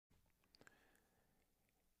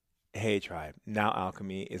Hey Tribe, Now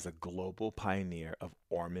Alchemy is a global pioneer of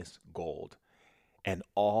Ormus Gold and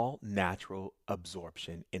all natural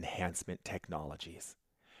absorption enhancement technologies.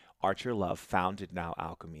 Archer Love founded Now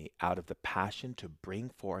Alchemy out of the passion to bring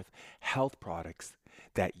forth health products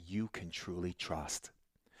that you can truly trust.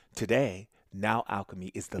 Today, Now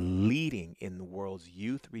Alchemy is the leading in the world's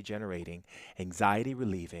youth regenerating, anxiety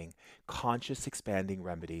relieving, conscious expanding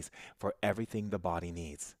remedies for everything the body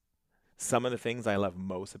needs. Some of the things I love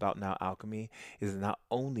most about Now Alchemy is not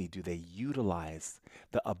only do they utilize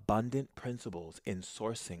the abundant principles in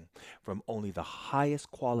sourcing from only the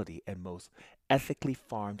highest quality and most ethically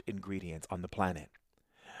farmed ingredients on the planet,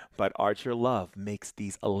 but Archer Love makes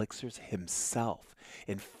these elixirs himself,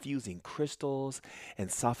 infusing crystals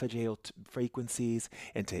and solfeggio frequencies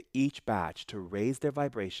into each batch to raise their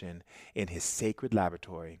vibration in his sacred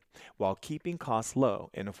laboratory while keeping costs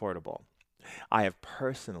low and affordable. I have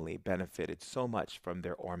personally benefited so much from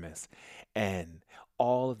their Ormus, and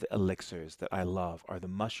all of the elixirs that I love are the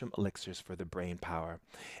mushroom elixirs for the brain power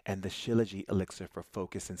and the Shilajit elixir for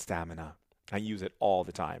focus and stamina. I use it all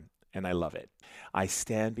the time, and I love it. I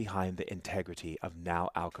stand behind the integrity of Now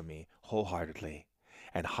Alchemy wholeheartedly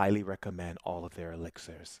and highly recommend all of their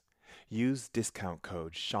elixirs. Use discount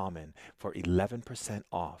code SHAMAN for 11%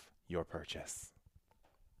 off your purchase.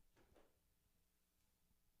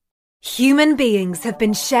 Human beings have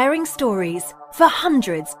been sharing stories for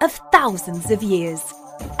hundreds of thousands of years.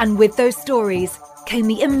 And with those stories came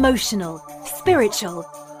the emotional, spiritual,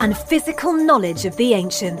 and physical knowledge of the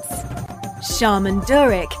ancients. Shaman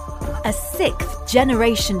Durek, a sixth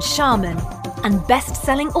generation shaman and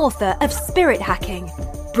best-selling author of spirit hacking,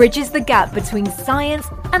 bridges the gap between science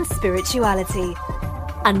and spirituality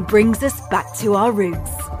and brings us back to our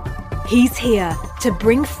roots. He's here to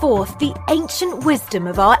bring forth the ancient wisdom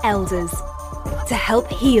of our elders, to help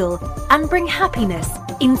heal and bring happiness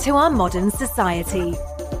into our modern society.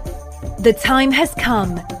 The time has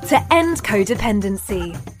come to end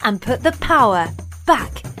codependency and put the power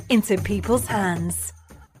back into people's hands.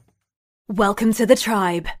 Welcome to the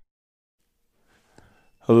tribe.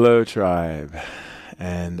 Hello, Tribe,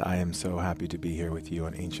 and I am so happy to be here with you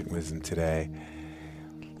on Ancient Wisdom today.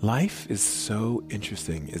 Life is so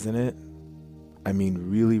interesting, isn't it? I mean,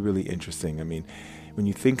 really, really interesting. I mean, when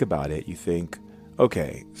you think about it, you think,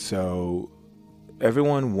 okay, so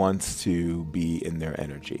everyone wants to be in their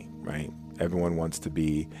energy, right? Everyone wants to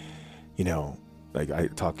be, like I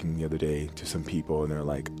talking the other day to some people and they're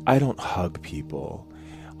like, I don't hug people.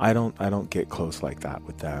 I don't get close like that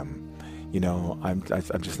with them. I'm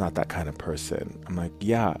just not that kind of person. I'm like,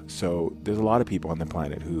 yeah, so there's a lot of people on the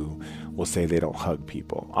planet who will say they don't hug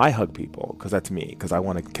people. I hug people because that's me, because I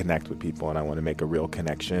want to connect with people and I want to make a real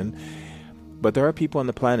connection. But there are people on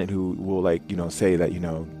the planet who will say that,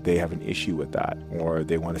 they have an issue with that or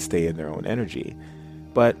they want to stay in their own energy.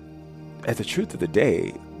 But at the truth of the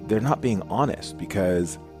day, they're not being honest,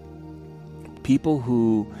 because people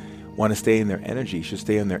who want to stay in their energy should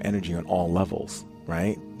stay in their energy on all levels.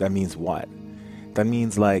 Right? That means what? That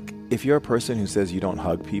means, like, if you're a person who says you don't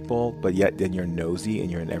hug people, but yet then you're nosy and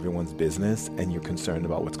you're in everyone's business and you're concerned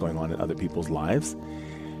about what's going on in other people's lives,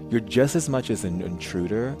 you're just as much as an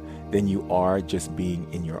intruder than you are just being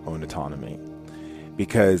in your own autonomy.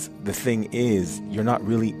 Because the thing is, you're not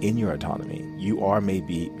really in your autonomy. You are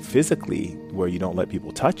maybe physically where you don't let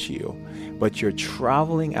people touch you, but you're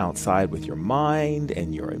traveling outside with your mind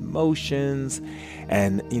and your emotions.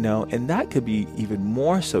 And that could be even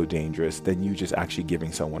more so dangerous than you just actually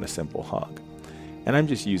giving someone a simple hug. And I'm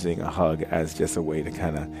just using a hug as just a way to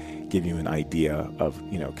kind of give you an idea of,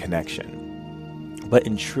 connection. But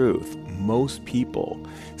in truth, most people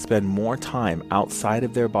spend more time outside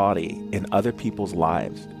of their body in other people's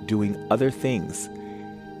lives doing other things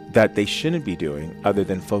that they shouldn't be doing other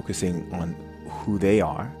than focusing on who they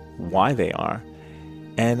are, why they are,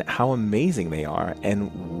 and how amazing they are,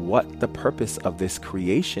 and what the purpose of this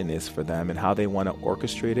creation is for them, and how they want to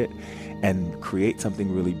orchestrate it and create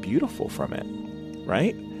something really beautiful from it,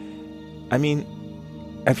 right? I mean,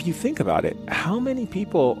 if you think about it, how many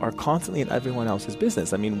people are constantly in everyone else's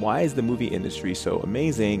business? I mean, why is the movie industry so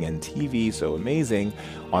amazing and TV so amazing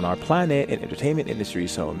on our planet, and entertainment industry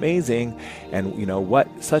so amazing? And, what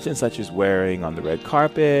such and such is wearing on the red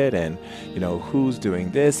carpet, and, who's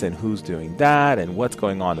doing this and who's doing that, and what's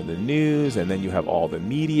going on in the news. And then you have all the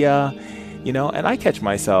media, and I catch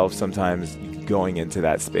myself sometimes going into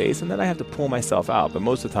that space, and then I have to pull myself out. But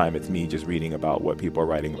most of the time it's me just reading about what people are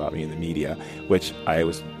writing about me in the media, which I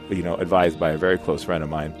was, advised by a very close friend of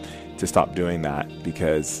mine to stop doing that,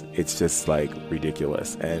 because it's just like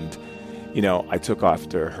ridiculous. And, I took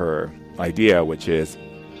after her idea, which is,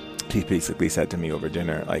 She basically said to me over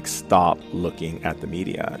dinner, like, stop looking at the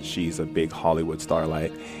media. She's a big Hollywood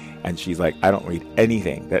starlight. And she's like, I don't read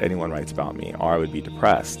anything that anyone writes about me, or I would be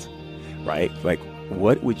depressed, right? Like,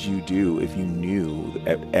 what would you do if you knew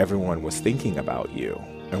that everyone was thinking about you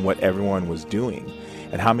and what everyone was doing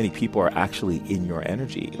and how many people are actually in your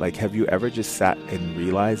energy? Like, have you ever just sat and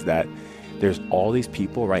realized that there's all these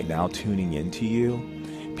people right now tuning into you?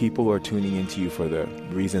 People who are tuning into you for the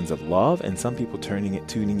reasons of love, and some people tuning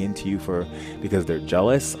into you because they're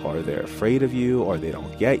jealous, or they're afraid of you, or they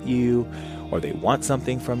don't get you, or they want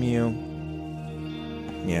something from you.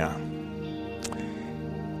 Yeah.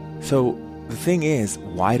 So the thing is,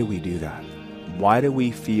 why do we do that? Why do we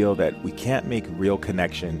feel that we can't make real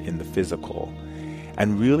connection in the physical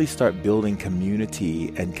and really start building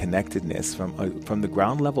community and connectedness from the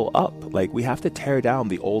ground level up? Like, we have to tear down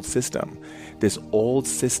the old system, this old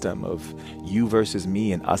system of you versus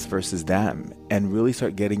me and us versus them, and really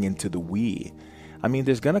start getting into the we. I mean,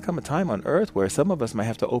 there's going to come a time on earth where some of us might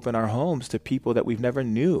have to open our homes to people that we've never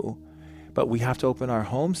knew, but we have to open our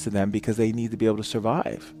homes to them because they need to be able to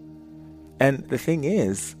survive. And the thing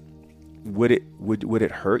is, would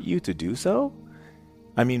it hurt you to do so?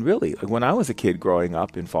 I mean, really, like, when I was a kid growing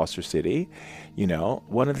up in Foster City,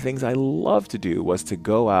 one of the things I loved to do was to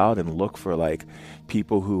go out and look for like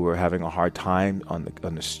people who were having a hard time on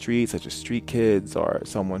the street, such as street kids, or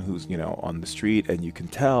someone who's, on the street, and you can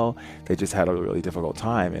tell they just had a really difficult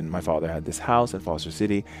time. And my father had this house in Foster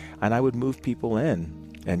City, and I would move people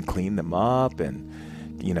in and clean them up and,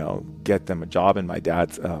 get them a job in my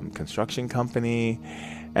dad's construction company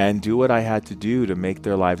and do what I had to do to make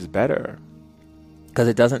their lives better. Because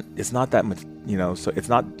it's not that much, so it's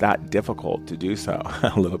not that difficult to do so.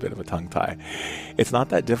 A little bit of a tongue tie. It's not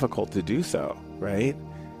that difficult to do so, right?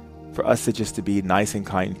 For us to be nice and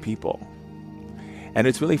kind people. And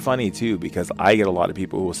it's really funny too, because I get a lot of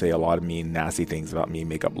people who will say a lot of mean, nasty things about me,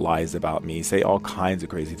 make up lies about me, say all kinds of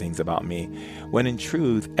crazy things about me, when in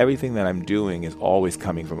truth, everything that I'm doing is always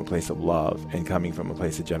coming from a place of love and coming from a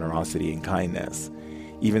place of generosity and kindness.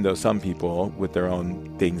 Even though some people with their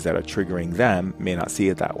own things that are triggering them may not see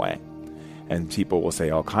it that way. And people will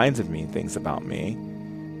say all kinds of mean things about me.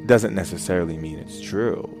 Doesn't necessarily mean it's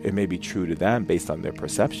true. It may be true to them based on their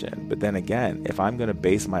perception. But then again, if I'm going to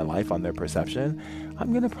base my life on their perception,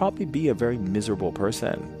 I'm going to probably be a very miserable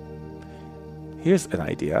person. Here's an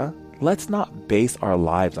idea. Let's not base our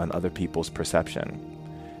lives on other people's perception.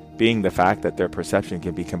 Being the fact that their perception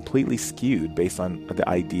can be completely skewed based on the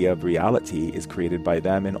idea of reality is created by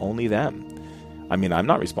them and only them. I mean, I'm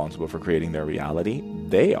not responsible for creating their reality.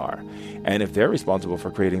 They are. And if they're responsible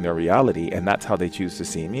for creating their reality and that's how they choose to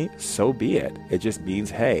see me, so be it. It just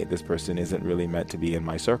means, hey, this person isn't really meant to be in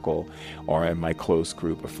my circle or in my close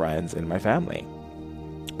group of friends and my family.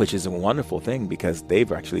 Which is a wonderful thing, because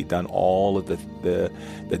they've actually done all of the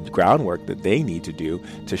groundwork that they need to do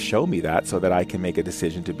to show me that, so that I can make a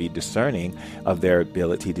decision to be discerning of their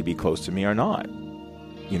ability to be close to me or not.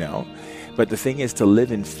 But the thing is, to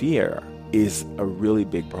live in fear is a really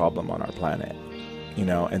big problem on our planet,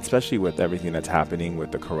 and especially with everything that's happening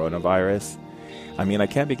with the coronavirus. I mean, I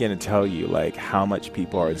can't begin to tell you like how much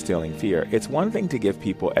people are instilling fear. It's one thing to give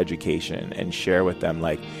people education and share with them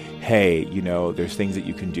like, hey, there's things that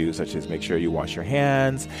you can do, such as make sure you wash your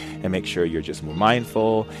hands and make sure you're just more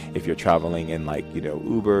mindful. If you're traveling in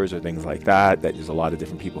Ubers or things like that, there's a lot of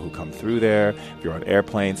different people who come through there. If you're on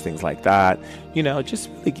airplanes, things like that, just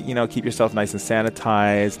really, keep yourself nice and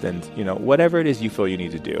sanitized and, whatever it is you feel you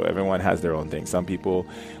need to do. Everyone has their own thing. Some people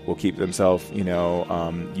will keep themselves,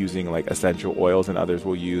 using like essential oils, and others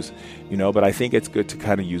will use, but I think it's good to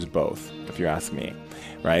kind of use both, if you ask me.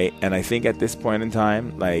 Right. And I think at this point in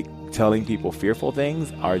time, like telling people fearful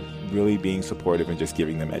things are really being supportive and just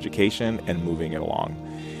giving them education and moving it along,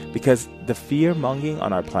 because the fear mongering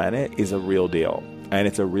on our planet is a real deal, and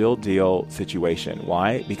it's a real deal situation.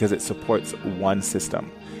 Why? Because it supports one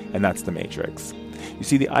system, and that's the Matrix. You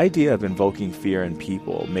see, the idea of invoking fear in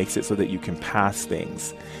people makes it so that you can pass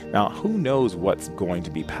things. Now, who knows what's going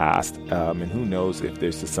to be passed, and who knows if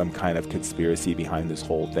there's some kind of conspiracy behind this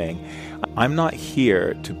whole thing. I'm not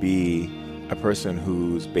here to be a person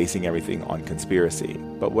who's basing everything on conspiracy.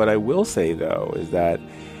 But what I will say, though, is that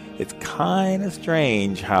it's kind of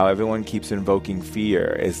strange how everyone keeps invoking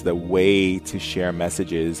fear as the way to share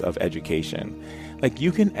messages of education. Like,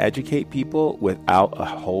 you can educate people without a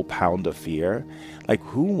whole pound of fear. Like,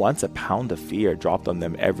 who wants a pound of fear dropped on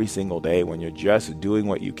them every single day when you're just doing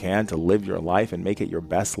what you can to live your life and make it your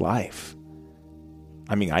best life?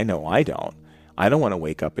 I mean, I know I don't. I don't want to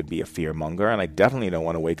wake up and be a fear monger, and I definitely don't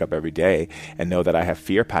want to wake up every day and know that I have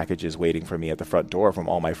fear packages waiting for me at the front door from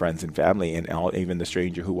all my friends and family and even the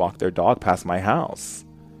stranger who walked their dog past my house.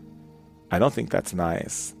 I don't think that's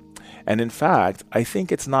nice. And in fact, I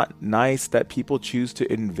think it's not nice that people choose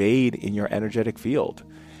to invade in your energetic field.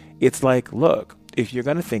 It's like, look, if you're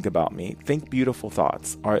going to think about me, think beautiful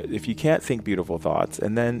thoughts. Or if you can't think beautiful thoughts,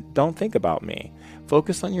 and then don't think about me.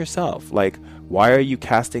 Focus on yourself. Like, why are you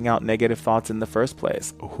casting out negative thoughts in the first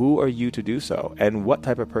place? Who are you to do so? And what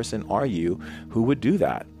type of person are you who would do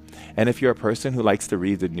that? And if you're a person who likes to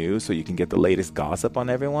read the news so you can get the latest gossip on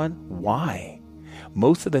everyone, why?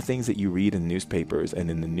 Most of the things that you read in newspapers and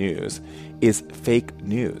in the news is fake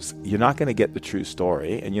news. You're not going to get the true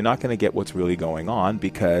story, and you're not going to get what's really going on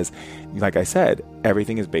because, like I said,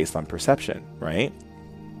 everything is based on perception, right?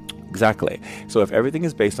 Exactly. So if everything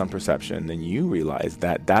is based on perception, then you realize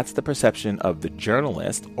that that's the perception of the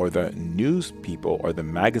journalist or the news people or the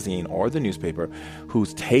magazine or the newspaper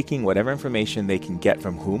who's taking whatever information they can get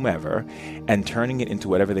from whomever and turning it into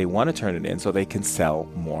whatever they want to turn it in so they can sell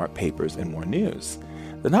more papers and more news.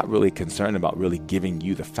 They're not really concerned about really giving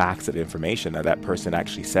you the facts of information that person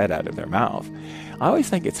actually said out of their mouth. I always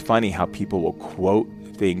think it's funny how people will quote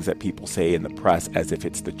things that people say in the press as if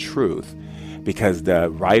it's the truth, because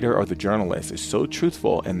the writer or the journalist is so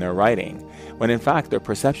truthful in their writing, when in fact their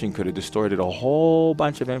perception could have distorted a whole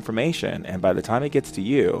bunch of information, and by the time it gets to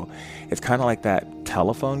you, it's kind of like that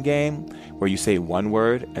telephone game where you say one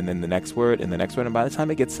word and then the next word and the next word, and by the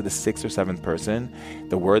time it gets to the sixth or seventh person,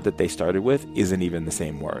 the word that they started with isn't even the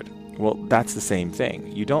same word. Well, that's the same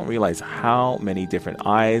thing. You don't realize how many different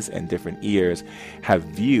eyes and different ears have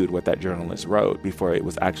viewed what that journalist wrote before it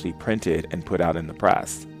was actually printed and put out in the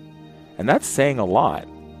press. And that's saying a lot,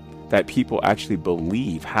 that people actually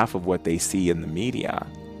believe half of what they see in the media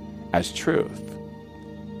as truth.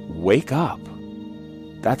 Wake up.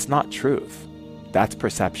 That's not truth. That's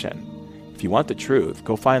perception. If you want the truth,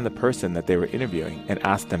 go find the person that they were interviewing and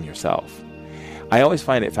ask them yourself. I always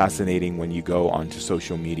find it fascinating when you go onto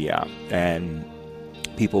social media and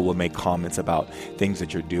people will make comments about things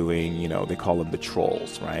that you're doing. You know, they call them the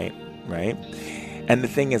trolls, right? And the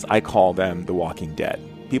thing is, I call them the Walking Dead.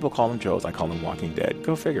 People call them trolls, I call them Walking Dead.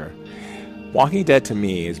 Go figure. Walking Dead to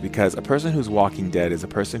me is because a person who's walking dead is a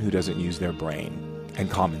person who doesn't use their brain and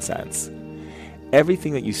common sense.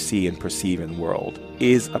 Everything that you see and perceive in the world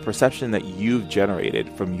is a perception that you've generated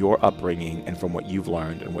from your upbringing and from what you've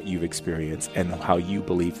learned and what you've experienced and how you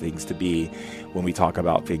believe things to be when we talk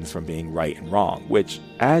about things from being right and wrong, which,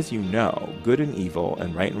 as you know, good and evil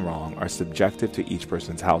and right and wrong are subjective to each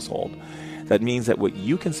person's household. That means that what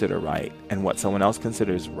you consider right and what someone else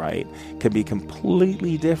considers right can be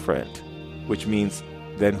completely different, which means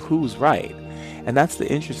then who's right? And that's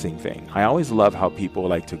the interesting thing. I always love how people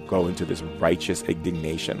like to go into this righteous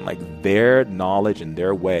indignation, like their knowledge and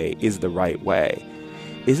their way is the right way.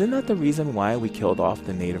 Isn't that the reason why we killed off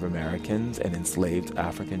the Native Americans and enslaved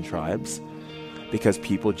African tribes? Because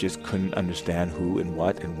people just couldn't understand who and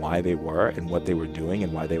what and why they were and what they were doing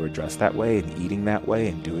and why they were dressed that way and eating that way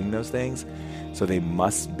and doing those things. So they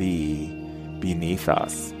must be beneath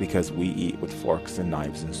us because we eat with forks and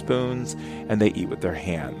knives and spoons and they eat with their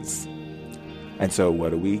hands. And so what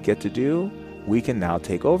do we get to do? We can now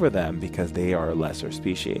take over them because they are a lesser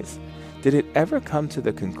species. Did it ever come to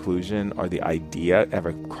the conclusion or the idea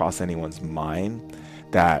ever cross anyone's mind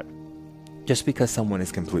that just because someone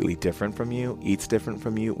is completely different from you, eats different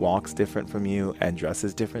from you, walks different from you, and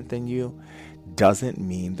dresses different than you, doesn't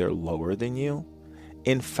mean they're lower than you?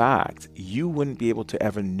 In fact, you wouldn't be able to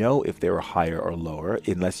ever know if they were higher or lower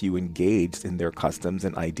unless you engaged in their customs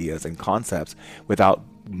and ideas and concepts without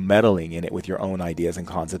meddling in it with your own ideas and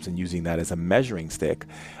concepts and using that as a measuring stick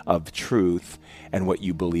of truth and what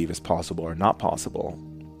you believe is possible or not possible.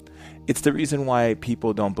 It's the reason why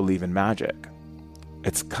people don't believe in magic.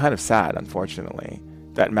 It's kind of sad, unfortunately,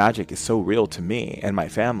 that magic is so real to me and my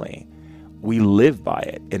family. We live by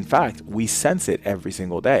it. In fact, we sense it every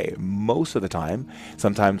single day. Most of the time,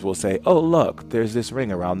 sometimes we'll say, oh, look, there's this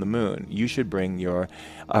ring around the moon. You should bring your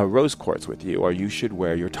rose quartz with you, or you should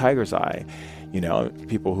wear your tiger's eye. You know,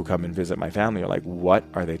 people who come and visit my family are like, what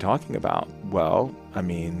are they talking about? Well, I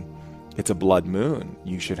mean, it's a blood moon.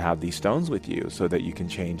 You should have these stones with you so that you can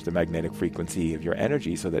change the magnetic frequency of your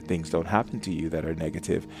energy so that things don't happen to you that are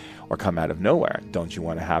negative or come out of nowhere. Don't you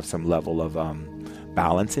want to have some level of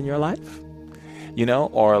balance in your life? You know,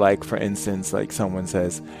 or like, for instance, like someone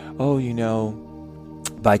says, oh, you know,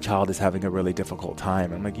 my child is having a really difficult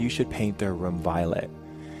time. I'm like, you should paint their room violet.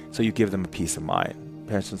 So you give them a peace of mind.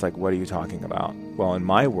 person's like, what are you talking about? Well, in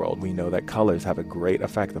my world, we know that colors have a great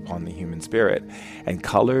effect upon the human spirit. And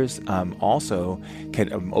colors also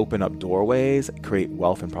can open up doorways, create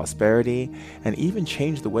wealth and prosperity, and even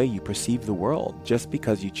change the way you perceive the world just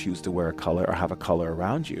because you choose to wear a color or have a color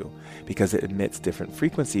around you, because it emits different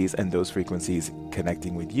frequencies, and those frequencies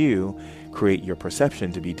connecting with you create your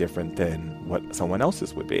perception to be different than what someone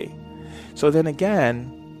else's would be. So then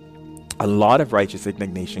again, a lot of righteous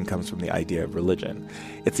indignation comes from the idea of religion.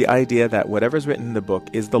 It's the idea that whatever's written in the book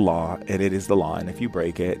is the law, and it is the law, and if you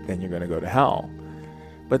break it, then you're going to go to hell.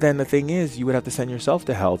 But then the thing is, you would have to send yourself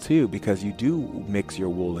to hell too, because you do mix your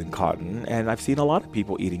wool and cotton, and I've seen a lot of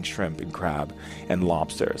people eating shrimp and crab and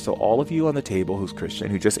lobster. So all of you on the table who's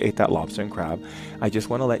Christian, who just ate that lobster and crab, I just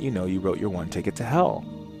want to let you know you wrote your one ticket to hell.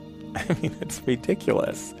 I mean, it's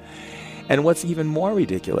ridiculous. And what's even more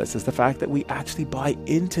ridiculous is the fact that we actually buy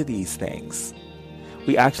into these things.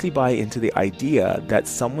 We actually buy into the idea that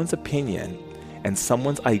someone's opinion and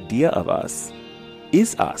someone's idea of us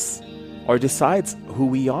is us, or decides who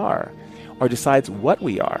we are, or decides what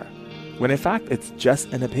we are, when in fact it's just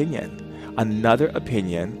an opinion, another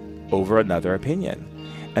opinion over another opinion.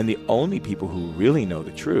 And the only people who really know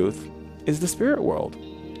the truth is the spirit world,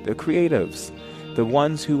 the creatives, the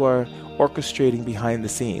ones who are orchestrating behind the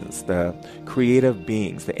scenes, the creative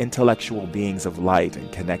beings, the intellectual beings of light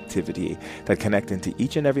and connectivity that connect into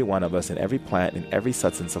each and every one of us and every plant and every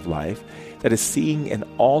substance of life, that is seeing and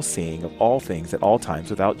all seeing of all things at all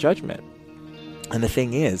times without judgment. And the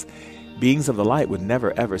thing is, beings of the light would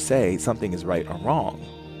never ever say something is right or wrong.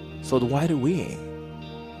 So why do we?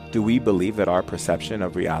 Do we believe that our perception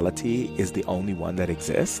of reality is the only one that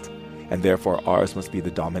exists? And therefore ours must be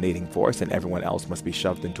the dominating force, and everyone else must be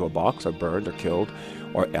shoved into a box or burned or killed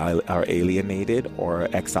or alienated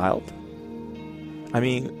or exiled? I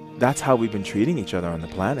mean, that's how we've been treating each other on the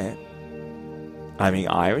planet. I mean,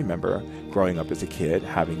 I remember growing up as a kid,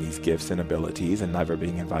 having these gifts and abilities and never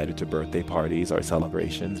being invited to birthday parties or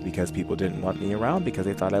celebrations because people didn't want me around because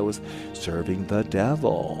they thought I was serving the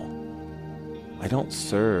devil. I don't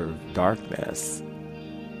serve darkness.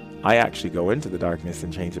 I actually go into the darkness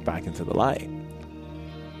and change it back into the light.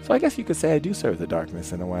 So I guess you could say I do serve the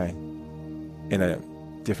darkness in a way. In a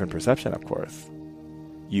different perception, of course.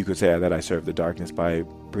 You could say that I serve the darkness by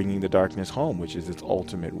bringing the darkness home, which is its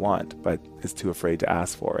ultimate want, but is too afraid to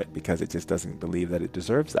ask for it because it just doesn't believe that it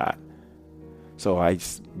deserves that. So I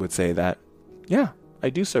would say that, yeah,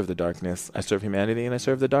 I do serve the darkness. I serve humanity and I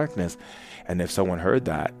serve the darkness. And if someone heard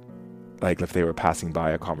that, like if they were passing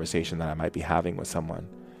by a conversation that I might be having with someone,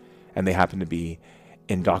 and they happen to be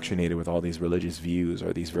indoctrinated with all these religious views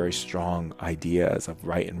or these very strong ideas of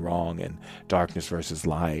right and wrong and darkness versus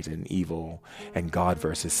light and evil and God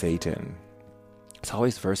versus Satan. It's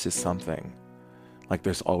always versus something. Like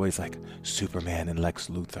there's always like Superman and Lex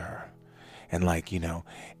Luthor. And like,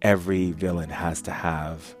 every villain has to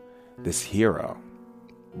have this hero.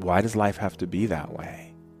 Why does life have to be that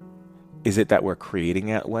way? Is it that we're creating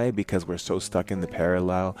that way because we're so stuck in the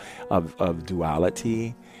parallel of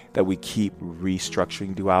duality that we keep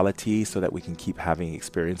restructuring duality so that we can keep having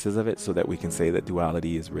experiences of it, so that we can say that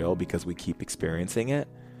duality is real because we keep experiencing it?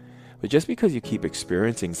 But just because you keep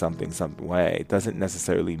experiencing something some way doesn't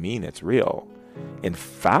necessarily mean it's real. In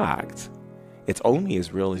fact, it's only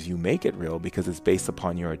as real as you make it real because it's based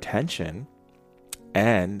upon your attention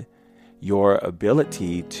and your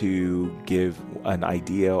ability to give an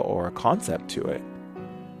idea or a concept to it.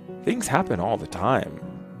 Things happen all the time,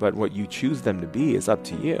 but what you choose them to be is up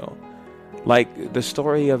to you. Like the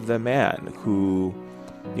story of the man who,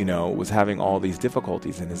 was having all these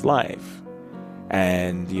difficulties in his life.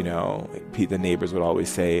 And, the neighbors would always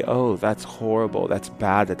say, oh, that's horrible. That's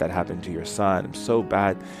bad that happened to your son. It's so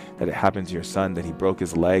bad that it happened to your son that he broke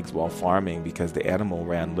his legs while farming because the animal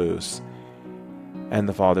ran loose. And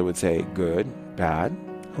the father would say, good, bad,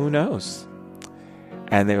 who knows?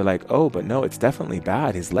 And they were like, oh, but no, it's definitely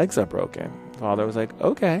bad. His legs are broken. The father was like,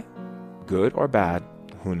 okay, good or bad,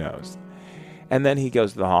 who knows? And then he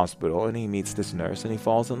goes to the hospital and he meets this nurse and he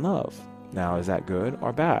falls in love. Now, is that good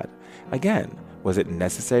or bad? Again, was it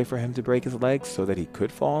necessary for him to break his legs so that he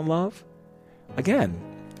could fall in love? Again,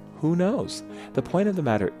 who knows? The point of the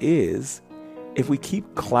matter is, if we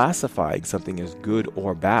keep classifying something as good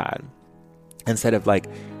or bad, instead of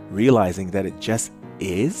realizing that it just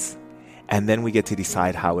is, and then we get to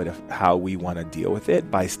decide how we want to deal with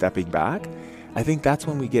it by stepping back, I think that's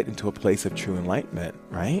when we get into a place of true enlightenment,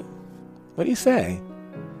 right? What do you say?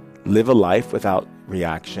 Live a life without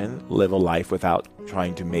reaction. Live a life without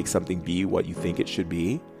trying to make something be what you think it should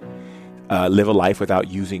be. live a life without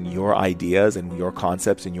using your ideas and your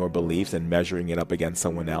concepts and your beliefs and measuring it up against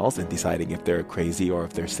someone else and deciding if they're crazy or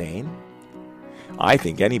if they're sane. I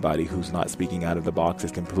think anybody who's not speaking out of the box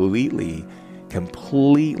is completely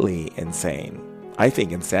insane. I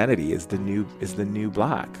think insanity is the new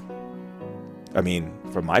black. I mean,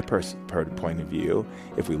 from my point of view,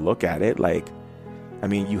 if we look at it,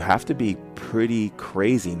 you have to be pretty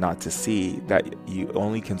crazy not to see that you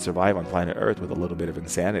only can survive on planet Earth with a little bit of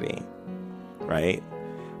insanity, right?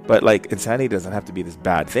 But insanity doesn't have to be this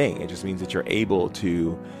bad thing. It just means that you're able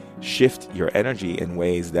to shift your energy in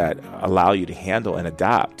ways that allow you to handle and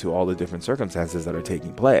adapt to all the different circumstances that are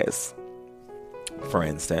taking place. For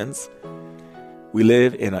instance, we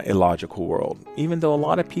live in an illogical world. Even though a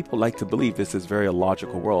lot of people like to believe this is a very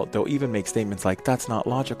illogical world, they'll even make statements like, that's not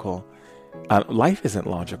logical. Life isn't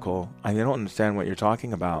logical. I don't understand what you're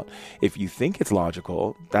talking about. If you think it's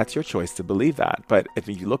logical, that's your choice to believe that. But if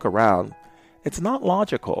you look around, it's not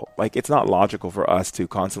logical. It's not logical for us to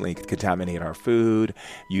constantly contaminate our food,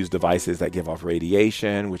 use devices that give off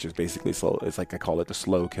radiation, which is basically slow. It's I call it the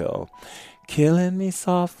slow kill. Killing me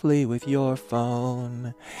softly with your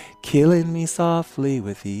phone, killing me softly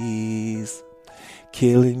with ease,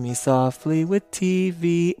 killing me softly with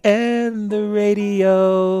TV and the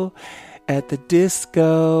radio, at the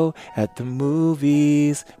disco, at the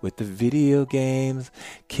movies, with the video games,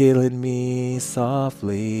 killing me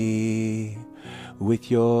softly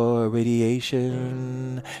with your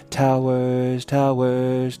radiation. Towers,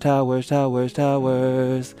 towers, towers, towers,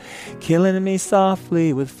 towers, killing me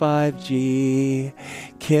softly with 5G,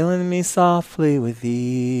 killing me softly with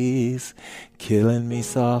ease, killing me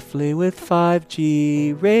softly with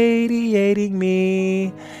 5G, radiating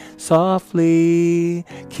me softly,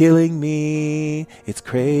 killing me. It's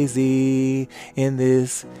crazy in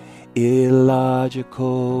this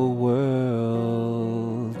illogical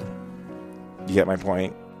world. You get my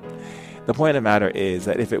point? The point of the matter is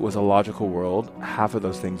that if it was a logical world, half of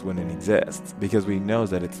those things wouldn't exist, because we know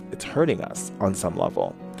that it's hurting us on some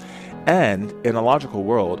level. And in a logical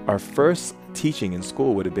world, our first teaching in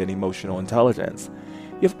school would have been emotional intelligence.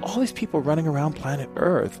 You have all these people running around planet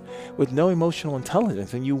Earth with no emotional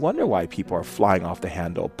intelligence, and you wonder why people are flying off the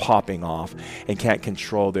handle, popping off, and can't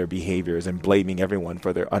control their behaviors and blaming everyone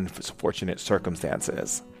for their unfortunate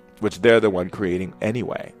circumstances, which they're the one creating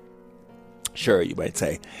anyway. Sure, you might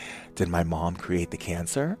say, did my mom create the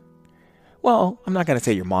cancer? Well, I'm not going to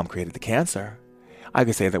say your mom created the cancer. I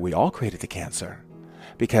could say that we all created the cancer,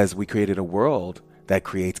 because we created a world that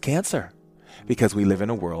creates cancer. Because we live in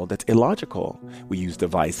a world that's illogical. We use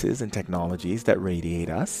devices and technologies that radiate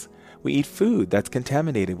us. We eat food that's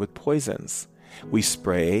contaminated with poisons. We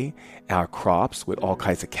spray our crops with all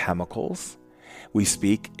kinds of chemicals. We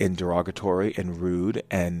speak in derogatory and rude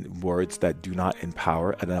and words that do not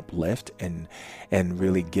empower and uplift and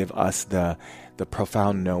really give us the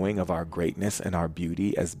profound knowing of our greatness and our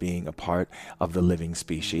beauty as being a part of the living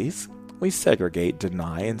species. We segregate,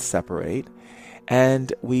 deny, and separate.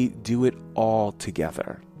 And we do it all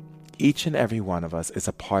together. Each and every one of us is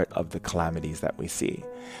a part of the calamities that we see.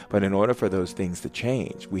 But in order for those things to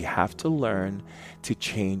change, we have to learn to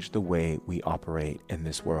change the way we operate in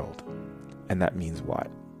this world. And that means what?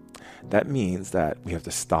 That means that we have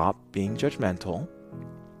to stop being judgmental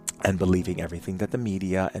and believing everything that the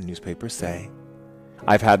media and newspapers say.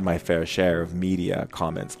 I've had my fair share of media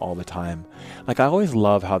comments all the time. I always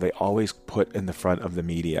love how they always put in the front of the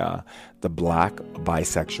media the black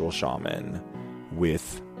bisexual shaman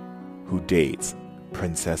who dates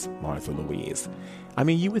Princess Martha Louise. I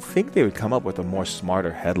mean, you would think they would come up with a more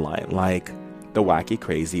smarter headline, like the wacky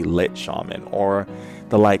crazy lit shaman, or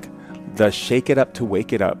the shake it up to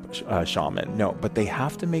wake it up shaman. No, but they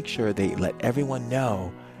have to make sure they let everyone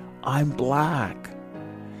know, I'm black.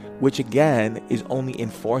 Which again is only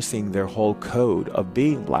enforcing their whole code of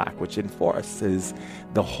being black, which enforces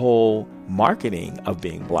the whole marketing of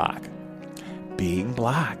being black. Being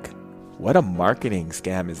black. What a marketing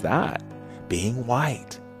scam is that? Being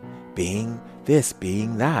white. Being this,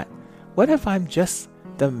 being that. What if I'm just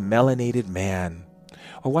the melanated man?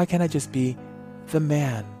 Or why can't I just be the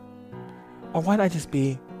man? Or why not I just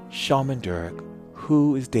be Shaman Durek,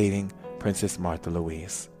 who is dating Princess Martha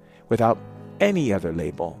Louise, without any other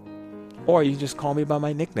label? Or you just call me by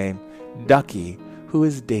my nickname, Ducky, who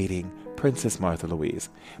is dating Princess Martha Louise.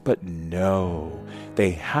 But no,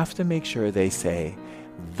 they have to make sure they say,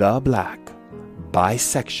 the black,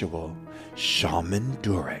 bisexual, Shaman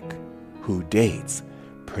Durek, who dates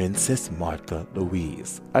Princess Martha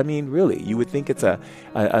Louise. I mean, really, you would think it's an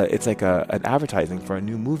advertising for a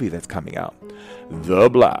new movie that's coming out. The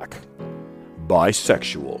black,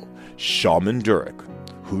 bisexual, Shaman Durek,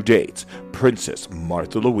 Who Dates Princess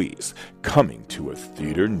Martha Louise, coming to a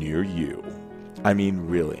theater near you. I mean,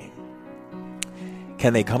 really.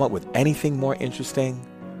 Can they come up with anything more interesting,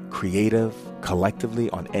 creative, collectively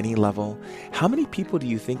on any level? How many people do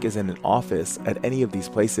you think is in an office at any of these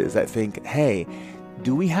places that think, hey,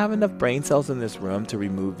 do we have enough brain cells in this room to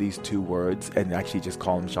remove these two words and actually just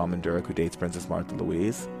call him Shaman Durek who dates Princess Martha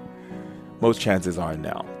Louise? Most chances are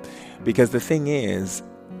no. Because the thing is,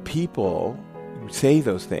 people say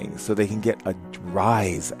those things so they can get a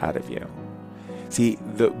rise out of you. See,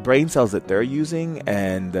 the brain cells that they're using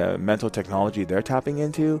and the mental technology they're tapping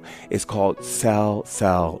into is called sell.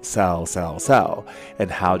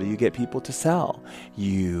 And how do you get people to sell?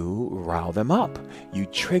 You rile them up. You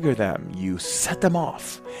trigger them. You set them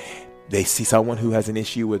off. They see someone who has an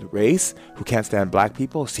issue with race, who can't stand black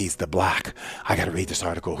people, sees the black. I got to read this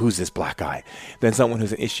article. Who's this black guy? Then someone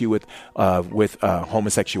who's an issue with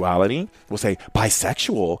homosexuality will say,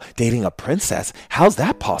 bisexual, dating a princess. How's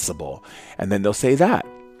that possible? And then they'll say that.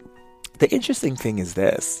 The interesting thing is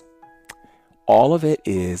this. All of it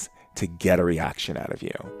is to get a reaction out of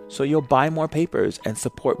you. So you'll buy more papers and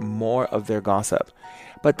support more of their gossip.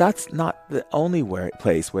 But that's not the only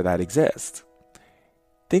place where that exists.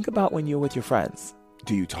 Think about when you're with your friends.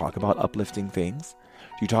 Do you talk about uplifting things?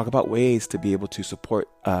 Do you talk about ways to be able to support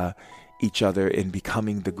each other in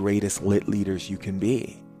becoming the greatest lit leaders you can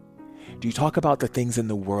be? Do you talk about the things in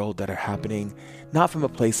the world that are happening, not from a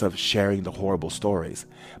place of sharing the horrible stories,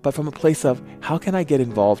 but from a place of how can I get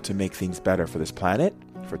involved to make things better for this planet,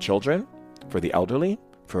 for children, for the elderly,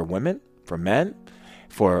 for women, for men,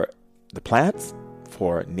 for the plants,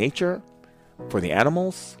 for nature, for the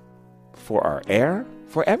animals, for our air,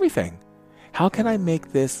 for everything? How can I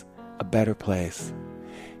make this a better place?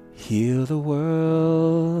 Heal the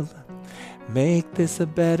world, make this a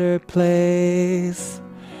better place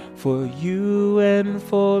for you and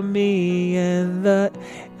for me and the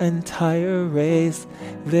entire race.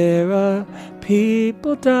 There are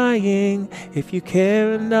people dying. If you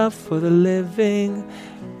care enough for the living,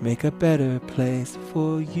 make a better place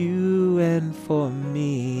for you and for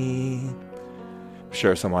me. I'm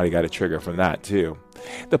sure somebody got a trigger from that too.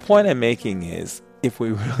 The point I'm making is, if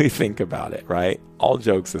we really think about it, right? All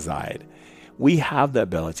jokes aside, we have the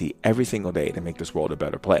ability every single day to make this world a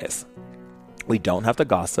better place. We don't have to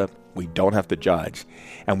gossip. We don't have to judge.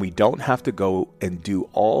 And we don't have to go and do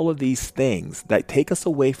all of these things that take us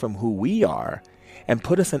away from who we are and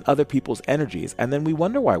put us in other people's energies. And then we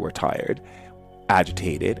wonder why we're tired,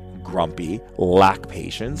 agitated, grumpy, lack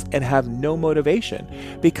patience, and have no motivation,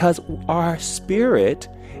 because our spirit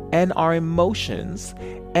and our emotions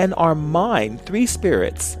and our mind, three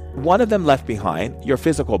spirits, one of them left behind, your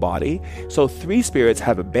physical body. So three spirits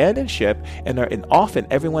have abandoned ship and are in often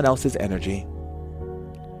everyone else's energy.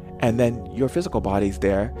 And then your physical body's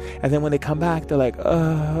there. And then when they come back, they're like,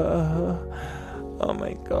 oh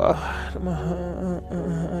my God,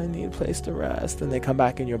 I need a place to rest. And they come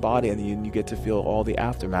back in your body, and you get to feel all the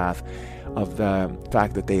aftermath of the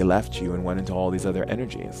fact that they left you and went into all these other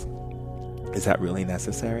energies. Is that really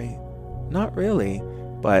necessary? Not really,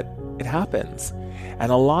 but it happens.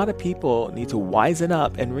 And a lot of people need to wisen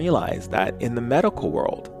up and realize that in the medical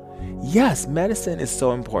world, yes, medicine is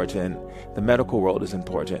so important. The medical world is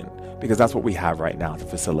important because that's what we have right now to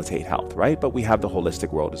facilitate health, right? But we have the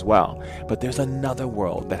holistic world as well. But there's another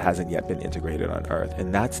world that hasn't yet been integrated on earth,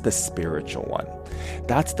 and that's the spiritual one.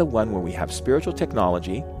 That's the one where we have spiritual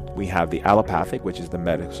technology. We have the allopathic, which is the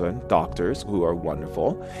medicine doctors who are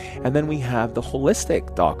wonderful. And then we have the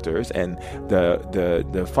holistic doctors and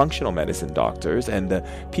the functional medicine doctors and the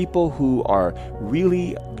people who are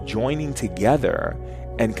really joining together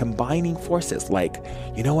and combining forces. Like,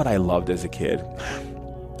 you know what I loved as a kid?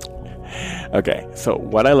 Okay, so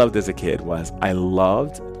what I loved as a kid was I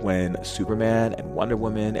loved when Superman and Wonder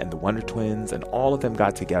Woman and the Wonder Twins and all of them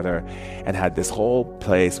got together and had this whole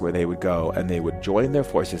place where they would go and they would join their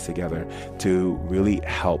forces together to really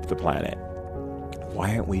help the planet.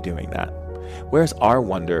 Why aren't we doing that? Where's our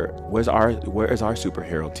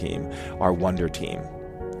superhero team, our Wonder team,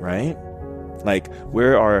 right? Like,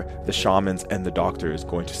 where are the shamans and the doctors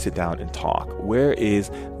going to sit down and talk? Where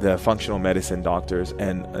is the functional medicine doctors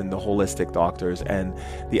and the holistic doctors and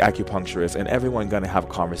the acupuncturists and everyone going to have a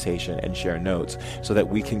conversation and share notes so that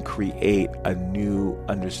we can create a new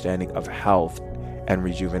understanding of health and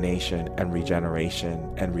rejuvenation and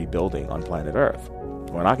regeneration and rebuilding on planet Earth?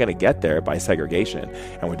 We're not going to get there by segregation,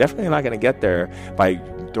 and we're definitely not going to get there by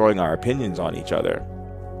throwing our opinions on each other.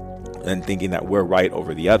 and thinking that we're right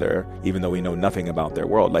over the other, even though we know nothing about their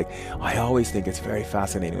world. Like, I always think it's very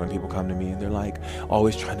fascinating when people come to me and they're like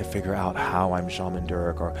always trying to figure out how I'm Shaman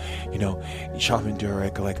Durek, or, Shaman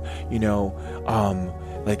Durek, like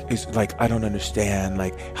it's like, I don't understand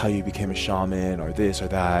like how you became a shaman, or this or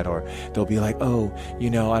that, or they'll be like, oh, I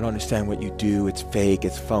don't understand what you do. It's fake,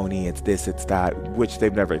 it's phony, it's this, it's that, which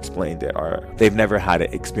they've never explained it, or they've never had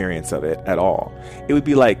an experience of it at all. It would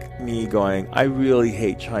be like me going, I really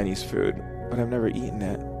hate Chinese food, but I've never eaten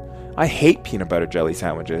it. I hate peanut butter jelly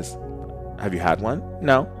sandwiches. Have you had one?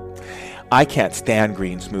 No. I can't stand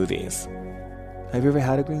green smoothies. Have you ever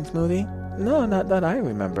had a green smoothie? No, not that I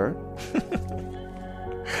remember.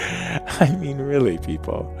 I mean, really,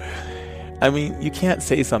 people. I mean, you can't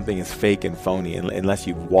say something is fake and phony unless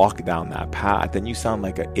you've walked down that path. Then you sound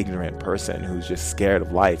like an ignorant person who's just scared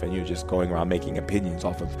of life, and you're just going around making opinions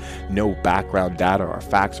off of no background data or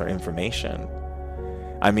facts or information.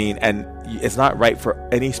 I mean, and it's not right for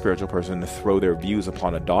any spiritual person to throw their views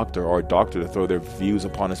upon a doctor, or a doctor to throw their views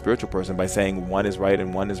upon a spiritual person by saying one is right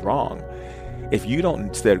and one is wrong. If you don't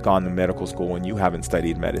instead gone to medical school and you haven't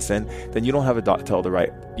studied medicine, then you don't have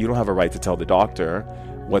you don't have a right to tell the doctor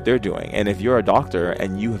what they're doing. And if you're a doctor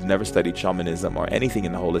and you have never studied shamanism or anything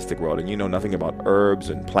in the holistic world, and you know nothing about herbs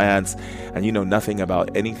and plants, and you know nothing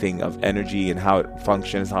about anything of energy and how it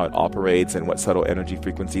functions, how it operates, and what subtle energy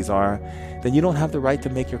frequencies are, then you don't have the right to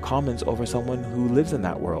make your comments over someone who lives in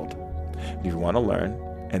that world. If you want to learn,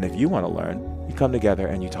 and if you want to learn, you come together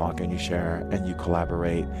and you talk and you share and you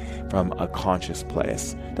collaborate from a conscious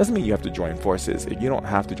place. Doesn't mean you have to join forces. You don't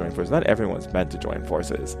have to join forces. Not everyone's meant to join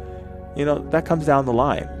forces. That comes down the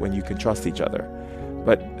line when you can trust each other.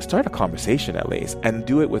 But start a conversation at least, and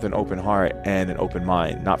do it with an open heart and an open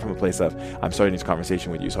mind, not from a place of, I'm starting this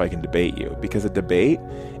conversation with you so I can debate you. Because a debate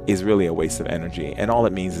is really a waste of energy. And all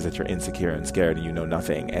it means is that you're insecure and scared and you know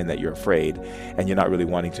nothing, and that you're afraid, and you're not really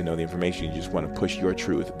wanting to know the information. You just want to push your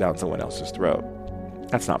truth down someone else's throat.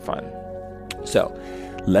 That's not fun. So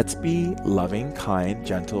let's be loving, kind,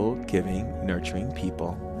 gentle, giving, nurturing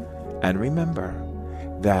people. And remember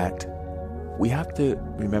that we have to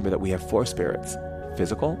remember that we have 4 spirits: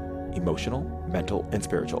 physical, emotional, mental, and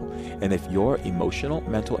spiritual. And if your emotional,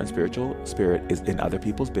 mental, and spiritual spirit is in other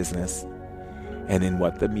people's business and in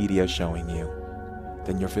what the media is showing you,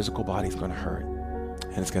 then your physical body is going to hurt,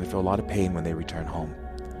 and it's going to feel a lot of pain when they return home.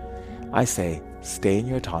 I say, stay in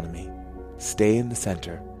your autonomy, stay in the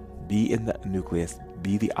center, be in the nucleus,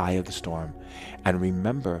 be the eye of the storm, and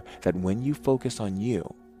remember that when you focus on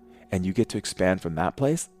you and you get to expand from that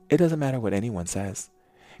place, it doesn't matter what anyone says,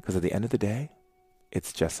 because at the end of the day,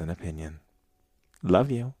 it's just an opinion.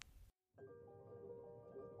 Love you.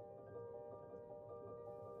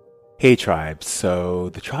 Hey tribe, so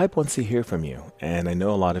the tribe wants to hear from you, and I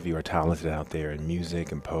know a lot of you are talented out there in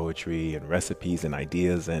music and poetry and recipes and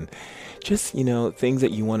ideas and just, things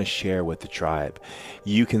that you want to share with the tribe.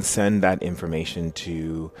 You can send that information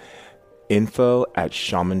to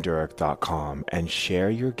info@shamandurek.com and share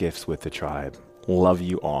your gifts with the tribe. Love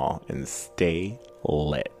you all and stay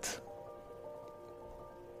lit.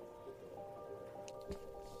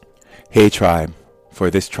 Hey tribe, for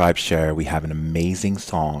this tribe share, we have an amazing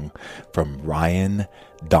song from Ryan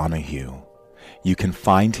Donahue. You can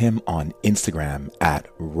find him on Instagram at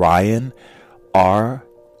Ryan,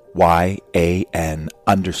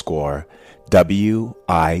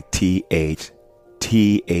 RYAN_WITHTHE_Sax.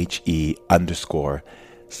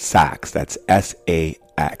 That's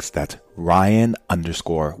SAX. That's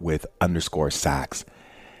Ryan_with_Sax.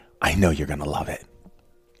 I know you're going to love it.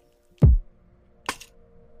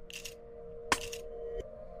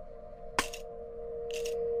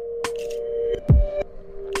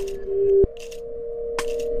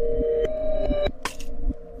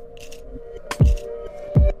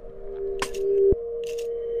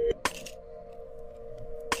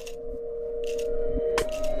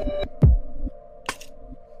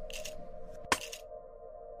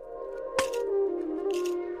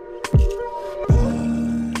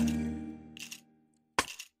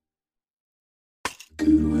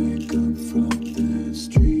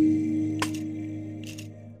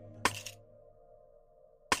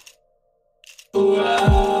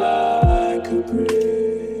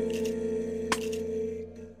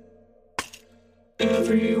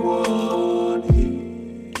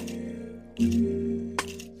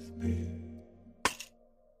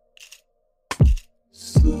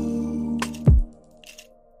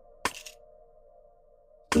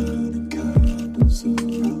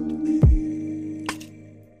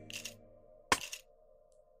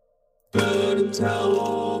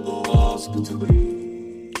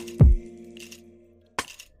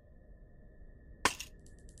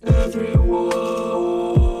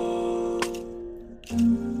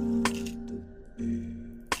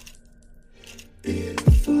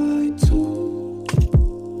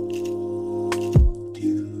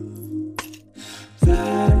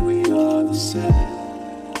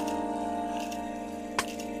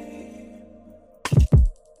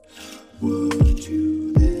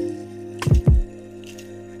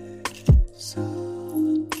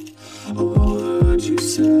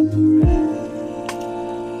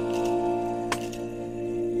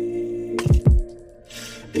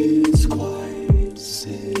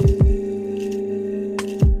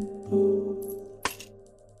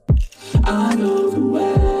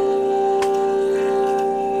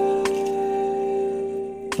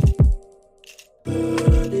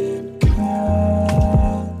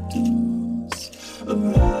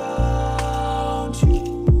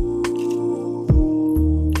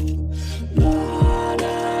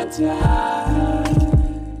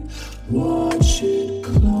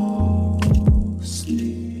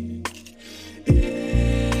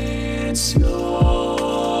 It's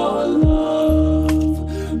your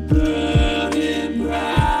love burning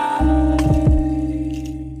bright.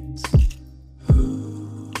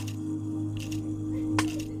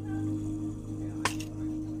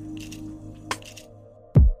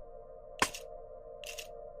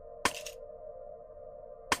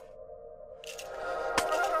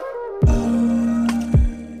 I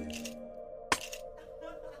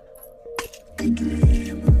could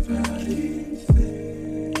dream of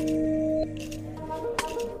anything,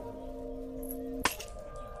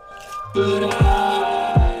 but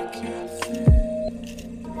I can't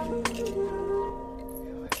think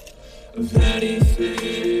of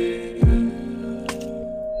anything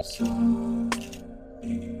else on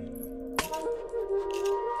me.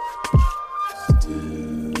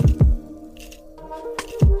 Still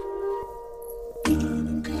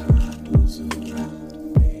burning candles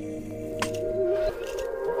around me,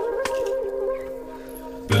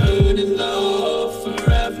 burning love for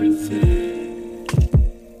everything.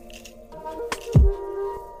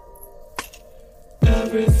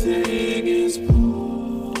 Everything is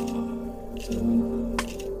part of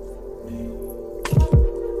me.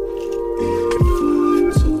 If I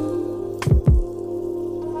told you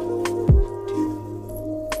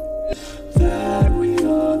that we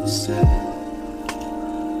are the same,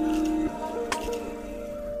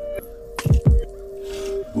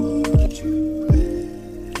 would you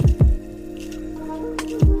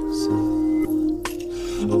listen,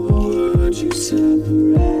 or would you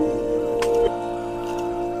separate?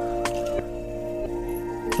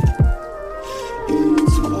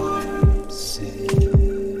 It's quite simple.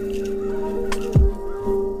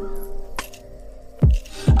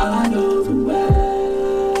 I know the way.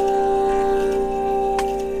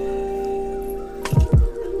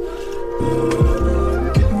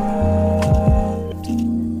 Burning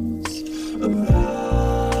candles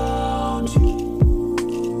around you.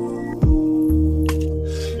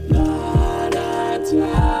 Night and day,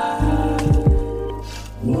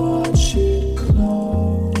 watch it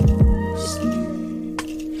closely.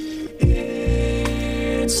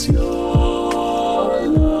 It's your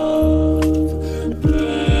love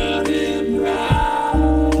burning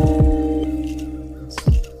bright.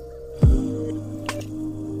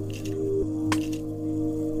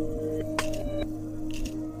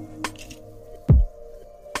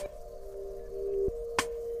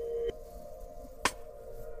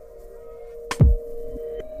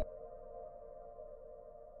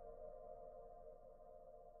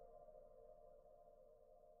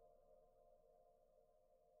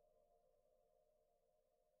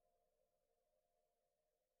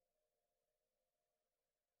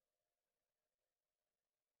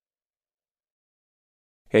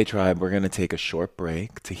 Hey, Tribe, we're going to take a short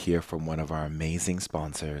break to hear from one of our amazing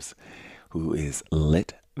sponsors, who is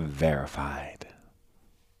Lit Verified.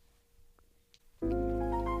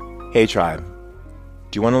 Hey, Tribe,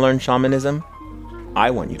 do you want to learn shamanism? I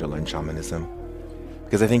want you to learn shamanism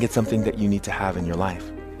because I think it's something that you need to have in your life.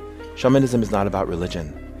 Shamanism is not about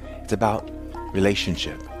religion. It's about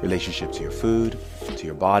relationship to your food, to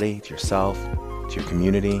your body, to yourself, to your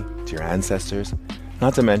community, to your ancestors.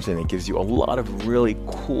 Not to mention, it gives you a lot of really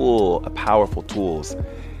cool, powerful tools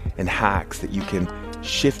and hacks that you can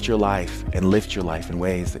shift your life and lift your life in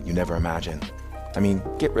ways that you never imagined. I mean,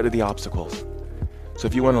 get rid of the obstacles. So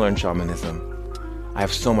if you want to learn shamanism, I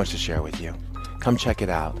have so much to share with you. Come check it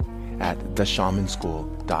out at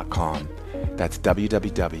theshamanschool.com. That's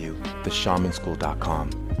www.theshamanschool.com.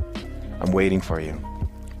 I'm waiting for you,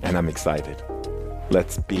 and I'm excited.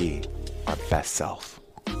 Let's be our best self.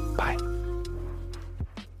 Bye.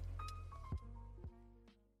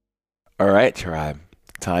 All right, Tribe.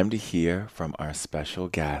 Time to hear from our special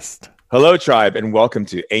guest. Hello, Tribe, and welcome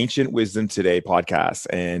to Ancient Wisdom Today podcast.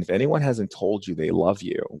 And if anyone hasn't told you they love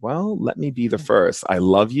you, well, let me be the first. I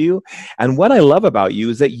love you. And what I love about you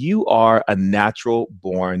is that you are a natural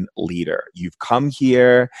born leader. You've come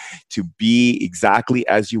here to be exactly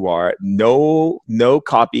as you are. No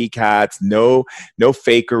copycats, no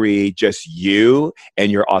fakery, just you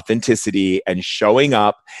and your authenticity and showing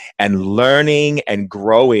up and learning and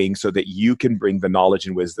growing so that you can bring the knowledge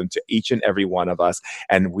and wisdom to each and every one of us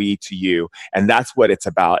and we to you. And that's what it's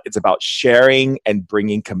about. It's about sharing and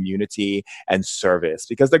bringing community and service,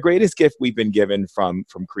 because the greatest gift we've been given from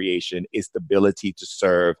creation is the ability to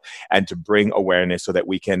serve and to bring awareness so that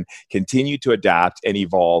we can continue to adapt and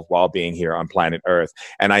evolve while being here on planet Earth.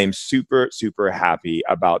 And I am super, super happy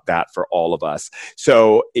about that for all of us.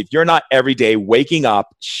 So if you're not every day waking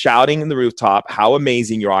up, shouting in the rooftop, how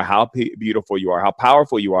amazing you are, how beautiful you are, how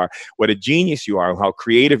powerful you are, what a genius you are, how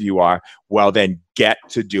creative you are, well, then get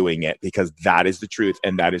to doing it, because that is the truth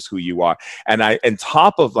and that is who you are. And on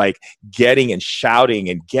top of like getting and shouting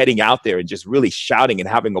and getting out there and just really shouting and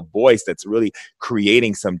having a voice that's really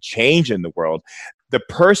creating some change in the world, the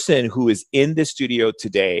person who is in the studio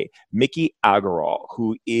today, Miki Aggarwal,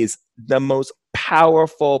 who is the most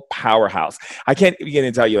powerful powerhouse. I can't begin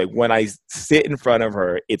to tell you, like, when I sit in front of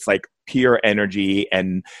her, it's like pure energy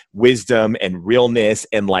and wisdom and realness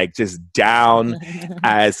and like just down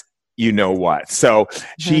as you know what. So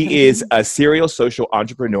she is a serial social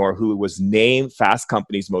entrepreneur who was named Fast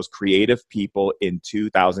Company's most creative people in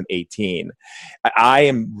 2018. I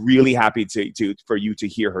am really happy for you to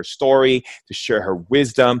hear her story, to share her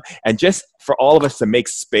wisdom, and just for all of us to make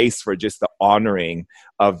space for just the honoring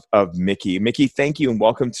of Miki. Miki, thank you and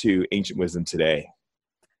welcome to Ancient Wisdom today.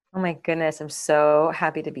 Oh my goodness, I'm so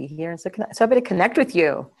happy to be here and so happy to connect with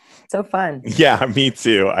you. So fun. Yeah, me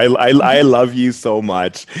too. I love you so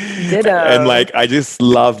much. Ditto. And like, I just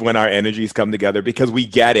love when our energies come together because we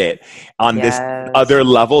get it on Yes. this other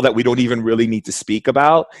level that we don't even really need to speak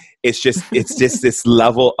about. It's just this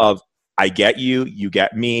level of, I get you, you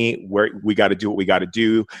get me, we got to do what we got to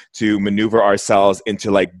do to maneuver ourselves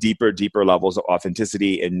into like deeper levels of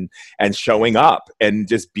authenticity and showing up and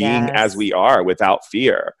just being Yes. as we are without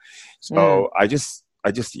fear. So I just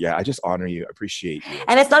honor you, appreciate you.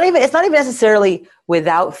 And it's not even necessarily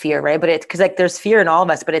without fear, right? But it's because like there's fear in all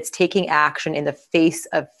of us, but it's taking action in the face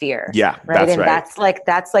of fear. Yeah, right. That's And right.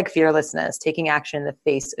 that's like fearlessness, taking action in the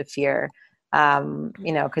face of fear.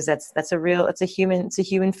 Because it's a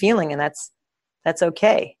human feeling, and that's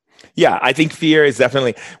okay. Yeah, I think fear is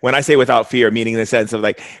definitely, when I say without fear, meaning in the sense of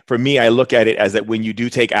like, for me, I look at it as that when you do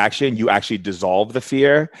take action, you actually dissolve the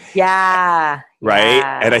fear. Yeah. Right.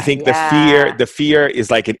 Yeah, And I think the fear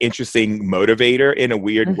is like an interesting motivator in a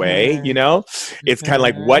weird way, you know? It's kind of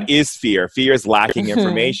like, what is fear? Fear is lacking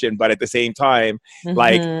information, but at the same time,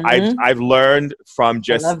 like I've learned from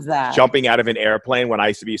just I love that. jumping out of an airplane when I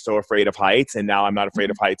used to be so afraid of heights, and now I'm not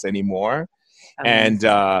afraid of heights anymore. And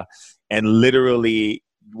literally,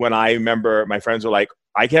 when I remember my friends were like,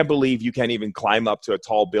 I can't believe you can't even climb up to a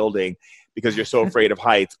tall building because you're so afraid of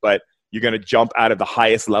heights, but you're going to jump out of the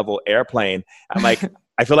highest level airplane. I'm like,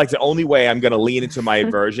 I feel like the only way I'm going to lean into my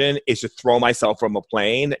aversion is to throw myself from a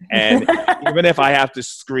plane. And even if I have to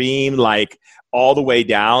scream like all the way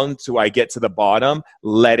down till I get to the bottom,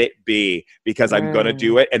 let it be, because I'm going to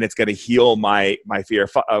do it, and it's going to heal my fear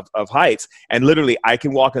of heights. And literally, I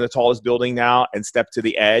can walk in the tallest building now and step to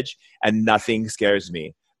the edge and nothing scares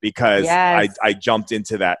me, because Yes. I jumped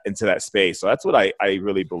into that space. So that's what I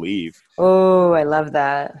really believe. Oh, I love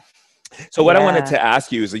that. So what I wanted to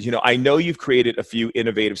ask you is, I know you've created a few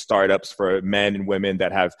innovative startups for men and women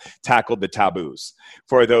that have tackled the taboos.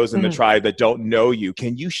 For those in the tribe that don't know you,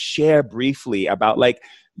 can you share briefly about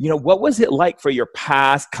what was it like for your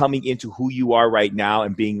past coming into who you are right now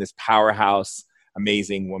and being this powerhouse,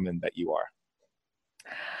 amazing woman that you are?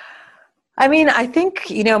 I mean, I think,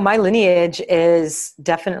 my lineage is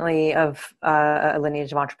definitely of a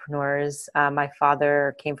lineage of entrepreneurs. My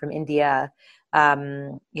father came from India,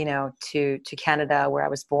 to Canada, where I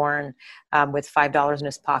was born, with $5 in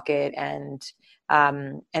his pocket, and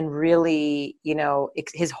really,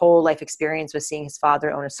 his whole life experience was seeing his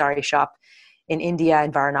father own a sari shop in India,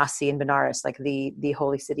 in Varanasi, in Benares, like the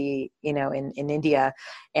holy city, in India,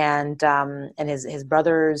 and his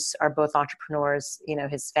brothers are both entrepreneurs.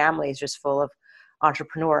 His family is just full of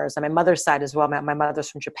entrepreneurs. On my mother's side as well. My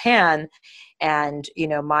mother's from Japan, and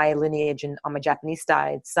my lineage on my Japanese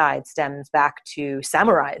side stems back to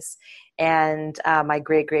samurais, and my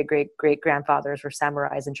great grandfathers were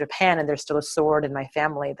samurais in Japan, and there's still a sword in my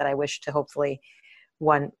family that I wish to hopefully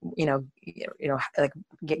like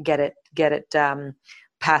get it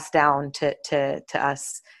passed down to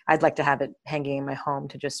us. I'd like to have it hanging in my home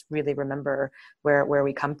to just really remember where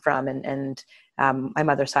we come from, and my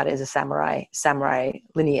mother's side is a samurai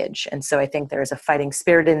lineage, and so I think there's a fighting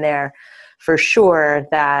spirit in there for sure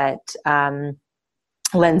that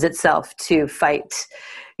lends itself to fight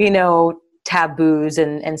taboos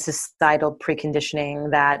and societal preconditioning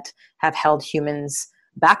that have held humans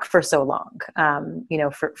back for so long.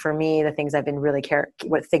 For me, the things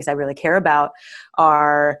I really care about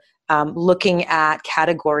are looking at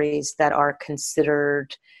categories that are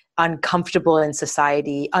considered uncomfortable in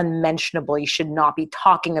society, unmentionable. You should not be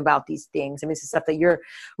talking about these things. I mean, this is stuff that you're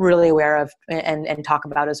really aware of and talk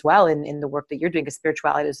about as well in the work that you're doing, because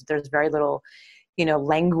spirituality there's very little,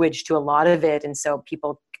 language to a lot of it. And so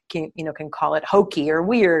people can call it hokey or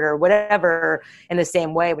weird or whatever, in the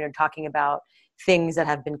same way when you're talking about things that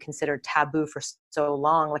have been considered taboo for so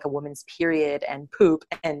long, like a woman's period and poop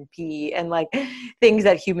and pee, and like things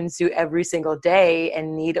that humans do every single day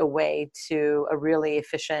and need a way to a really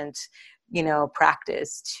efficient,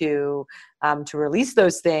 practice to release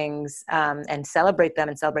those things, and celebrate them,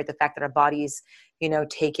 and celebrate the fact that our bodies,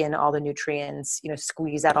 take in all the nutrients,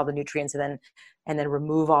 squeeze out all the nutrients, and then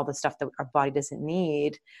remove all the stuff that our body doesn't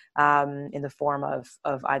need, in the form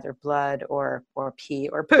of either blood or pee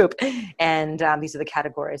or poop. And these are the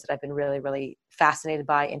categories that I've been really, really fascinated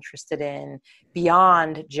by, interested in,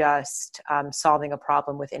 beyond just solving a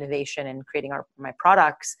problem with innovation and creating my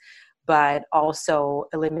products, but also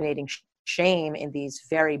eliminating shame in these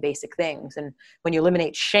very basic things. And when you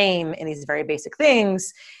eliminate shame in these very basic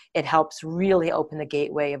things, it helps really open the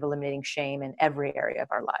gateway of eliminating shame in every area of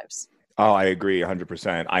our lives. Oh, I agree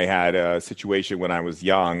 100%. I had a situation when I was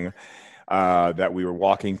young, that we were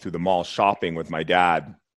walking through the mall shopping with my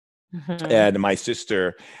dad. Mm-hmm. And my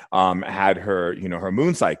sister had her, her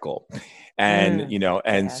moon cycle. And,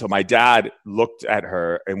 yes. So my dad looked at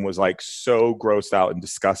her and was like so grossed out and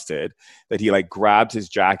disgusted that he like grabbed his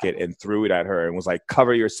jacket and threw it at her and was like,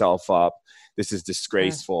 cover yourself up. This is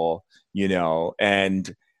disgraceful,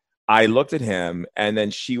 and I looked at him, and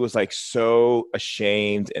then she was like so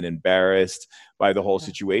ashamed and embarrassed by the whole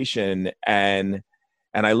situation. And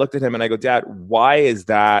I looked at him and I go, Dad, why is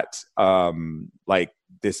that like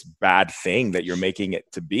this bad thing that you're making it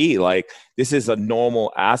to be? Like, this is a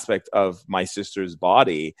normal aspect of my sister's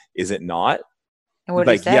body, is it not? And what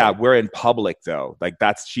like, yeah, we're in public though. Like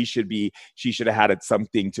she should have had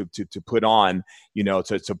something to put on,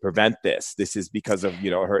 to prevent this. This is because of,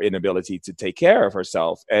 her inability to take care of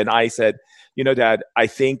herself. And I said, Dad, I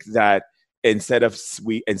think that instead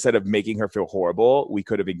of making her feel horrible, we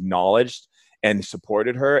could have acknowledged and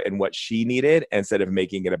supported her in what she needed, instead of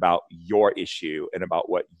making it about your issue and about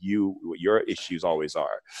what your issues always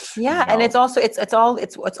are. Yeah. And it's also, it's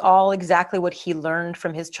all exactly what he learned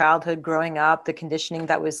from his childhood growing up, the conditioning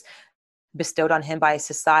that was bestowed on him by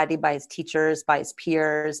society, by his teachers, by his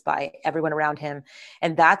peers, by everyone around him.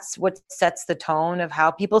 And that's what sets the tone of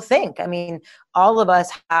how people think. I mean, all of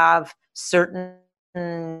us have certain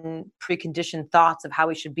preconditioned thoughts of how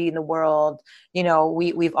we should be in the world.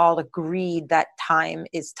 We've all agreed that time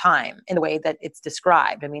is time in the way that it's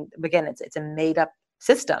described. I mean, again, it's a made up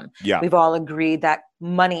system. Yeah. We've all agreed that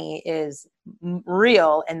money is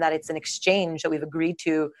real and that it's an exchange that we've agreed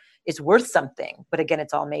to is worth something. But again,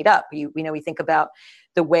 it's all made up. We think about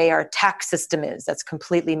the way our tax system is, that's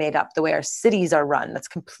completely made up. The way our cities are run, that's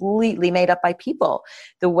completely made up by people.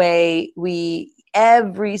 The way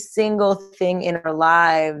every single thing in our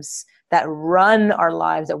lives that run our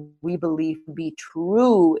lives, that we believe to be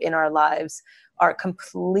true in our lives, are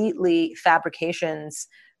completely fabrications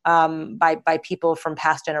by people from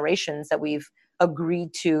past generations that we've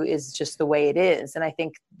agreed to is just the way it is. And I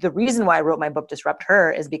think the reason why I wrote my book, Disrupt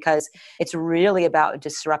Her, is because it's really about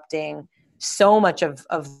disrupting so much of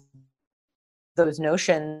those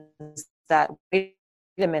notions that, wait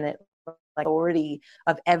a minute, like authority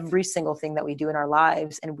of every single thing that we do in our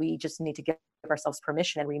lives. And we just need to give ourselves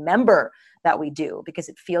permission and remember that we do, because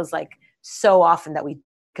it feels like so often that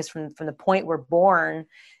because from the point we're born,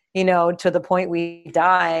 to the point we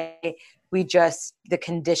die, the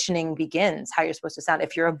conditioning begins, how you're supposed to sound.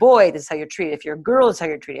 If you're a boy, this is how you're treated. If you're a girl, this is how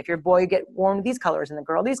you're treated. If you're a boy, you get worn these colors, and the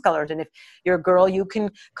girl, these colors. And if you're a girl, you can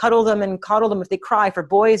cuddle them and coddle them if they cry. For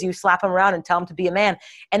boys, you slap them around and tell them to be a man.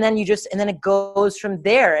 And then and then it goes from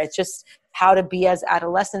there. It's just how to be as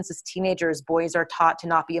adolescents, as teenagers. Boys are taught to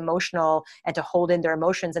not be emotional and to hold in their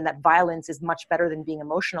emotions, and that violence is much better than being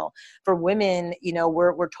emotional. For women,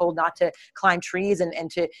 we're told not to climb trees and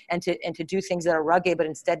to do things that are rugged, but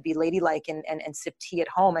instead be ladylike and sip tea at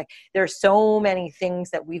home. Like, there are so many things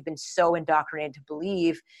that we've been so indoctrinated to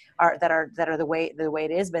believe are the way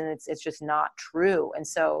it is, but it's just not true. And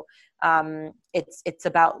so it's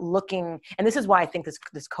about looking, and this is why I think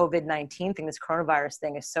this COVID-19 thing, this coronavirus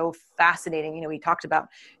thing, is so fascinating. We talked about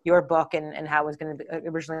your book and how it was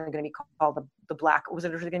originally going to be called the Black. What was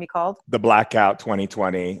it originally going to be called? The Blackout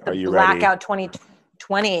 2020. Are you ready? Blackout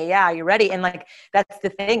 2020. Yeah, are you ready? And like, that's the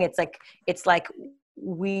thing. It's like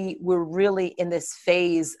we're really in this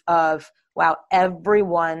phase of, wow,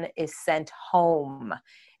 everyone is sent home.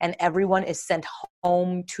 And everyone is sent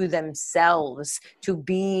home to themselves to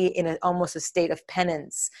be in almost a state of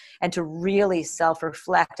penance and to really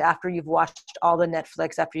self-reflect after you've watched all the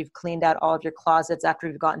Netflix, after you've cleaned out all of your closets, after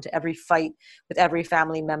you've gotten to every fight with every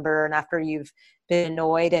family member, and after you've been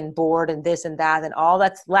annoyed and bored and this and that, and all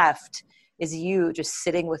that's left is you just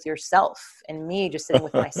sitting with yourself, and me just sitting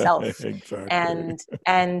with myself. Exactly.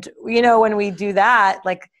 And when we do that,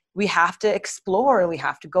 like, we have to explore, we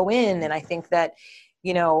have to go in. And I think that,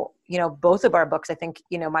 both of our books, I think,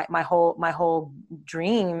 my whole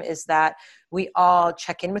dream is that we all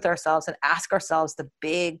check in with ourselves and ask ourselves the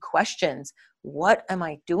big questions. What am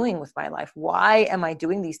I doing with my life? Why am I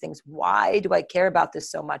doing these things? Why do I care about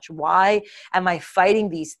this so much? Why am I fighting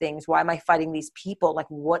these things? Why am I fighting these people? Like,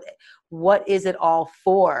 what is it all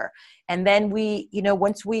for? And then we,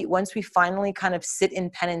 once we finally kind of sit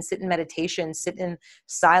in penance, sit in meditation, sit in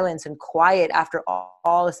silence and quiet after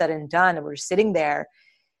all is said and done, and we're sitting there,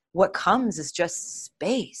 what comes is just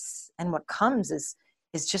space. And what comes is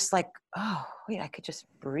just like, oh, wait, I could just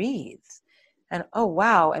breathe. And oh,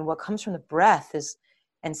 wow. And what comes from the breath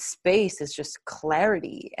and space is just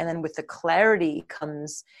clarity. And then with the clarity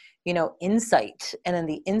comes, insight. And then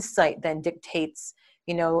the insight then dictates,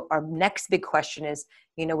 our next big question is,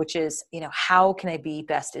 which is, how can I be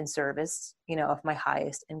best in service, of my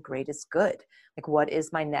highest and greatest good? Like, what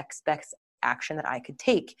is my next best action that I could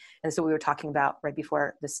take? And so we were talking about right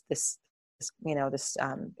before this interview,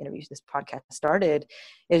 this podcast started,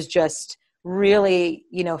 is just really,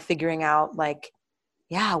 figuring out like,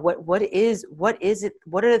 yeah, what is it?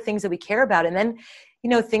 What are the things that we care about? And then,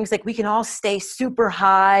 things like we can all stay super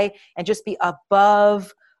high and just be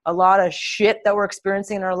above a lot of shit that we're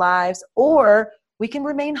experiencing in our lives, or we can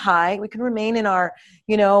remain high. We can remain in our,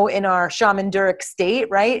 in our shamanduric state,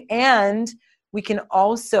 right? And we can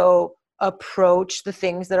also approach the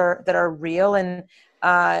things that are real and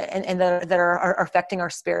that are affecting our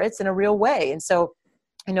spirits in a real way. And so,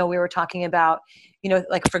 we were talking about,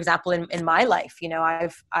 like, for example, in my life,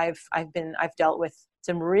 I've dealt with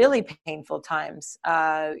some really painful times,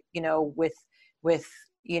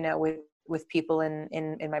 with people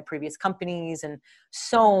in my previous companies, and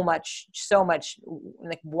so much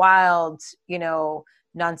like wild,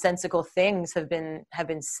 nonsensical things have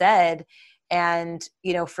been said. And,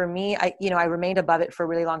 for me, I remained above it for a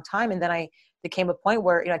really long time. And then there came a point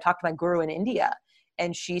where, I talked to my guru in India,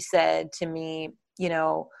 and she said to me,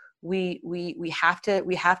 we have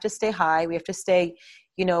to stay high. We have to stay,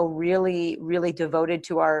 really, really devoted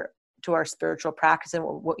to our spiritual practice and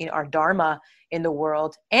our dharma in the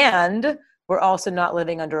world. And we're also not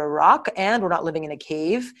living under a rock, and we're not living in a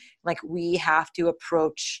cave. Like, we have to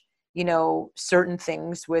approach, certain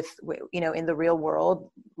things with, in the real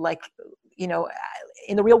world, like, in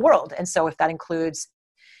the real world. And so if that includes,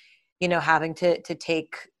 having to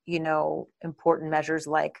take, important measures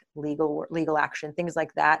like legal action, things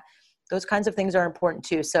like that, those kinds of things are important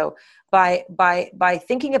too. So by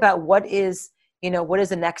thinking about what is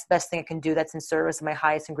the next best thing I can do that's in service of my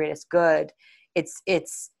highest and greatest good,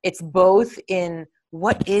 it's both in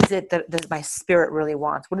what is it that my spirit really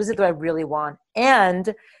wants? What is it that I really want?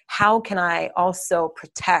 And how can I also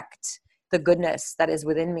protect the goodness that is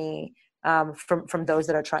within me from those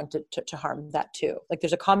that are trying to harm that too? Like,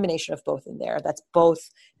 there's a combination of both in there. That's both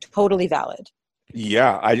totally valid.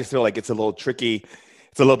 Yeah, I just feel like it's a little tricky.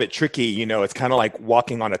 It's a little bit tricky, it's kind of like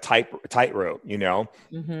walking on a tightrope,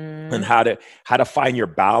 Mm-hmm. and how to find your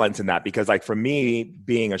balance in that. Because, like, for me,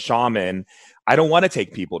 being a shaman, I don't want to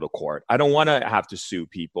take people to court. I don't want to have to sue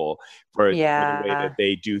people for the way that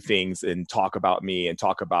they do things and talk about me and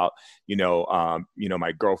talk about,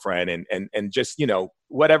 my girlfriend and just,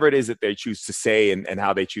 whatever it is that they choose to say and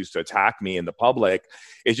how they choose to attack me in the public.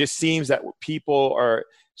 It just seems that people are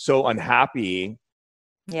so unhappy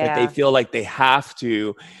that they feel like they have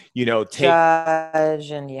to, judge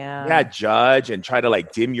judge and try to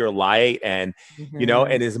like dim your light. And,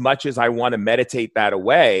 mm-hmm. And as much as I want to meditate that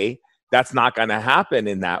away, that's not going to happen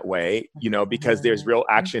in that way, because there's real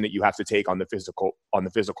action that you have to take on the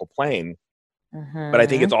physical plane. Mm-hmm. But I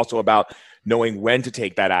think it's also about knowing when to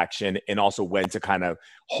take that action and also when to kind of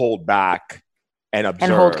hold back and observe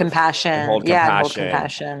and hold compassion. And hold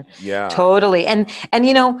compassion. Yeah, totally. And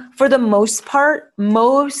for the most part,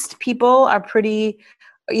 most people are pretty,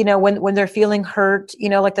 when they're feeling hurt,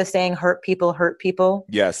 like the saying, hurt people.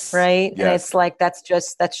 Yes. Right. Yes. And it's like, that's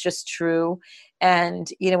just true.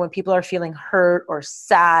 And, when people are feeling hurt or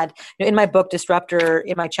sad, in my book, Disruptor,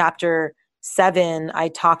 in my chapter 7, I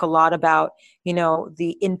talk a lot about,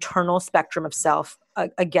 the internal spectrum of self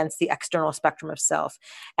against the external spectrum of self.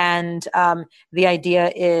 And the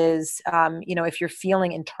idea is, if you're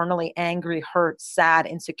feeling internally angry, hurt, sad,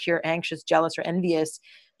 insecure, anxious, jealous, or envious,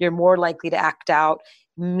 you're more likely to act out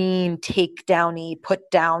mean, take downy, put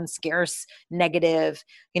down, scarce, negative,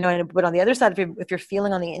 but on the other side, if you're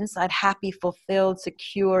feeling on the inside happy, fulfilled,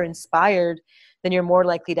 secure, inspired, then you're more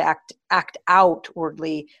likely to act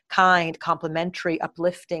outwardly kind, complimentary,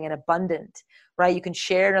 uplifting, and abundant, right? You can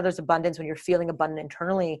share in others' abundance when you're feeling abundant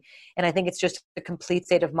internally. And I think it's just a complete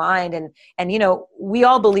state of mind. And, we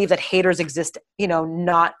all believe that haters exist,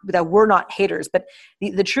 not that we're not haters, but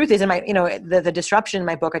the truth is in my, the disruption in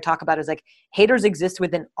my book I talk about is like haters exist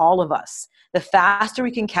within all of us. The faster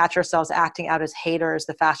we can catch ourselves acting out as haters,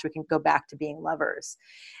 the faster we can go back to being lovers.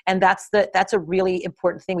 And that's a really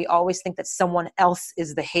important thing. We always think that someone else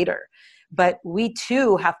is the hater, but we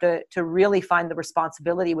too have to really find the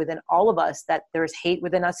responsibility within all of us that there's hate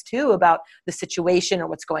within us too about the situation or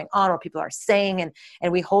what's going on or what people are saying.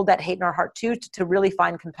 And we hold that hate in our heart too, to really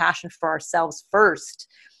find compassion for ourselves first,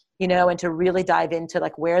 and to really dive into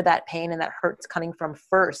like where that pain and that hurt's coming from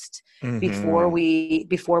first, before we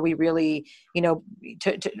really,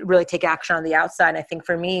 to really take action on the outside. And I think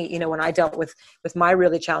for me, when I dealt with my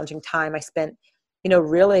really challenging time, I spent,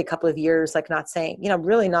 really a couple of years, like not saying,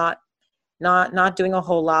 really not doing a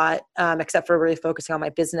whole lot, except for really focusing on my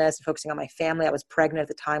business, focusing on my family. I was pregnant at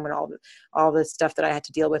the time when all the stuff that I had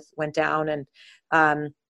to deal with went down, and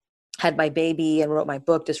had my baby and wrote my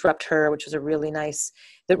book, Disrupt Her, which was a really nice,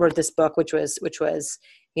 that wrote this book, which was,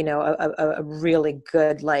 a really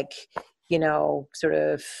good, sort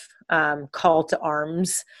of call to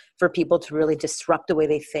arms for people to really disrupt the way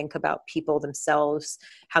they think about people themselves,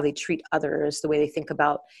 how they treat others, the way they think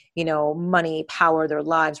about, money, power, their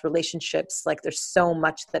lives, relationships. Like there's so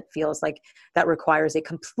much that feels like that requires a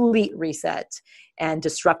complete reset and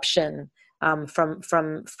disruption, from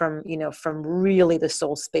really the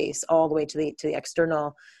soul space all the way to the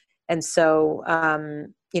external. And so,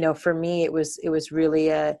 for me, it was really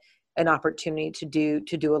an opportunity to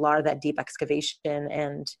do a lot of that deep excavation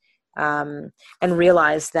and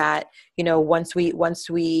realize that, once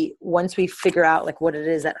we figure out like what it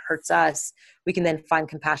is that hurts us, we can then find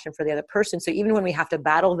compassion for the other person. So even when we have to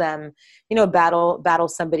battle them, battle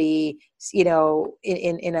somebody, in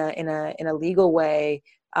a legal way,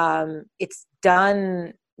 it's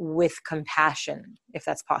done with compassion, if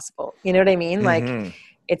that's possible. You know what I mean? Like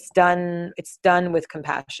it's done with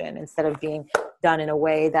compassion instead of being done in a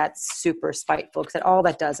way that's super spiteful, because all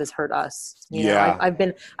that does is hurt us. I've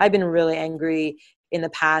been really angry in the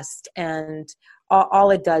past, and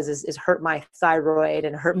all it does is hurt my thyroid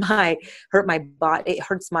and hurt my body. It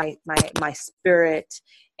hurts my spirit.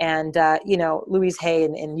 And Louise Hay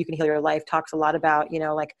in You Can Heal Your Life talks a lot about,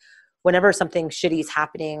 like whenever something shitty is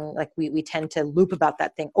happening, like we tend to loop about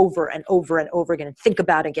that thing over and over and over again and think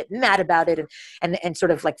about it and get mad about it and sort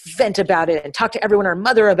of like vent about it and talk to everyone, our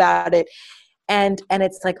mother, about it. And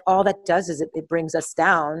it's like, all that does is it brings us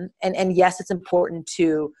down. And yes, it's important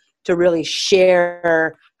to really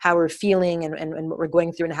share how we're feeling and what we're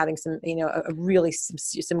going through and having some, really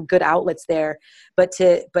some good outlets there. But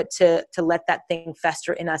to let that thing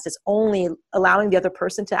fester in us is only allowing the other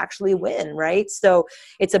person to actually win, right? So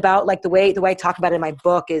it's about like the way I talk about it in my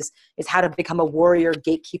book is how to become a warrior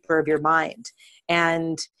gatekeeper of your mind.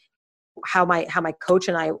 And how my coach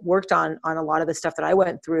and I worked on a lot of the stuff that I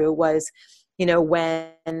went through was, when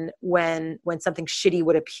something shitty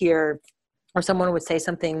would appear or someone would say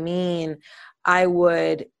something mean, I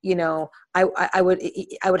would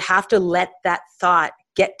have to let that thought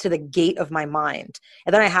get to the gate of my mind.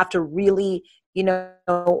 And then I have to really,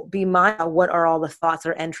 be mindful, what are all the thoughts that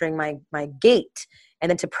are entering my gate?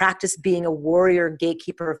 And then to practice being a warrior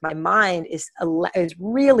gatekeeper of my mind is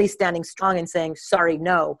really standing strong and saying, sorry,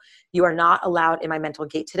 no, you are not allowed in my mental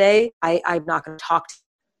gate today. I'm not going to talk to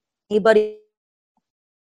anybody,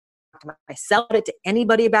 to myself, to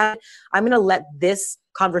anybody about it. I'm going to let this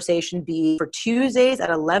conversation be for Tuesdays at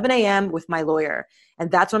 11 a.m. with my lawyer. And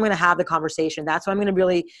that's when I'm going to have the conversation. That's when I'm going to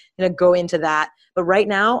really go into that. But right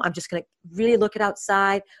now, I'm just going to really look at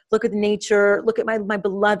outside, look at nature, look at my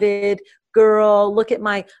beloved girl, look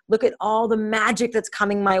at all the magic that's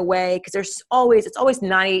coming my way. Because it's always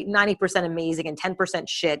 90% amazing and 10%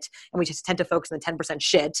 shit. And we just tend to focus on the 10%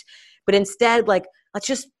 shit. But instead, like, let's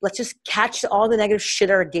just catch all the negative shit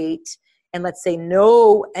at our gate, and let's say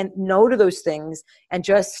no to those things, and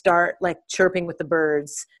just start like chirping with the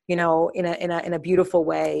birds, in a beautiful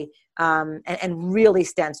way, and really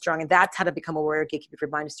stand strong. And that's how to become a warrior gatekeeper of your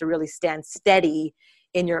mind, is to really stand steady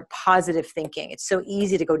in your positive thinking. It's so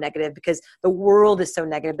easy to go negative because the world is so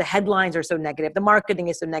negative. The headlines are so negative. The marketing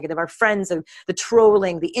is so negative. Our friends, and the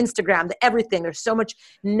trolling, the Instagram, the everything. There's so much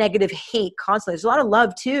negative hate constantly. There's a lot of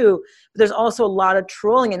love too, but there's also a lot of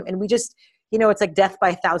trolling. And we just, it's like death by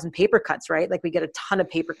 1,000 paper cuts, right? Like we get a ton of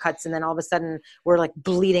paper cuts and then all of a sudden we're like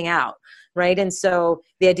bleeding out, right? And so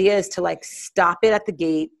the idea is to like stop it at the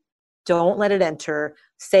gate, don't let it enter.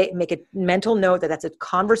 Make a mental note that that's a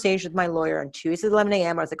conversation with my lawyer on Tuesdays at 11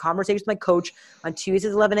 a.m. or it's a conversation with my coach on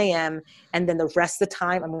Tuesdays at 11 a.m. And then the rest of the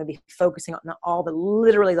time, I'm going to be focusing on all the,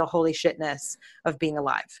 literally the holy shitness of being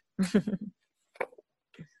alive.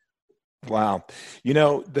 Wow.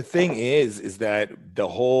 The thing is that the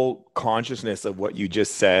whole consciousness of what you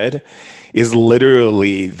just said is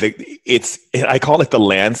literally I call it the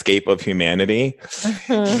landscape of humanity,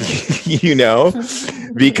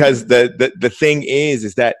 because the thing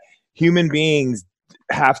is that human beings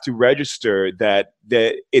have to register that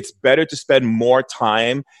it's better to spend more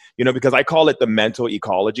time, because I call it the mental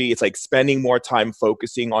ecology. It's like spending more time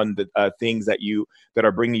focusing on the things that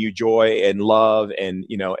are bringing you joy and love, and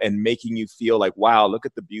and making you feel like, wow, look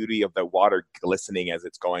at the beauty of the water glistening as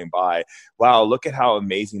it's going by. Wow, look at how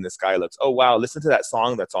amazing the sky looks. Oh, wow, listen to that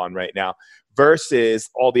song that's on right now. Versus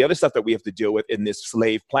all the other stuff that we have to deal with in this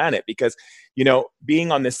slave planet, because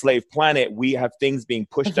being on this slave planet, we have things being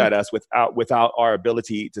pushed at us without our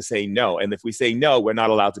ability to say no. And if we say no, we're not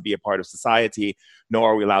allowed to be a part of society,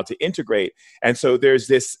 nor are we allowed to integrate. And so there's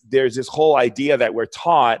this whole idea that we're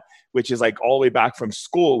taught, which is like all the way back from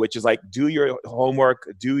school, which is like, do your homework,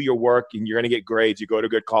 do your work, and you're going to get grades. You go to a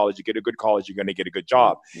good college, you get a good college, you're going to get a good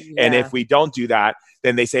job. Yeah. And if we don't do that,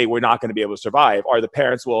 then they say we're not going to be able to survive. Or the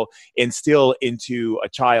parents will instill into a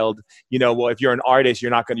child, well, if you're an artist, you're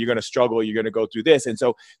going to struggle, you're going to go through this. And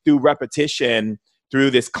so through repetition,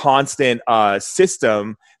 through this constant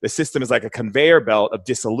system, the system is like a conveyor belt of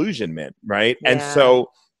disillusionment, right? Yeah. And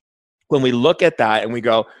so when we look at that and we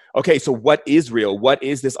go, okay, so what is real? What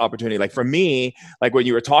is this opportunity? Like for me, like when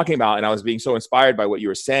you were talking about, and I was being so inspired by what you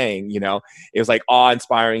were saying, it was like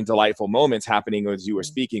awe-inspiring, delightful moments happening as you were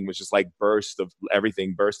speaking, which is like burst of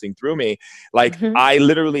everything bursting through me. Like I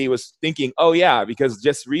literally was thinking, oh yeah, because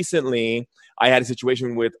just recently I had a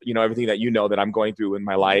situation with, everything that I'm going through in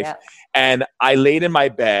my life. Yeah. And I laid in my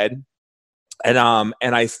bed and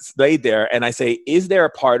I laid there and I say, is there a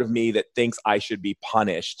part of me that thinks I should be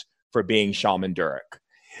punished for being Shaman Durek?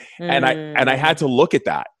 And I had to look at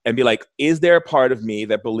that and be like, is there a part of me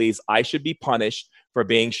that believes I should be punished for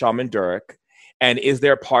being Shaman Durek? And is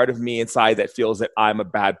there a part of me inside that feels that I'm a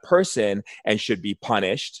bad person and should be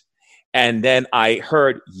punished? And then I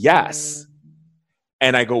heard yes.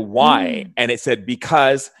 And I go, why? And it said,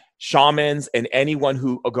 because shamans and anyone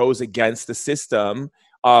who goes against the system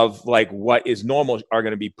of like what is normal are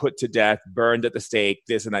going to be put to death, burned at the stake,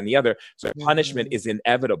 this and that and the other. So punishment is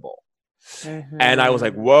inevitable. And I was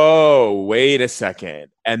like, whoa, wait a second.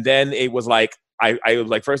 And then it was like, I was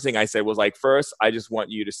like, first thing I said was like, first, I just want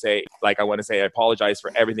you to say, like, I want to say I apologize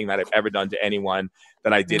for everything that I've ever done to anyone,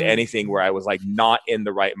 that I did anything where I was like not in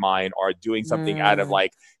the right mind or doing something out of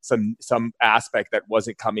like some aspect that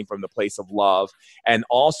wasn't coming from the place of love. And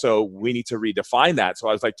also we need to redefine that. So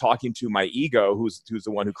I was like talking to my ego, who's the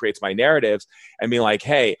one who creates my narratives, and being like,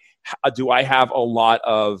 hey, do I have a lot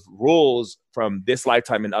of rules from this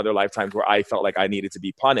lifetime and other lifetimes where I felt like I needed to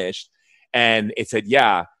be punished? And it said,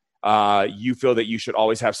 yeah. You feel that you should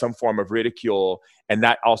always have some form of ridicule, and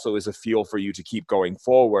that also is a fuel for you to keep going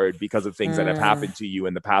forward because of things that have happened to you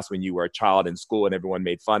in the past when you were a child in school and everyone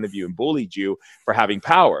made fun of you and bullied you for having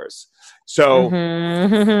powers. So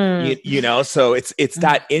so it's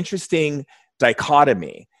that interesting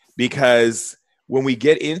dichotomy, because when we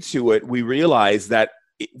get into it, we realize that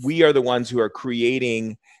we are the ones who are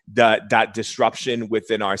creating that disruption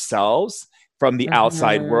within ourselves from the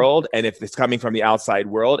outside world. And if it's coming from the outside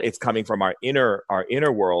world, it's coming from our inner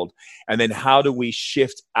world. And then how do we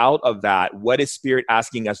shift out of that? What is spirit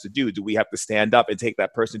asking us to do? Do we have to stand up and take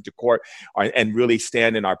that person to court and really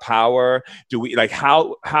stand in our power? Do we like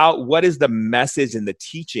what is the message and the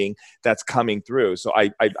teaching that's coming through? So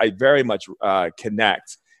I very much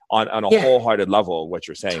connect on a wholehearted level what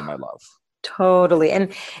you're saying, my love. Totally.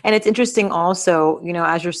 And it's interesting also,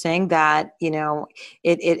 as you're saying that,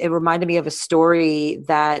 it reminded me of a story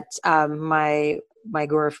that my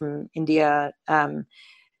guru from India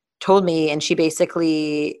told me. And she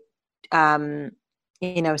basically, said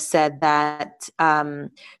that,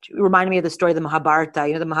 it reminded me of the story of the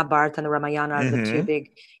Mahabharata. The Mahabharata and the Ramayana are the two big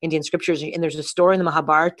Indian scriptures. And there's a story in the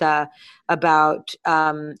Mahabharata about,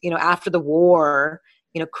 after the war,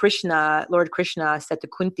 Lord Krishna said to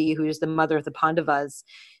Kunti, who is the mother of the Pandavas,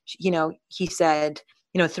 he said,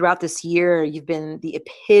 throughout this year, you've been the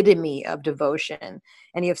epitome of devotion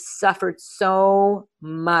and you have suffered so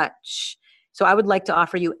much. So I would like to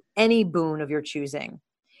offer you any boon of your choosing.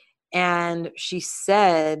 And what she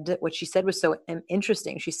said was so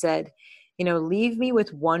interesting. She said, leave me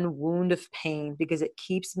with one wound of pain because it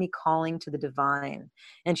keeps me calling to the divine.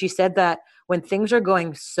 And she said that when things are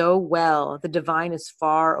going so well, the divine is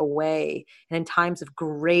far away. And in times of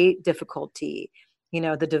great difficulty,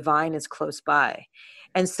 the divine is close by.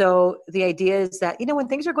 And so the idea is that, when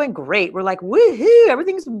things are going great, we're like, woohoo,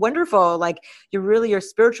 everything's wonderful. Like your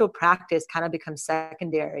spiritual practice kind of becomes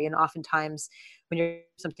secondary. And oftentimes when you're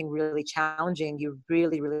something really challenging, you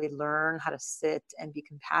really, really learn how to sit and be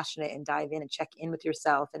compassionate and dive in and check in with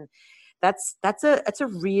yourself. And that's a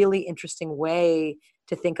really interesting way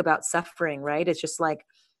to think about suffering, right? It's just like,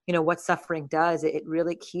 what suffering does. It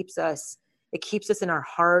really keeps us in our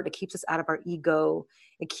heart. It keeps us out of our ego.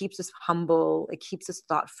 It keeps us humble. It keeps us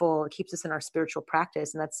thoughtful. It keeps us in our spiritual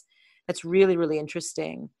practice. And that's really, really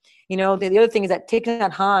interesting. The other thing is that Thich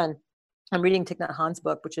Nhat Hanh, I'm reading Thich Nhat Hanh's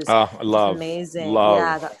book, which is amazing.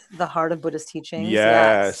 Yeah, the Heart of Buddhist Teachings.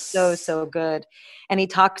 Yes. Yeah, so good. And he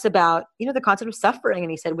talks about, the concept of suffering.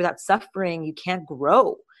 And he said, without suffering, you can't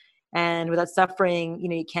grow. And without suffering,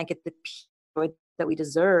 you can't get the peace that we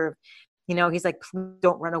deserve. He's like, please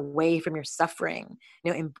don't run away from your suffering.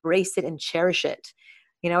 Embrace it and cherish it.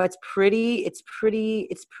 It's pretty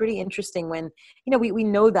interesting when, we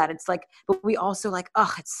know that it's like, but we also like,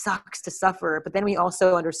 oh, it sucks to suffer. But then we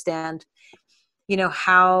also understand,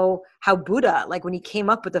 how Buddha, like when he came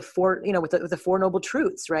up with the four, with the Four Noble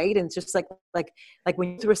Truths, right? And it's just like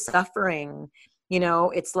when you're through suffering,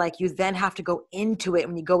 it's like you then have to go into it.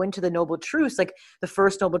 When you go into the noble truths, like the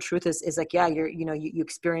first noble truth is like, yeah, you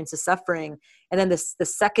experience the suffering. And then the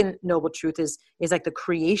second noble truth is like the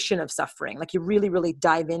creation of suffering. Like you really, really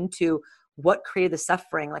dive into what created the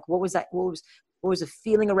suffering. Like what was that? What was the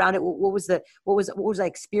feeling around it? What was I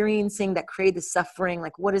experiencing that created the suffering?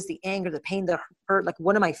 Like what is the anger, the pain, the hurt? Like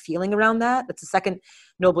what am I feeling around that? That's the second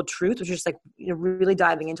noble truth, which is just like, really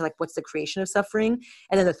diving into like what's the creation of suffering.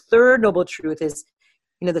 And then the third noble truth is,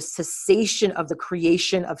 the cessation of the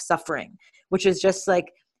creation of suffering, which is just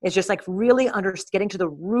like, really getting to the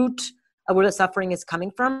root of where the suffering is coming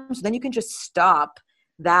from. So then you can just stop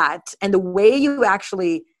that. And the way you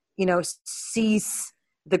actually, cease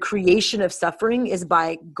the creation of suffering is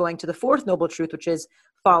by going to the fourth noble truth, which is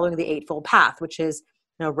following the Eightfold Path, which is,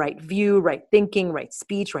 right view, right thinking, right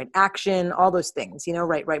speech, right action, all those things,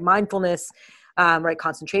 right mindfulness, right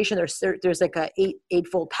concentration. There's like a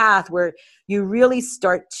eightfold path where you really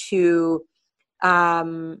start to,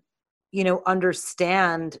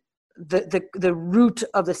 understand the root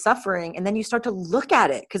of the suffering, and then you start to look at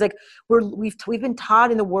it, because like we've been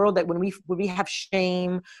taught in the world that when we have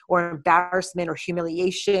shame or embarrassment or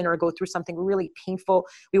humiliation or go through something really painful,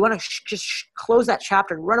 we want to just close that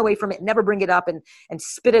chapter and run away from it, never bring it up, and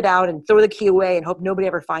spit it out and throw the key away and hope nobody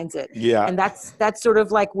ever finds it. Yeah. And that's sort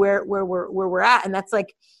of like where we're at, and that's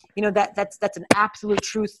like, that's an absolute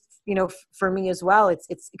truth. For me as well, it's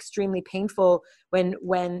extremely painful when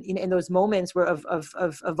in those moments where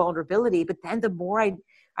of vulnerability. But then the more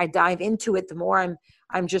I dive into it, the more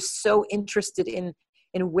I'm just so interested in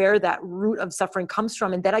where that root of suffering comes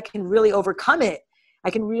from, and that I can really overcome it.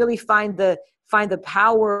 I can really find the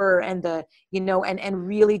power and the and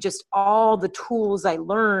really just all the tools I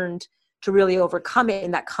learned to really overcome it.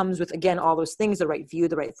 And that comes with, again, all those things: the right view,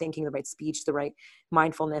 the right thinking, the right speech, the right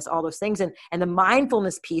mindfulness, all those things. And the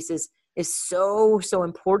mindfulness piece is so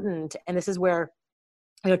important. And this is where,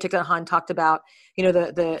 Thich Nhat Hanh talked about,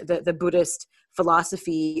 the Buddhist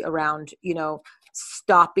philosophy around,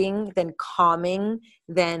 stopping, then calming,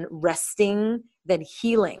 then resting, then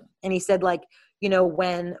healing. And he said, like,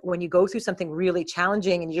 when you go through something really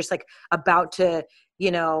challenging and you're just like about to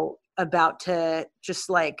just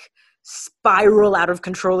like spiral out of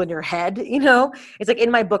control in your head, it's like in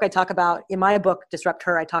my book Disrupt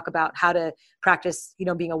Her, I talk about how to practice,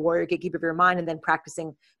 being a warrior gatekeeper of your mind, and then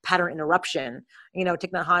practicing pattern interruption.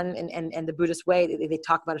 Thich Nhat Hanh and the Buddhist way, they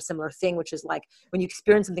talk about a similar thing, which is like when you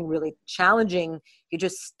experience something really challenging, you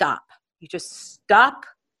just stop.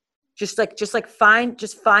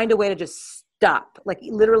 Find a way to just stop, like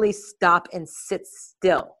literally stop and sit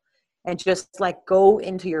still, and just like go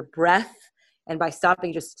into your breath. And by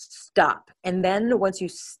stopping, just stop. And then once you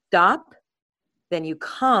stop, then you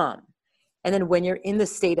calm. And then when you're in the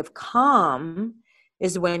state of calm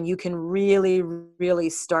is when you can really,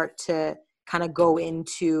 really start to kind of go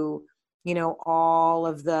into, all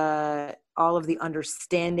of the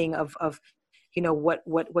understanding of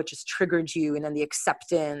what just triggered you, and then the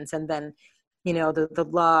acceptance, and then, the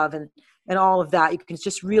love and all of that. You can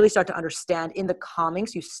just really start to understand in the calming.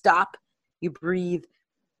 So you stop, you breathe,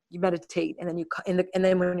 you meditate, and then and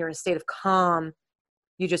then when you're in a state of calm,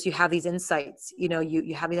 you have these insights, you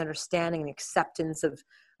have these understanding and acceptance of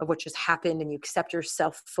of what just happened, and you accept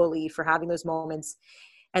yourself fully for having those moments.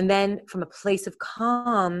 And then from a place of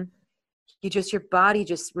calm, your body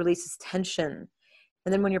just releases tension.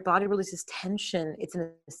 And then when your body releases tension, it's in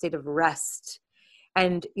a state of rest.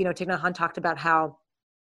 And, Thich Nhat Hanh talked about how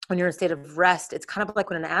when you're in a state of rest, it's kind of like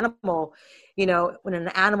when an animal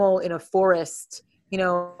in a forest,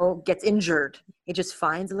 gets injured, it just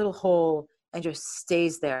finds a little hole and just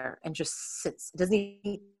stays there and just sits. It doesn't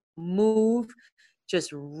even move, just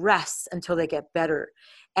rests until they get better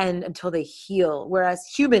and until they heal. Whereas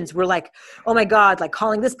humans, we're like, oh my God, like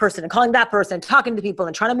calling this person and calling that person and talking to people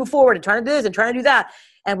and trying to move forward and trying to do this and trying to do that.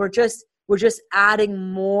 And we're just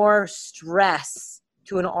adding more stress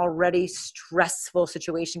to an already stressful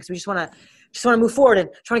situation, because we just want to move forward and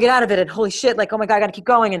trying to get out of it. And holy shit, like, oh my God, I got to keep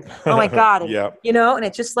going. And oh my God. And, Yep. and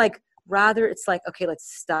it's just like, rather it's like, okay,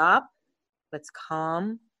 let's stop. Let's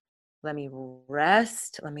calm. Let me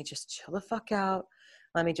rest. Let me just chill the fuck out.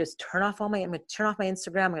 Let me just I'm going to turn off my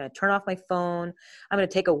Instagram. I'm going to turn off my phone. I'm going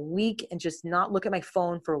to take a week and just not look at my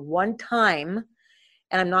phone for one time.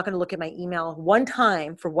 And I'm not going to look at my email one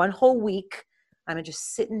time for one whole week. I'm going to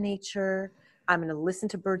just sit in nature. I'm going to listen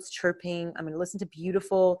to birds chirping. I'm going to listen to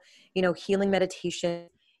beautiful, healing meditation.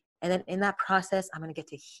 And then in that process, I'm going to get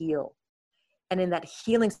to heal. And in that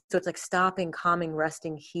healing, so it's like stopping, calming,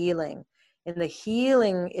 resting, healing. And the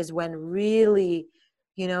healing is when really,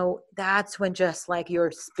 that's when just like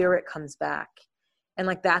your spirit comes back. And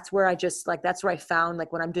like, that's where that's where I found,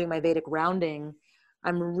 like when I'm doing my Vedic grounding,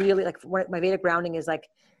 I'm really like, my Vedic grounding is like,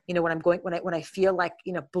 when I feel like,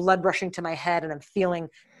 blood rushing to my head and I'm feeling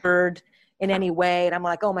stirred in any way. And I'm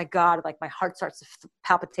like, oh my God, like my heart starts to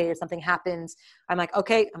palpitate or something happens. I'm like,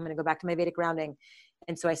 okay, I'm going to go back to my Vedic grounding.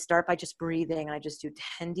 And so I start by just breathing, and I just do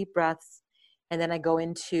 10 deep breaths. And then I go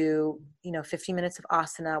into, 15 minutes of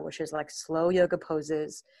asana, which is like slow yoga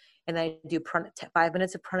poses. And then I do 5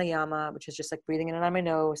 minutes of pranayama, which is just like breathing in and out of my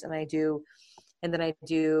nose. And then I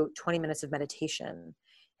do 20 minutes of meditation.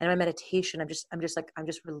 And in my meditation, I'm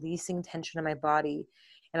just releasing tension in my body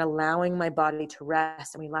and allowing my body to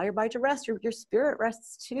rest. And when you allow your body to rest, your spirit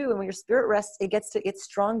rests too. And when your spirit rests, it gets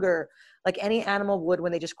stronger, like any animal would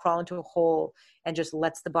when they just crawl into a hole and just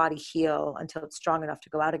lets the body heal until it's strong enough to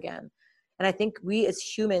go out again. And I think we as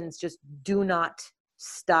humans just do not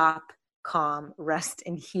stop, calm, rest,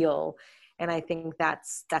 and heal. And I think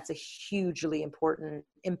that's a hugely important,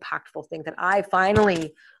 impactful thing that I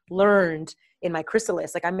finally learned in my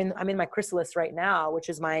chrysalis. Like I'm in my chrysalis right now, which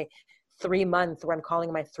is my 3 month, where I'm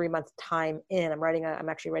calling my 3 month time in.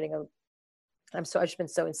 I've just been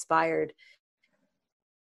so inspired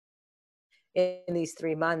in these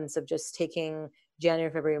 3 months of just taking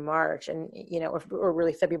January, February, March, and, or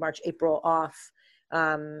really February, March, April off,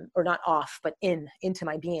 or not off, but into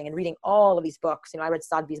my being, and reading all of these books. I read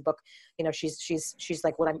Sadhvi's book. She's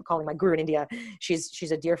like what I'm calling my guru in India.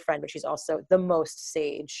 She's a dear friend, but she's also the most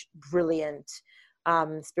sage, brilliant,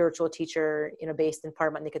 spiritual teacher, based in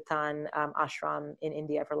Paramatnikatan ashram in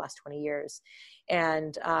India for the last 20 years.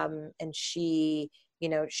 And she,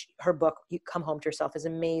 her book, You Come Home to Yourself, is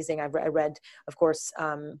amazing. I read, of course,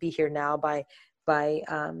 Be Here Now by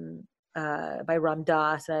Ram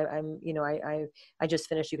Dass, and I just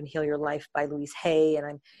finished You Can Heal Your Life by Louise Hay,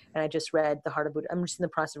 and I just read The Heart of Buddha. I'm just in the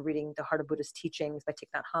process of reading The Heart of Buddha's Teachings by Thich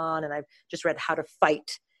Nhat Hanh, and I've just read How to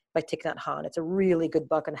Fight by Thich Nhat Hanh. It's a really good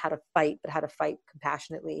book on how to fight, but how to fight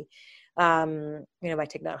compassionately, by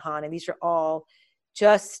Thich Nhat Hanh. And these are all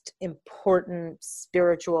just important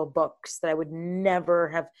spiritual books that I would never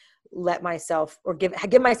have let myself or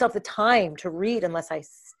give myself the time to read unless I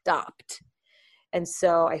stopped. And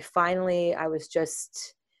so I was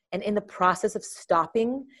just, and in the process of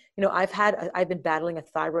stopping, I've been battling a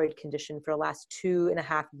thyroid condition for the last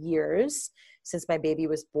 2.5 years since my baby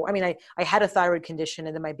was born. I mean, I had a thyroid condition,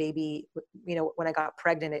 and then my baby, when I got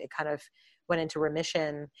pregnant, it kind of went into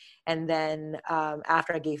remission. And then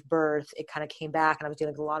after I gave birth, it kind of came back, and I was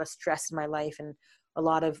dealing with a lot of stress in my life, and a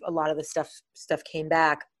lot of the stuff came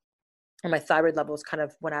back, and my thyroid levels kind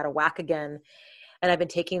of went out of whack again. And I've been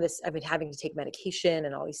having to take medication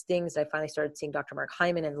and all these things. I finally started seeing Dr. Mark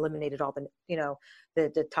Hyman and eliminated all the, the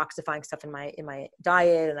detoxifying stuff in my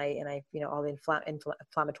diet, and I all the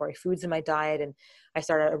inflammatory foods in my diet. And I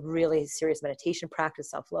started a really serious meditation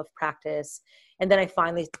practice, self-love practice. And then I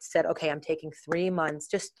finally said, okay, I'm taking 3 months,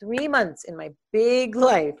 just 3 months in my big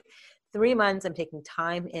life. 3 months, I'm taking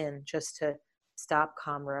time in just to stop,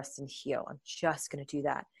 calm, rest, and heal. I'm just going to do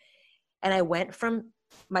that. And I went from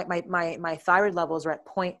my thyroid levels are at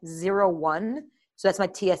 0.01. So that's my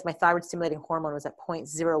TS, my thyroid stimulating hormone was at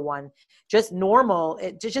 0.01. Just normal,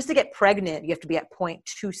 just to get pregnant, you have to be at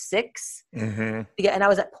 0.26. And I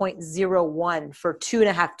was at 0.01 for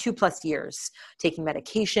 2+ years, taking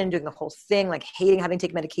medication, doing the whole thing, like hating having to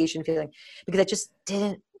take medication, because I just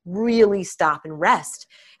didn't really stop and rest.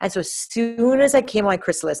 And so as soon as I came on my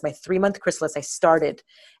chrysalis, my 3-month chrysalis, I started.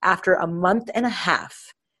 After a month and a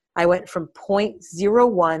half, I went from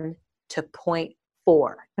 0.01 to 0.4.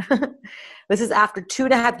 This is after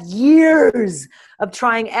 2.5 years of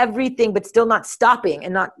trying everything, but still not stopping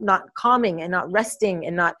and not calming and not resting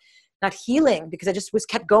and not healing, because I just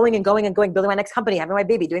kept going and going and going, building my next company, having my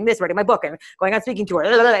baby, doing this, writing my book and going on speaking tour.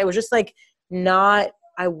 It was just like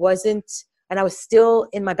I was still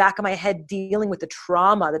in my back of my head dealing with the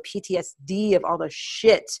trauma, the PTSD of all the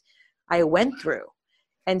shit I went through.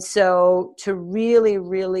 And so to really,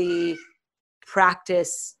 really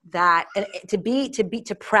practice that, and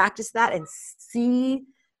to practice that and see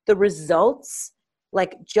the results,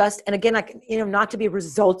 like and again, like, not to be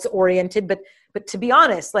results oriented, but to be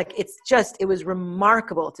honest, like, it was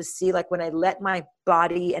remarkable to see, like, when I let my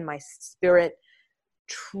body and my spirit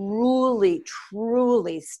truly,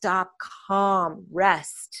 truly stop, calm,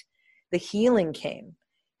 rest, the healing came,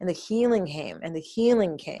 and the healing came, and the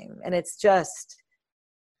healing came. And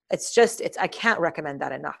I can't recommend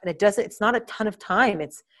that enough. And it's not a ton of time.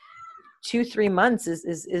 It's 2-3 months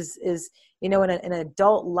is in an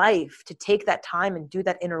adult life, to take that time and do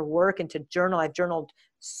that inner work and to journal. I've journaled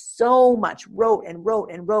so much, wrote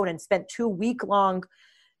and spent 2-week-long,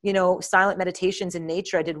 silent meditations in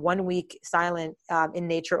nature. I did 1 week silent in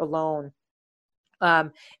nature alone.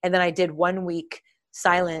 And then I did 1 week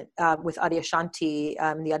silent with Adyashanti,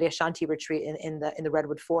 the Adyashanti retreat in the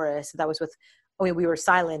Redwood Forest. That was we were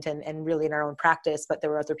silent and really in our own practice, but there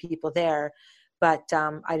were other people there. But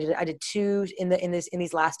I did 2 in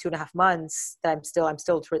these last 2.5 months that I'm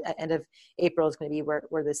still toward the end of April is going to be where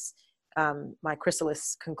this my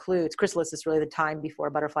chrysalis concludes. Chrysalis is really the time before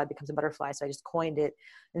a butterfly becomes a butterfly. So I just coined it,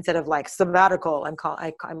 instead of like sabbatical, I'm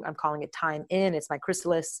calling it time in. It's my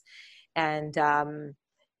chrysalis, and I've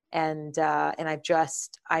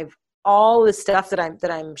all the stuff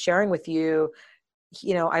that I'm sharing with you,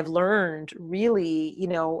 I've learned really,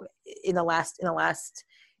 in the last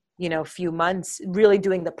few months, really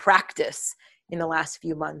doing the practice in the last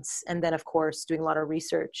few months. And then of course, doing a lot of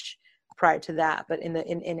research prior to that, but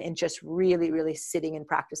in just really, really sitting and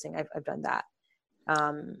practicing, I've done that.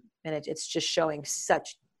 And it's just showing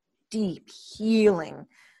such deep healing,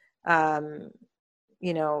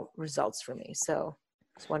 results for me. So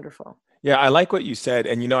it's wonderful. Yeah, I like what you said.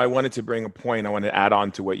 And, I wanted to bring a point. I wanted to add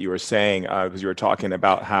on to what you were saying, because you were talking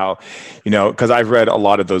about how, because I've read a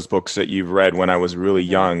lot of those books that you've read when I was really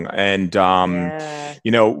young. And,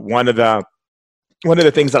 one of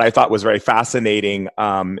the things that I thought was very fascinating,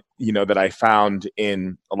 that I found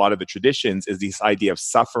in a lot of the traditions is this idea of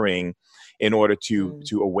suffering in order to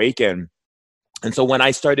awaken. And so when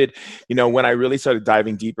I really started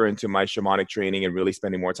diving deeper into my shamanic training and really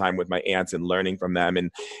spending more time with my aunts and learning from them and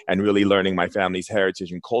really learning my family's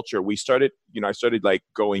heritage and culture, I started like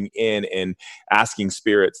going in and asking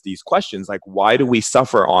spirits these questions, like, why do we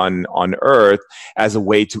suffer on earth as a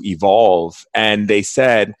way to evolve? And they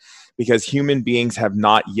said, because human beings have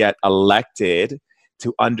not yet elected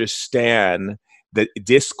to understand the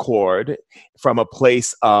discord from a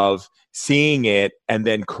place of seeing it and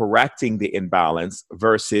then correcting the imbalance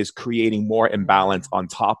versus creating more imbalance on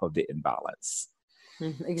top of the imbalance.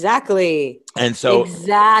 Exactly. And so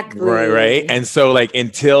exactly right. And so like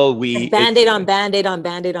until we Band-Aid on Band-Aid on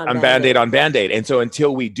Band-Aid on Band-Aid on Band-Aid. And so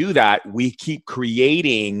until we do that, we keep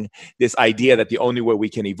creating this idea that the only way we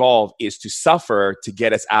can evolve is to suffer to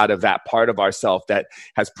get us out of that part of ourself that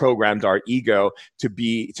has programmed our ego to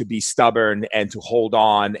be stubborn and to hold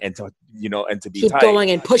on and to and to be keep tight going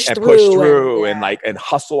and push through and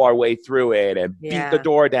hustle our way through it and beat the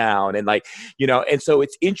door down and and so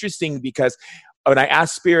it's interesting because when I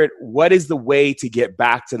asked Spirit, what is the way to get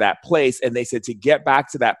back to that place? And they said, to get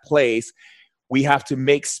back to that place, we have to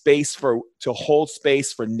make space to hold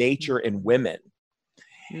space for nature and women.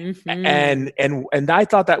 Mm-hmm. And I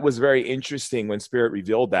thought that was very interesting when Spirit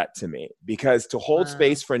revealed that to me, because to hold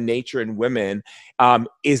space for nature and women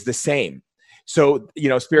is the same. So,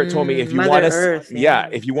 Spirit told me, if you Mother want to, Earth, yeah.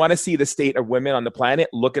 if you want to see the state of women on the planet,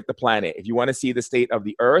 look at the planet. If you want to see the state of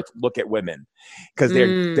the earth, look at women, because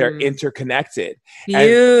they're interconnected. And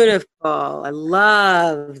Beautiful. I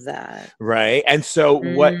love that. right. And so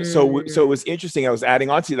so it was interesting. I was adding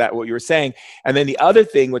on to that, what you were saying. And then the other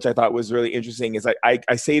thing, which I thought was really interesting, is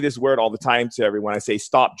I say this word all the time to everyone. I say,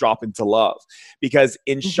 stop, drop into love. Because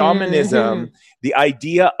in shamanism, the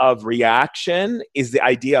idea of reaction is the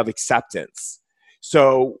idea of acceptance.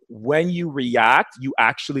 So when you react, you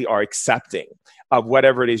actually are accepting of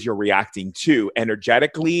whatever it is you're reacting to,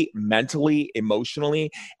 energetically, mentally,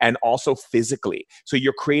 emotionally, and also physically. So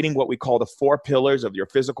you're creating what we call the 4 pillars of your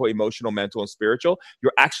physical, emotional, mental, and spiritual.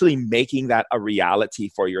 You're actually making that a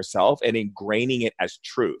reality for yourself and ingraining it as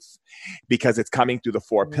truth, because it's coming through the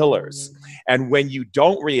 4 pillars. And when you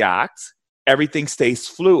don't react, everything stays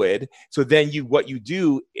fluid. So then what you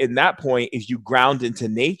do in that point is you ground into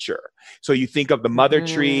nature. So you think of the mother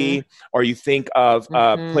tree, or you think of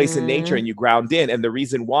a place in nature, and you ground in. And the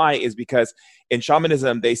reason why is because in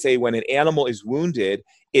shamanism, they say when an animal is wounded,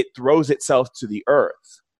 it throws itself to the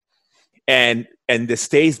earth and this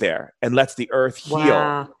stays there and lets the earth heal.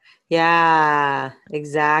 Wow. Yeah,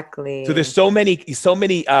 exactly. So there's so many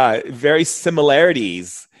very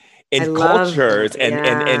similarities in cultures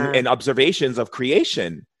and observations of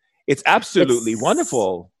creation. It's absolutely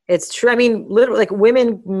wonderful. It's true. I mean, literally, like,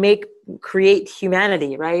 women create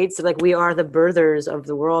humanity, right? So, like, we are the birthers of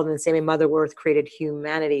the world, and the same way Mother Earth created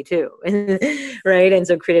humanity too, right? And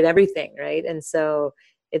so created everything, right? And so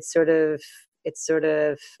it's so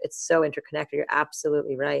interconnected. You're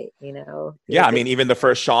absolutely right. Yeah, I mean, even the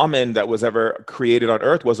first shaman that was ever created on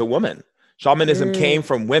Earth was a woman. Shamanism came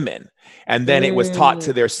from women, and then it was taught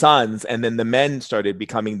to their sons, and then the men started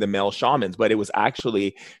becoming the male shamans. But it was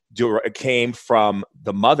actually it came from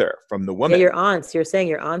the mother, from the woman. Yeah, your aunts. You're saying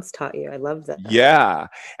your aunts taught you. I love that. Yeah,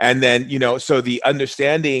 and then so the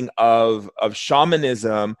understanding of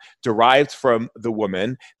shamanism derived from the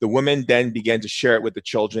woman. The woman then began to share it with the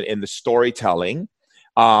children in the storytelling.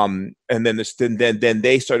 And then then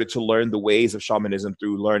they started to learn the ways of shamanism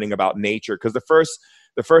through learning about nature, because the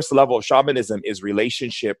first level of shamanism is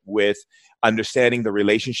relationship with understanding the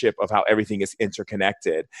relationship of how everything is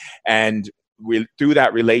interconnected. And through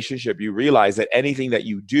that relationship, you realize that anything that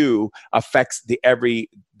you do affects the every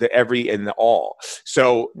and the all.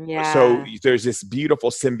 So there's this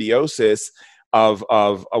beautiful symbiosis of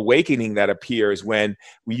awakening that appears when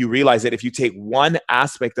you realize that if you take one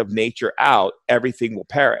aspect of nature out, everything will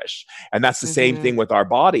perish. And that's the same thing with our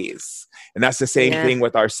bodies. And that's the same thing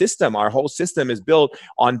with our system. Our whole system is built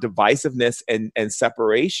on divisiveness and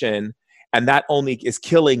separation. And that only is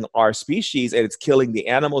killing our species, and it's killing the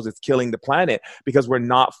animals, it's killing the planet, because we're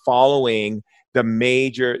not following the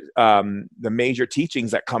major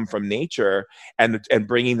teachings that come from nature and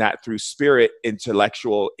bringing that through spirit,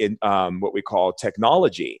 intellectual, in what we call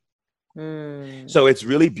technology. So it's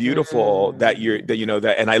really beautiful that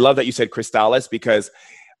and I love that you said Crystallis, because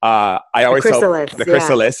I always tell the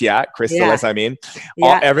chrysalis, chrysalis. I mean,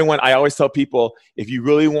 everyone. I always tell people, if you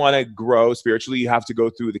really want to grow spiritually, you have to go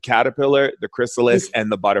through the caterpillar, the chrysalis,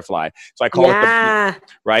 and the butterfly. So I call it I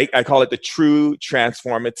call it the true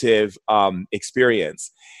transformative experience.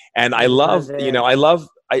 And I love,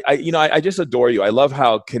 I just adore you. I love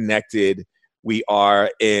how connected we are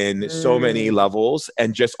in so many levels,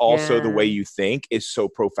 and just also the way you think is so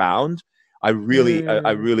profound. I really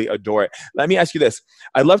adore it. Let me ask you this.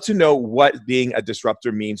 I'd love to know what being a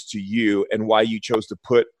disruptor means to you, and why you chose to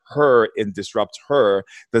put her in Disrupt Her.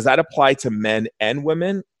 Does that apply to men and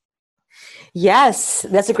women? Yes,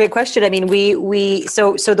 that's a great question. I mean,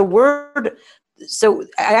 so the word. So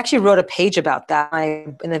I actually wrote a page about that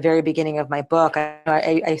in the very beginning of my book.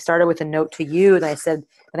 I started with a note to you, and I said,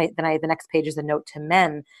 the next page is a note to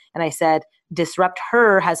men, and I said, Disrupt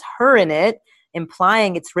Her has her in it,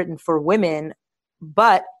 implying it's written for women,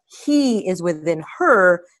 but he is within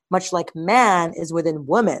her, much like man is within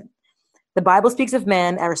woman. The Bible speaks of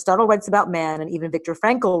man, Aristotle writes about man, and even Viktor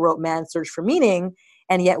Frankl wrote Man's Search for Meaning,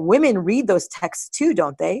 and yet women read those texts too,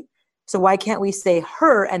 don't they? So why can't we say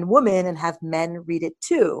her and woman and have men read it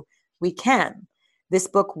too? We can. This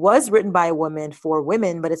book was written by a woman for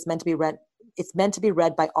women, but it's meant to be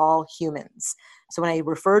read by all humans. So when I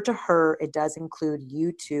refer to her, it does include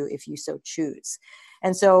you too, if you so choose.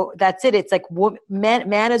 And so that's it. It's like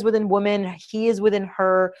man is within woman. He is within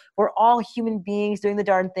her. We're all human beings doing the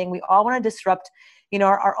darn thing. We all want to disrupt,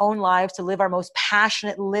 our own lives, to live our most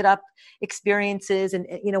passionate, lit up experiences. And,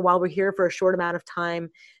 while we're here for a short amount of time,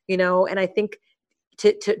 and I think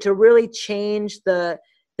to really change the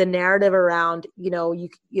narrative around,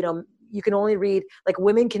 you can only read, like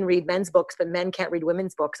women can read men's books, but men can't read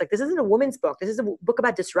women's books. Like, this isn't a woman's book. This is a book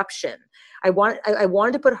about disruption. I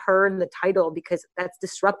wanted to put her in the title because that's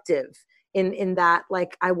disruptive in that,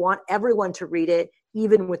 like, I want everyone to read it,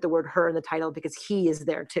 even with the word her in the title, because he is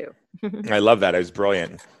there too. I love that. It was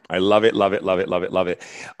brilliant. I love it, love it, love it, love it, love it.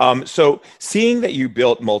 So seeing that you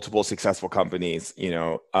built multiple successful companies,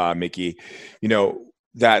 Miki,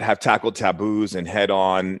 that have tackled taboos and head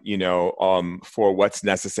on, for what's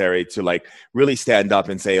necessary to like really stand up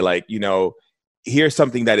and say, like, here's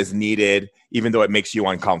something that is needed, even though it makes you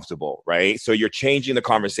uncomfortable, right? So you're changing the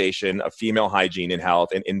conversation of female hygiene and health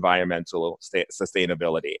and environmental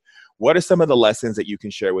sustainability. What are some of the lessons that you can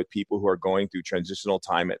share with people who are going through transitional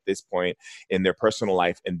time at this point in their personal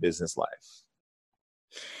life and business life?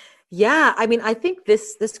 Yeah, I mean, I think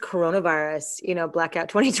this coronavirus, Blackout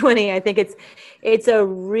 2020, I think it's a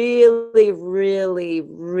really, really,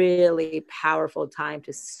 really powerful time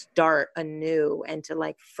to start anew and to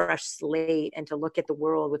like fresh slate and to look at the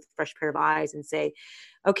world with a fresh pair of eyes and say,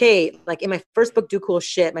 okay, like in my first book, Do Cool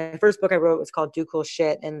Shit, my first book I wrote was called Do Cool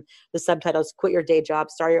Shit, and the subtitle is Quit Your Day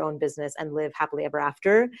Job, Start Your Own Business, and Live Happily Ever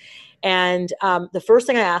After. And the first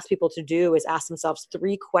thing I ask people to do is ask themselves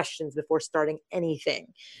 3 questions before starting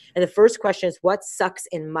anything. And the first question is, what sucks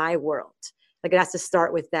in my world? Like, it has to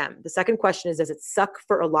start with them. The second question is, does it suck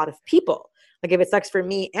for a lot of people? Like, if it sucks for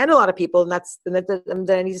me and a lot of people, then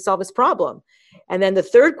I need to solve this problem. And then the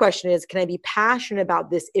third question is, can I be passionate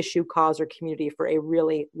about this issue, cause, or community for a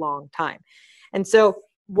really long time? And so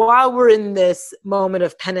while we're in this moment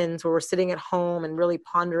of penance, where we're sitting at home and really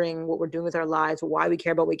pondering what we're doing with our lives, why we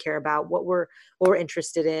care about what we care about, what we're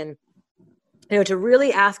interested in, to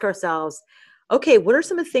really ask ourselves, okay, what are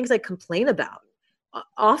some of the things I complain about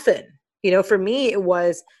often? For me, it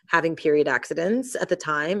was having period accidents at the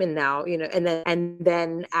time, and now, and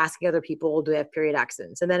then asking other people, do they have period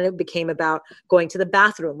accidents? And then it became about going to the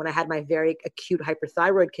bathroom. When I had my very acute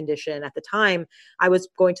hyperthyroid condition at the time, I was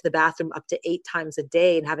going to the bathroom up to 8 times a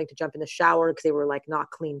day and having to jump in the shower because they were like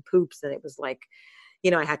not clean poops. And it was like,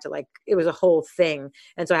 I had to it was a whole thing.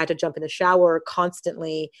 And so I had to jump in the shower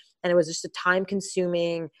constantly. And it was just a time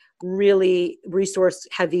consuming, really resource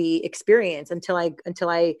heavy experience until I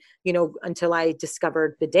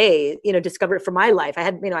discovered bidet, discovered it for my life. I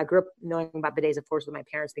had, I grew up knowing about bidets, of course, with my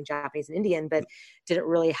parents being Japanese and Indian, but didn't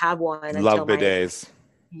really have one. Love bidets.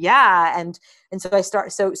 Yeah. And so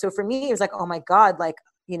so for me, it was like, oh my God, like,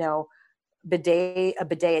 a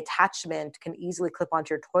bidet attachment can easily clip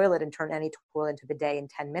onto your toilet and turn any toilet into a bidet in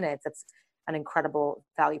 10 minutes. That's an incredible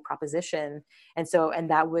value proposition. And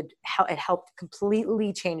that would help. It helped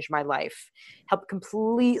completely change my life, helped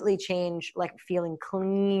completely change, like, feeling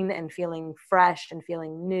clean and feeling fresh and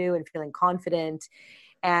feeling new and feeling confident.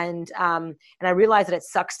 And I realized that it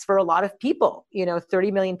sucks for a lot of people.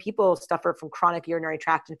 30 million people suffer from chronic urinary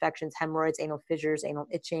tract infections, hemorrhoids, anal fissures, anal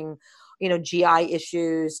itching, GI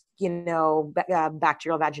issues,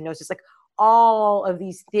 bacterial vaginosis. Like, all of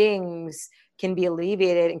these things can be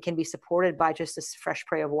alleviated and can be supported by just this fresh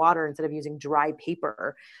spray of water instead of using dry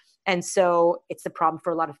paper. And so it's the problem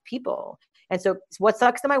for a lot of people. And so what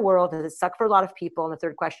sucks in my world? Does it suck for a lot of people? And the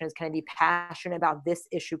third question is, can I be passionate about this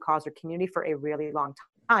issue, cause, or community for a really long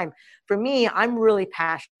time? For me, I'm really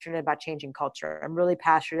passionate about changing culture. I'm really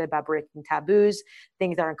passionate about breaking taboos,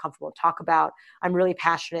 things that are uncomfortable to talk about. I'm really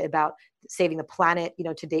passionate about saving the planet.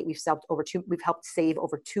 To date, we've helped save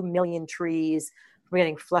over 2 million trees. We're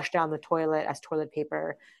getting flushed down the toilet as toilet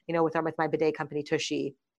paper, with my bidet company,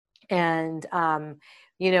 Tushy. And,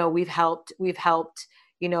 we've helped,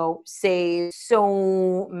 save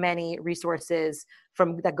so many resources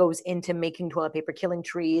that goes into making toilet paper, killing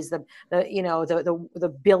trees,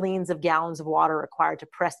 the billions of gallons of water required to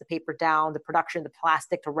press the paper down, the production of the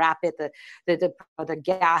plastic to wrap it, the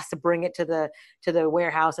gas to bring it to the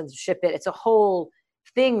warehouse and ship it. It's a whole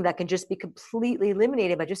thing that can just be completely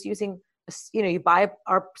eliminated by just using, you buy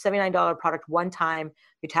our $79 product one time,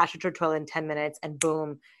 you attach it to your toilet in 10 minutes, and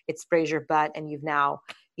boom, it sprays your butt, and you've now,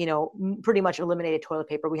 pretty much eliminated toilet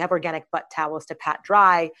paper. We have organic butt towels to pat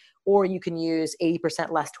dry, or you can use 80%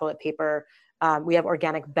 less toilet paper. We have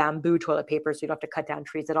organic bamboo toilet paper, so you don't have to cut down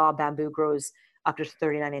trees at all. Bamboo grows up to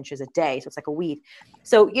 39 inches a day. So it's like a weed.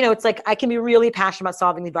 So, it's like, I can be really passionate about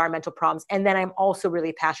solving the environmental problems. And then I'm also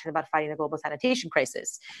really passionate about fighting the global sanitation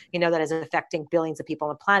crisis, that is affecting billions of people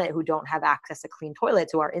on the planet who don't have access to clean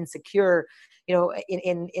toilets, who are insecure, in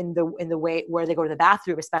the way where they go to the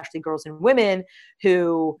bathroom, especially girls and women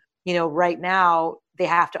who, right now, they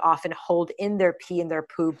have to often hold in their pee and their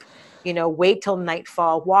poop, wait till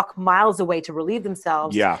nightfall, walk miles away to relieve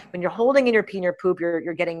themselves. Yeah. When you're holding in your pee and your poop,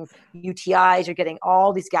 you're getting UTIs, you're getting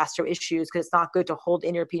all these gastro issues because it's not good to hold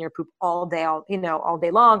in your pee and your poop all day, all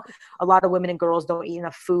day long. A lot of women and girls don't eat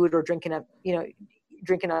enough food or drink enough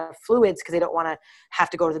fluids because they don't want to have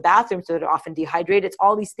to go to the bathroom, so they're often dehydrated. It's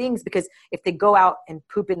all these things because if they go out and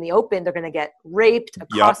poop in the open, they're going to get raped,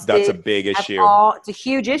 accosted. Yep, that's a big issue. It's a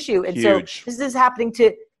huge issue. And so this is happening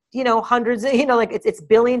to, hundreds, it's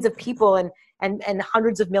billions of people and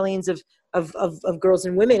hundreds of millions of girls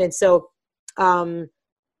and women. And so,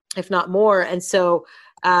 if not more. And so,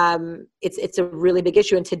 it's a really big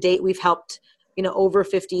issue. And to date, we've helped, over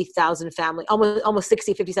 50,000 families, almost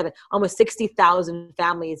 60,000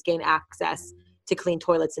 families gain access to clean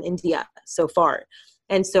toilets in India so far.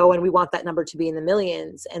 And so, and we want that number to be in the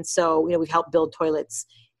millions. And so, we've helped build toilets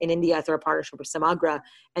in India through our partnership with Samagra.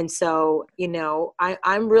 And so, what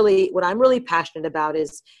I'm really passionate about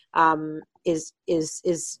is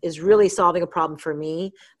really solving a problem for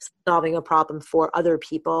me, solving a problem for other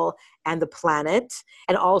people and the planet,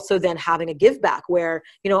 and also then having a give back where,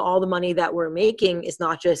 all the money that we're making is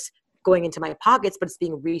not just going into my pockets, but it's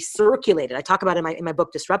being recirculated. I talk about in my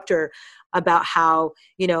book Disruptor about how,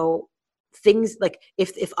 things like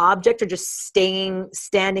if objects are just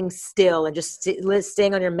standing still and just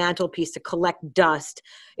staying on your mantelpiece to collect dust,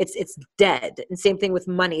 it's dead. And same thing with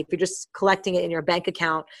money. If you're just collecting it in your bank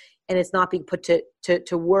account and it's not being put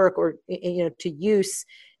to work or to use,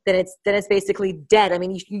 then it's basically dead. I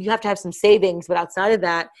mean, you have to have some savings, but outside of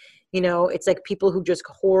that, it's like people who just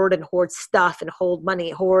hoard stuff and hold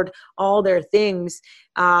money, hoard all their things,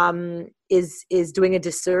 is doing a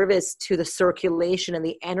disservice to the circulation and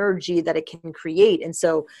the energy that it can create. And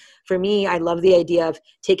so for me, I love the idea of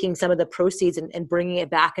taking some of the proceeds and bringing it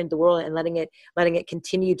back into the world and letting it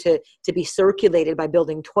continue to be circulated by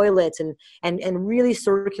building toilets and really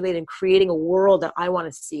circulate and creating a world that I want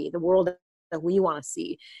to see, the world that we want to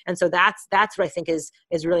see. And so that's what I think is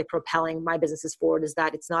really propelling my businesses forward, is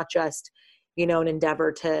that it's not just, an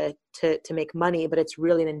endeavor to make money, but it's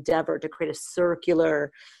really an endeavor to create a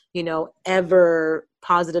circular, ever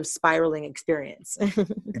positive spiraling experience.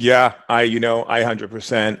 Yeah, I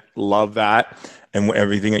 100% love that and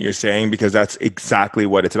everything that you're saying, because that's exactly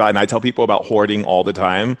what it's about. And I tell people about hoarding all the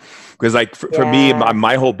time, because like for me,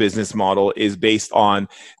 my whole business model is based on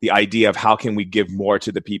the idea of how can we give more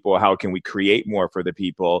to the people? How can we create more for the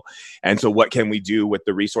people? And so what can we do with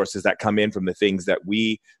the resources that come in from the things that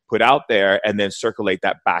we put out there and then circulate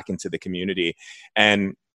that back into the community?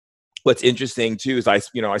 And what's interesting too is I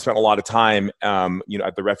spent a lot of time,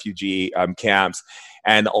 at the refugee camps,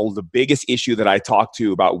 and the biggest issue that I talked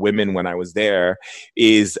to about women when I was there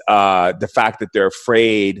is the fact that they're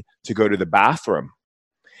afraid to go to the bathroom.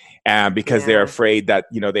 Because they're afraid that,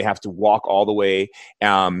 they have to walk all the way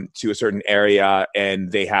to a certain area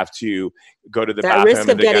and they have to go to the bathroom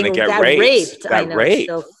and they're going to get raped. I know, it's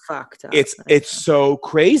so fucked up. It's so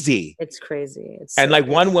crazy. It's crazy. And like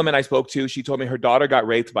one woman I spoke to, she told me her daughter got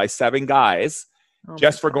raped by 7 guys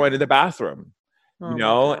just for going to the bathroom,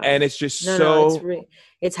 and it's just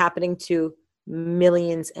it's happening to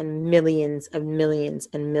millions and millions of millions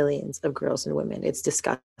and millions of girls and women. It's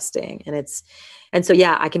disgusting. And so,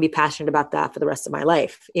 I can be passionate about that for the rest of my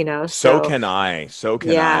life, So can I.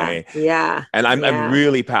 Yeah. And I'm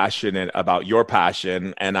really passionate about your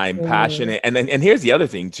passion, and I'm passionate. And here's the other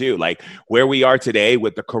thing too, like where we are today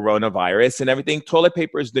with the coronavirus and everything, toilet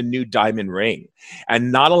paper is the new diamond ring,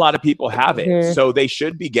 and not a lot of people have it. So they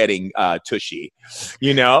should be getting tushy,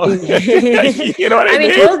 You know what I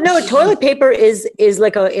mean? Toilet paper is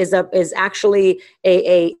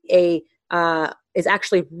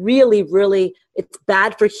actually really, really, it's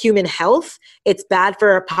bad for human health. It's bad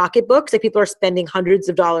for our pocketbooks. Like people are spending hundreds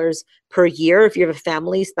of dollars per year. If you have a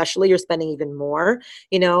family, especially, you're spending even more.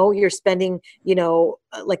 You're spending,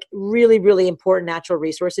 like really, really important natural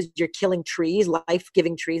resources. You're killing trees,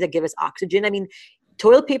 life-giving trees that give us oxygen. I mean,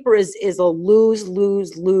 toilet paper is a lose,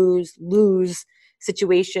 lose, lose, lose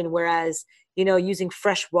situation. Whereas, using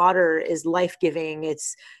fresh water is life-giving.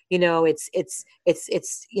 It's,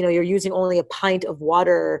 you're using only a pint of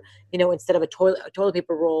water, instead of a toilet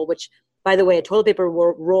paper roll, which, by the way, a toilet paper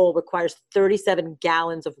roll requires 37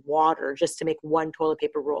 gallons of water just to make one toilet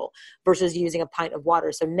paper roll versus using a pint of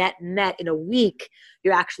water. So net in a week,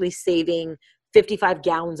 you're actually saving 55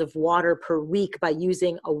 gallons of water per week by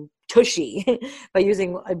using a tushy, by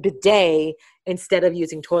using a bidet instead of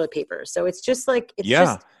using toilet paper. So it's just like,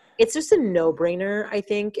 it's just a no-brainer, I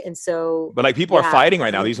think. And so, But like people are fighting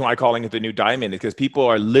right now. The reason why I'm calling it the new diamond is because people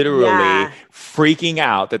are literally freaking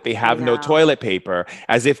out that they have no toilet paper,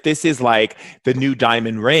 as if this is like the new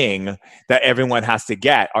diamond ring that everyone has to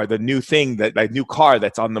get, or the new thing, that like new car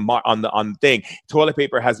that's on the thing. Toilet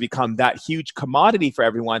paper has become that huge commodity for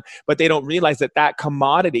everyone, but they don't realize that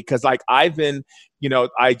commodity, because like I've been, you know,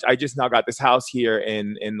 I just now got this house here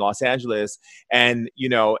in Los Angeles, and you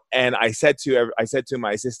know, and I said to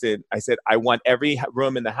my assistant, I said, I want every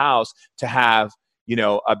room in the house to have, you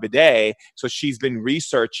know, a bidet. So she's been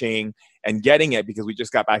researching and getting it because we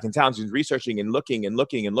just got back in town. She's researching and looking and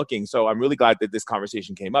looking and looking. So I'm really glad that this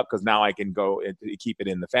conversation came up, because now I can go and keep it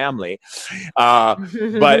in the family. But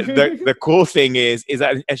the cool thing is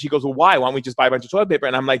that, and she goes, well, why? Why don't we just buy a bunch of toilet paper?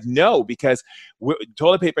 And I'm like, no, because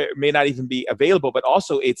toilet paper may not even be available, but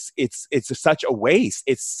also it's such a waste.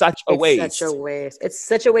 It's such a waste. It's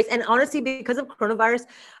such a waste. And honestly, because of coronavirus,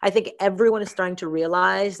 I think everyone is starting to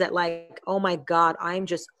realize that, like, oh my God, I'm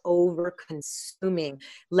just over consuming.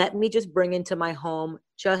 Let me just bring into my home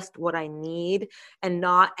just what I need, and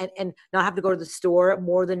not have to go to the store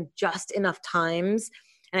more than just enough times.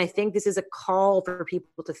 And I think this is a call for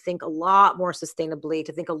people to think a lot more sustainably,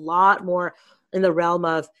 to think a lot more in the realm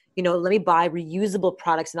of, you know, let me buy reusable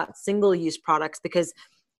products, not single-use products, because,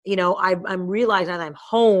 you know, I'm realizing that I'm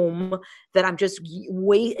home that I'm just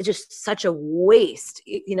such a waste,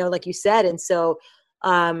 you know, like you said. And so,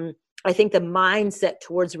 I think the mindset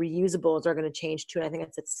towards reusables are going to change too. And I think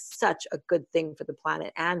it's such a good thing for the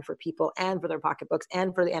planet and for people and for their pocketbooks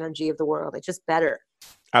and for the energy of the world. It's just better.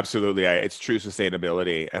 Absolutely. It's true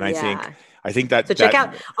sustainability. And I think that. So check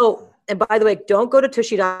out. Oh, and by the way, don't go to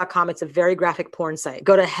tushy.com. It's a very graphic porn site.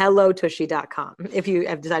 Go to hellotushy.com if you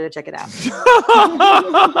have decided to check it out.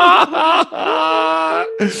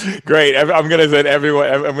 Great. I'm going to send everyone,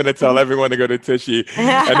 I'm going to tell everyone to go to Tushy.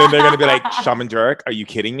 And then they're going to be like, Shaman Durek, are you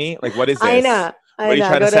kidding me? Like, what is this? I know. What are you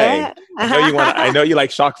trying to say? I know you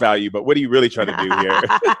like shock value, but what are you really trying to do here?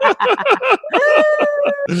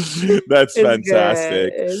 That's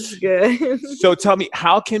fantastic. It's good. So tell me,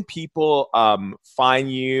 how can people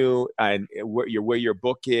find you, and where your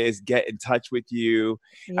book is, get in touch with you?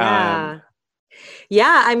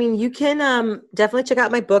 Yeah, I mean, you can definitely check out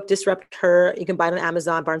my book, Disrupt Her. You can buy it on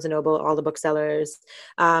Amazon, Barnes & Noble, all the booksellers.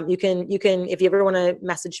 You can, if you ever want to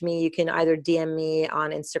message me, you can either DM me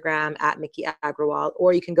on Instagram at Miki Agrawal,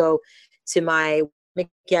 or you can go to my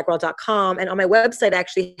MikiAgrawal.com. And on my website, I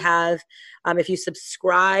actually have, if you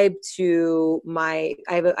subscribe to I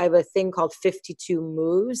have a thing called 52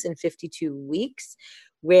 Moves in 52 Weeks,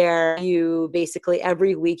 where you basically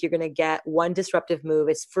every week you're going to get one disruptive move.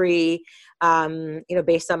 It's free,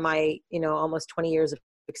 based on my, almost 20 years of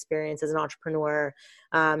experience as an entrepreneur,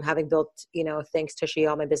 having built, thanks to Tushy,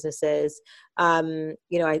 all my businesses. I'm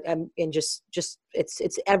in just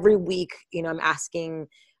it's every week, I'm asking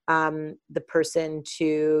the person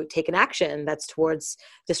to take an action that's towards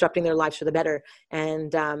disrupting their lives for the better.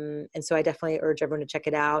 And so I definitely urge everyone to check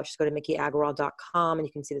it out. Just go to MikiAgrawal.com and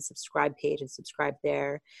you can see the subscribe page and subscribe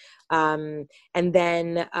there. And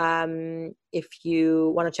then if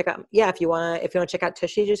you want to check out, if you want to check out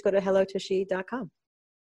Tushy, just go to hellotushy.com.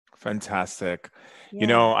 Fantastic.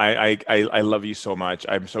 Yeah. I love you so much.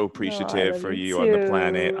 I'm so appreciative for you on the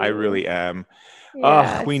planet. I really am.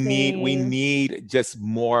 Yeah, we need just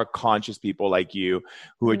more conscious people like you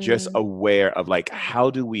who are just aware of, like,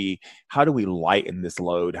 how do we lighten this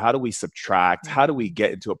load? How do we subtract? How do we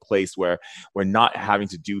get into a place where we're not having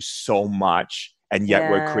to do so much, and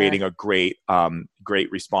yet we're creating a great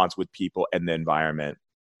response with people and the environment?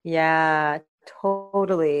 Yeah,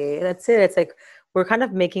 totally. That's it. It's like we're kind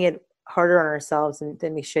of making it harder on ourselves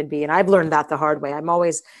than we should be. And I've learned that the hard way. I've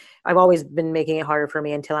always been making it harder for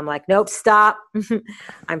me until I'm like, nope, stop.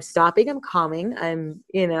 I'm stopping. I'm calming. I'm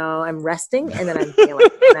resting, and then I'm feeling.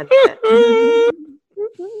 That's it.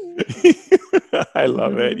 I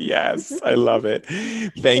love it. Yes, I love it.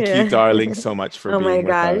 Thank you, darling, so much for being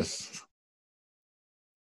with us.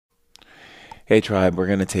 Hey, Tribe, we're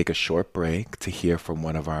going to take a short break to hear from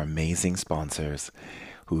one of our amazing sponsors,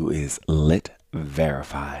 who is Lit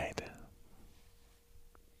Verified.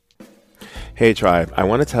 Hey Tribe, I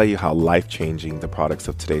want to tell you how life-changing the products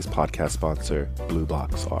of today's podcast sponsor,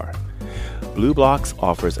 BlueBlox, are. BlueBlox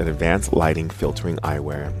offers an advanced lighting filtering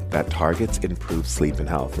eyewear that targets improved sleep and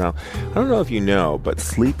health. Now, I don't know if you know, but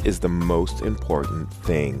sleep is the most important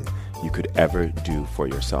thing you could ever do for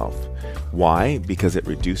yourself. Why? Because it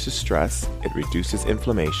reduces stress, it reduces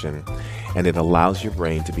inflammation, and it allows your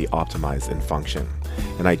brain to be optimized and function.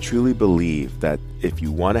 And I truly believe that if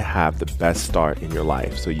you want to have the best start in your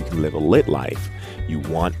life so you can live a lit life, you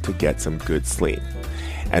want to get some good sleep.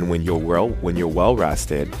 And when you're well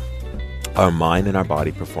rested, our mind and our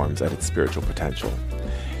body performs at its spiritual potential.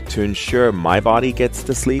 To ensure my body gets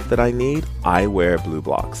the sleep that I need, I wear Blue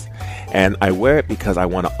Blocks. And I wear it because I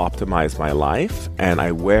want to optimize my life, and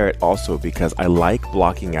I wear it also because I like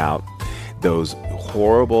blocking out those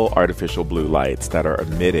horrible artificial blue lights that are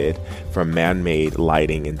emitted from man-made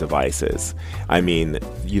lighting and devices. I mean,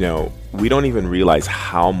 we don't even realize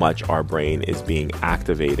how much our brain is being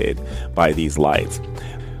activated by these lights.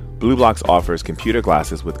 Blue Blocks offers computer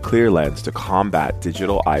glasses with clear lens to combat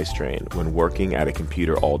digital eye strain when working at a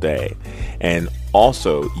computer all day, and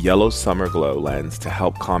also yellow summer glow lens to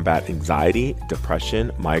help combat anxiety,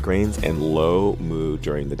 depression, migraines, and low mood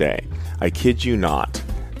during the day. I kid you not,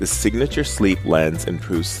 the signature sleep lens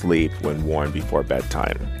improves sleep when worn before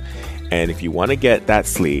bedtime. And if you want to get that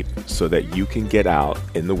sleep so that you can get out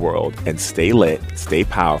in the world and stay lit, stay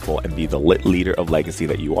powerful, and be the lit leader of legacy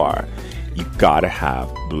that you are, you gotta have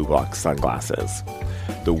Blue Block sunglasses.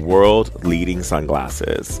 The world leading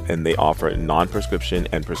sunglasses, and they offer non-prescription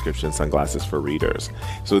and prescription sunglasses for readers.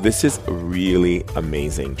 So this is really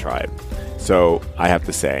amazing, tribe. So I have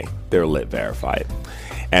to say, they're lit verified.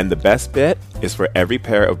 And the best bit is for every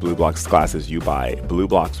pair of Blue Blocks glasses you buy, Blue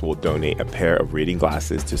Blocks will donate a pair of reading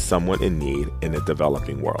glasses to someone in need in a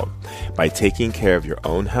developing world. By taking care of your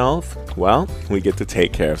own health, well, we get to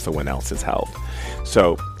take care of someone else's health.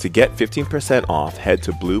 So to get 15% off, head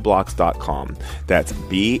to blueblocks.com. That's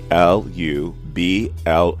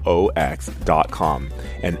BLUBLOX.com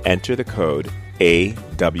and enter the code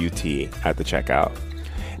AWT at the checkout.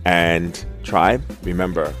 And tribe,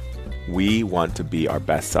 remember, we want to be our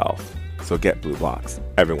best self. So get Blue Blocks.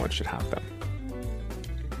 Everyone should have them.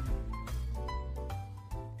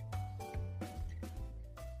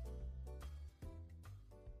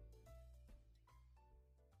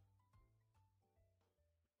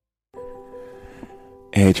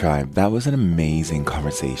 Hey tribe, that was an amazing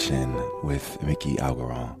conversation with Miki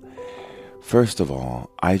Algaron. First of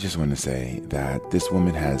all, I just want to say that this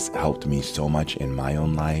woman has helped me so much in my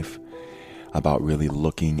own life about really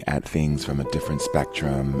looking at things from a different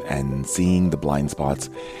spectrum and seeing the blind spots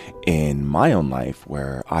in my own life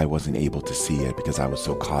where I wasn't able to see it because I was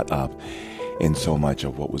so caught up in so much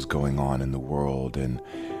of what was going on in the world and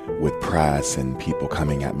with press and people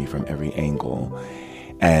coming at me from every angle.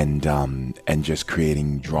 And just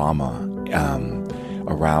creating drama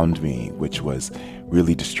around me, which was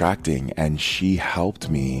really distracting. And she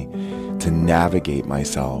helped me to navigate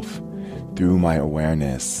myself through my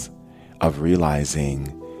awareness of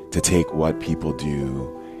realizing to take what people do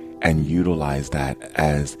and utilize that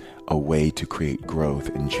as a way to create growth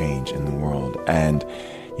and change in the world. And,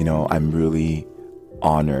 I'm really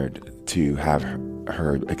honored to have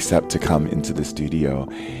her accept to come into the studio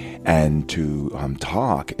and to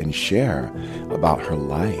talk and share about her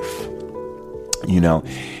life.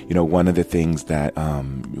 One of the things that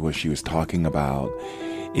what she was talking about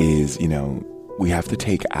is, we have to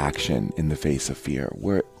take action in the face of fear.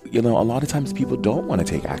 Where, a lot of times people don't want to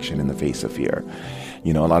take action in the face of fear.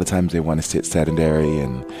 A lot of times they want to sit sedentary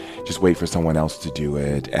and just wait for someone else to do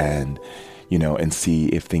it and see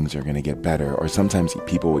if things are going to get better. Or sometimes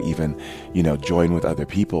people will even, join with other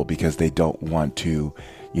people because they don't want to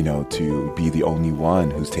be the only one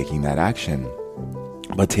who's taking that action.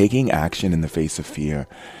 But taking action in the face of fear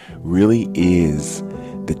really is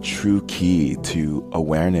the true key to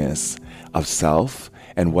awareness of self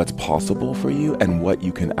and what's possible for you and what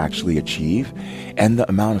you can actually achieve, and the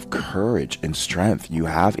amount of courage and strength you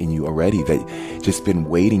have in you already that just been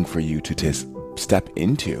waiting for you to step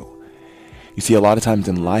into. You see, a lot of times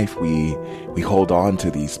in life, we hold on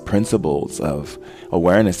to these principles of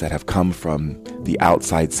awareness that have come from the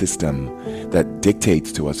outside system that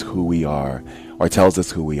dictates to us who we are or tells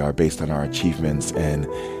us who we are based on our achievements and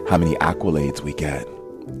how many accolades we get.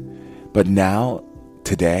 But now,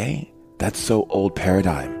 today, that's so old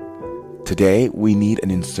paradigm. Today, we need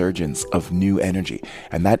an insurgence of new energy.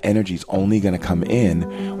 And that energy is only going to come in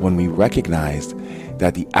when we recognize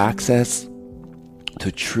that the access to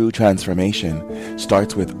true transformation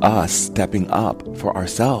starts with us stepping up for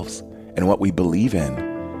ourselves and what we believe in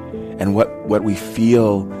and what we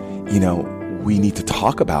feel, we need to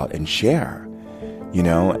talk about and share,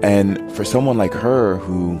 and for someone like her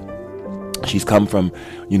who she's come from,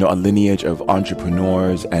 a lineage of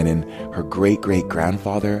entrepreneurs, and in her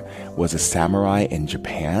great-great-grandfather was a samurai in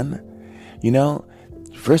Japan.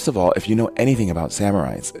 First of all, if you know anything about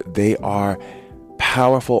samurais, they are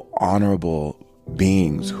powerful, honorable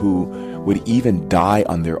beings who would even die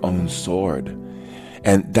on their own sword.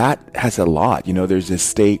 And that has a lot. There's this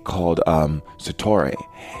state called Satori,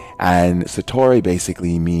 And Satori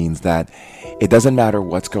basically means that it doesn't matter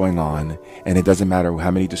what's going on, and it doesn't matter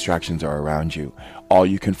how many distractions are around you. All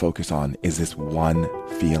you can focus on is this one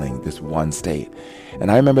feeling, this one state.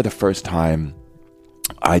 And I remember the first time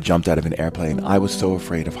I jumped out of an airplane, I was so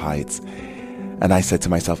afraid of heights. And I said to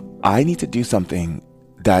myself, I need to do something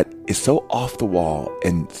that is so off the wall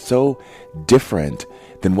and so different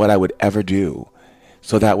than what I would ever do,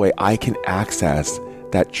 so that way I can access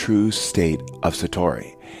that true state of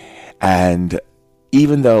Satori. And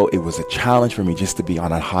even though it was a challenge for me just to be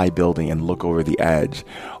on a high building and look over the edge,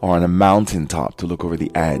 or on a mountaintop to look over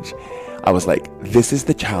the edge, I was like, this is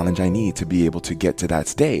the challenge I need to be able to get to that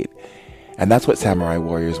state. And that's what samurai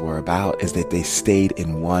warriors were about, is that they stayed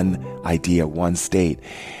in one idea, one state,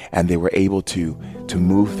 and they were able to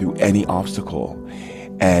move through any obstacle.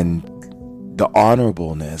 And the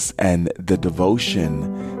honorableness and the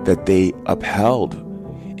devotion that they upheld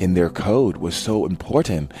in their code was so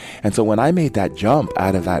important. And so when I made that jump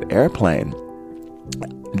out of that airplane,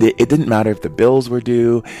 it didn't matter if the bills were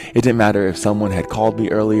due. It didn't matter if someone had called me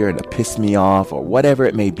earlier and it pissed me off, or whatever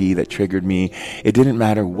it may be that triggered me. It didn't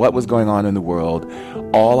matter what was going on in the world.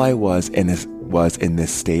 All I was in this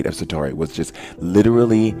state of Satori, was just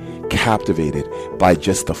literally captivated by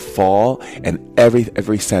just the fall, and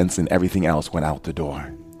every sense and everything else went out the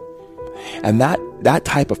door. And that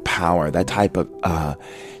type of power, that type of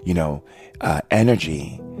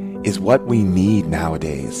energy is what we need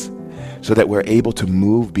nowadays, so that we're able to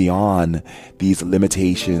move beyond these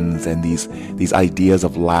limitations and these ideas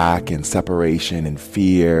of lack and separation and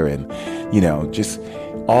fear and, just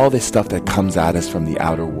all this stuff that comes at us from the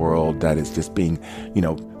outer world that is just being,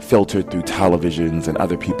 filtered through televisions and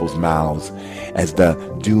other people's mouths as the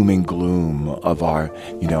doom and gloom of our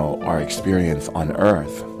experience on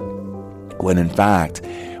earth. When in fact,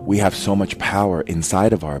 we have so much power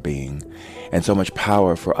inside of our being, and so much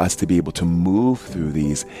power for us to be able to move through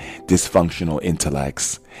these dysfunctional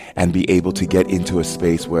intellects and be able to get into a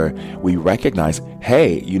space where we recognize,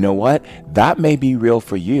 hey, you know what? That may be real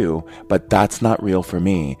for you, but that's not real for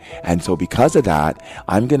me. And so because of that,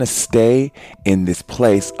 I'm going to stay in this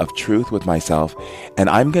place of truth with myself, and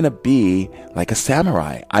I'm going to be like a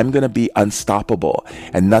samurai. I'm going to be unstoppable,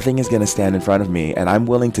 and nothing is going to stand in front of me, and I'm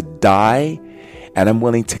willing to die, and I'm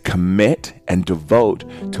willing to commit and devote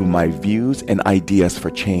to my views and ideas for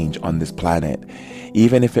change on this planet,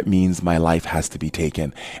 even if it means my life has to be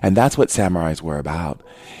taken. And that's what samurais were about.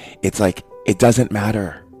 It's like, it doesn't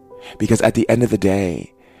matter, because at the end of the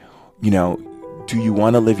day, do you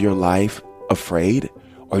want to live your life afraid,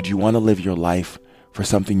 or do you want to live your life for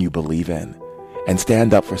something you believe in, and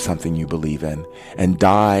stand up for something you believe in, and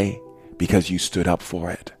die because you stood up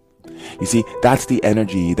for it? You see, that's the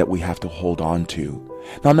energy that we have to hold on to.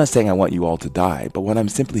 Now, I'm not saying I want you all to die, but what I'm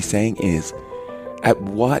simply saying is, at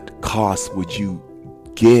what cost would you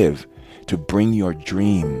give to bring your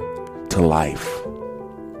dream to life?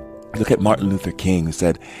 Look at Martin Luther King, who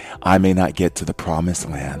said, I may not get to the promised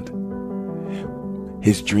land.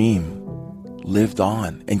 His dream lived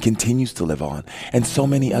on and continues to live on. And so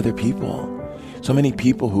many other people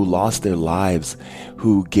who lost their lives,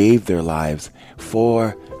 who gave their lives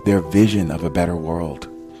for their vision of a better world.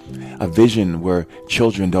 A vision where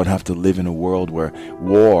children don't have to live in a world where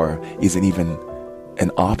war isn't even an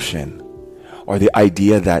option. Or the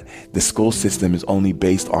idea that the school system is only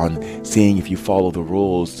based on seeing if you follow the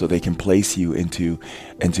rules so they can place you into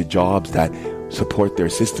jobs that support their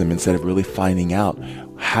system, instead of really finding out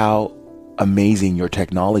how amazing your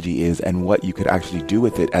technology is and what you could actually do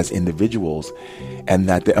with it as individuals, and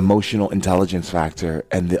that the emotional intelligence factor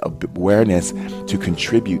and the awareness to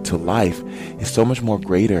contribute to life is so much more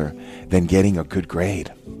greater than getting a good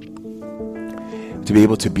grade. To be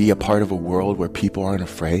able to be a part of a world where people aren't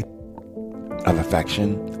afraid of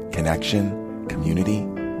affection, connection, community,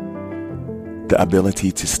 the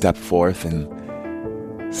ability to step forth and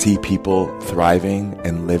see people thriving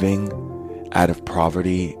and living out of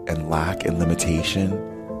poverty and lack and limitation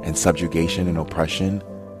and subjugation and oppression,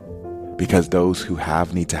 because those who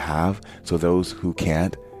have need to have, so those who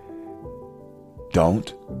can't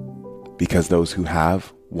don't, because those who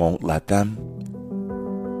have won't let them.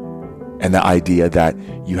 And the idea that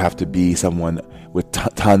you have to be someone with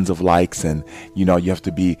tons of likes, and you have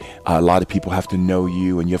to be, a lot of people have to know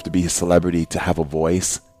you, and you have to be a celebrity to have a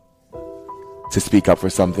voice, to speak up for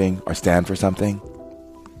something or stand for something.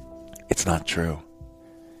 It's not true.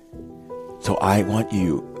 So I want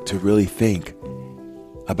you to really think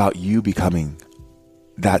about you becoming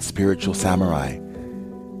that spiritual samurai,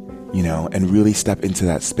 and really step into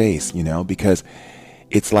that space, because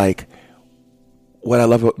it's like, what I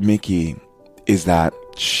love about Miki is that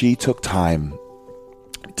she took time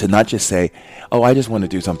To not just say, oh, I just want to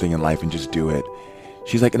do something in life and just do it.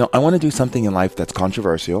 She's like, no, I want to do something in life that's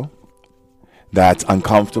controversial, that's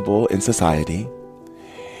uncomfortable in society,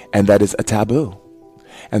 and that is a taboo,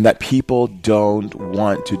 and that people don't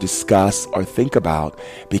want to discuss or think about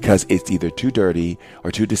because it's either too dirty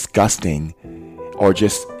or too disgusting, or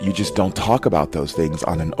just you just don't talk about those things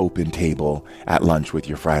on an open table at lunch with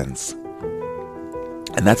your friends.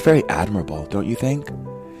 And that's very admirable, don't you think?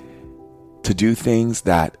 To do things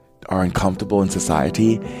that are uncomfortable in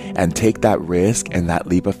society and take that risk and that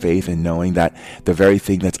leap of faith in knowing that the very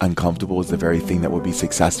thing that's uncomfortable is the very thing that will be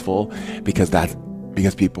successful, because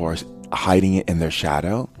people are hiding it in their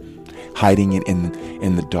shadow, hiding it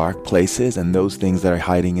in the dark places, and those things that are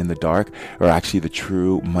hiding in the dark are actually the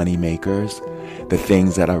true money makers, the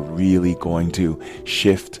things that are really going to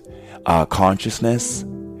shift consciousness.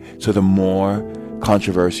 So the more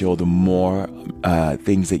controversial, the more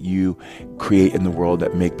things that you create in the world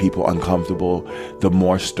that make people uncomfortable, the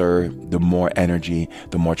more stir, the more energy,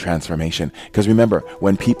 the more transformation. Because remember,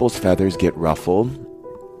 when people's feathers get ruffled,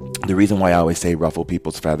 the reason why I always say ruffle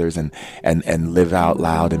people's feathers and live out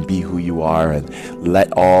loud and be who you are and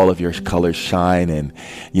let all of your colors shine, and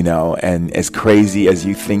and as crazy as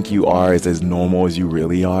you think you are is as normal as you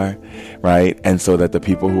really are, right? And so that the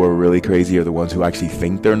people who are really crazy are the ones who actually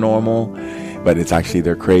think they're normal, but it's actually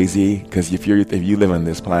they're crazy. Because if you live on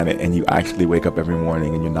this planet and you actually wake up every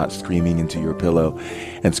morning and you're not screaming into your pillow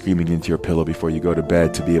before you go to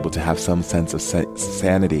bed to be able to have some sense of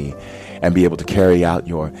sanity and be able to carry out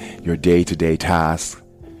your day-to-day tasks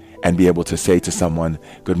and be able to say to someone,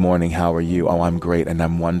 good morning, how are you? Oh, I'm great and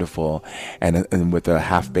I'm wonderful. And with a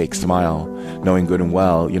half-baked smile, knowing good and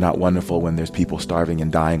well, you're not wonderful when there's people starving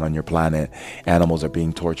and dying on your planet. Animals are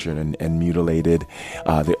being tortured and mutilated.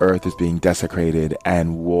 The earth is being desecrated,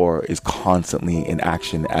 and war is constantly in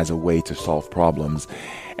action as a way to solve problems.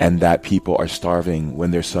 And that people are starving when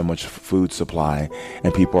there's so much food supply,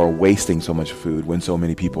 and people are wasting so much food when so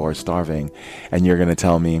many people are starving. And you're going to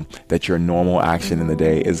tell me that your normal action in the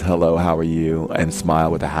day is hello, how are you? And smile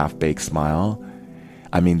with a half-baked smile.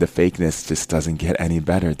 I mean, the fakeness just doesn't get any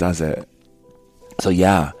better, does it? So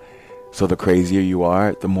the crazier you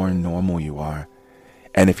are, the more normal you are.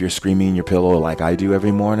 And if you're screaming in your pillow like I do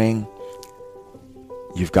every morning,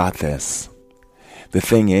 you've got this. The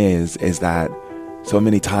thing is that so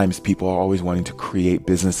many times people are always wanting to create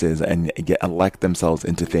businesses and elect themselves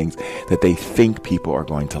into things that they think people are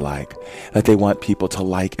going to like, that they want people to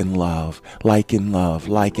like and love, like and love,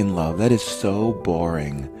 like and love. That is so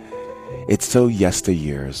boring. It's so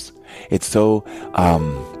yesteryears. It's so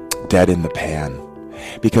dead in the pan.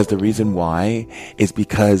 Because the reason why is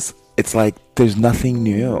because it's like there's nothing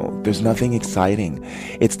new. There's nothing exciting.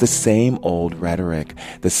 It's the same old rhetoric,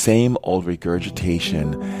 the same old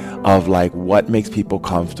regurgitation of like what makes people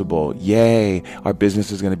comfortable. Yay, our business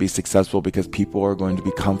is going to be successful because people are going to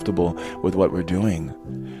be comfortable with what we're doing.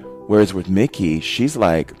 Whereas with Mickey, she's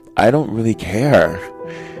like, I don't really care.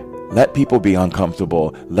 Let people be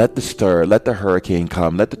uncomfortable. Let the hurricane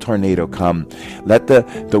come. Let the tornado come. Let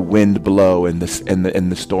the wind blow and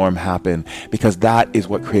the storm happen, because that is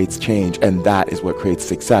what creates change, and that is what creates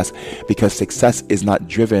success. Because success is not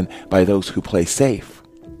driven by those who play safe.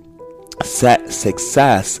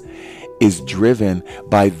 Success is driven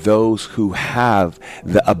by those who have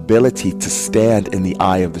the ability to stand in the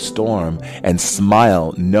eye of the storm and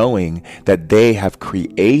smile, knowing that they have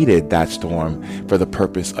created that storm for the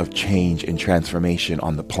purpose of change and transformation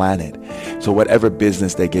on the planet. So whatever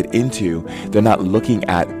business they get into, they're not looking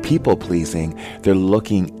at people pleasing, they're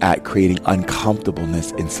looking at creating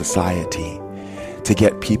uncomfortableness in society, to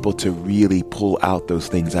get people to really pull out those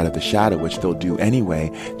things out of the shadow, which they'll do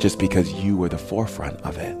anyway, just because you were the forefront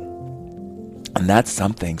of it. And that's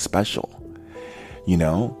something special,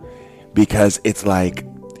 because it's like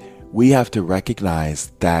we have to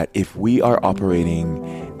recognize that if we are operating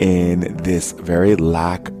in this very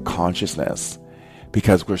lack consciousness,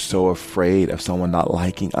 because we're so afraid of someone not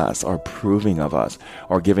liking us or approving of us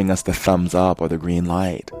or giving us the thumbs up or the green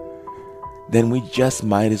light, then we just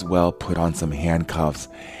might as well put on some handcuffs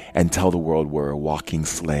and tell the world we're a walking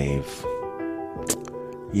slave.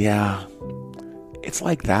 Yeah, it's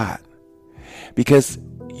like that. Because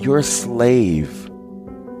you're a slave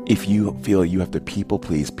if you feel you have to people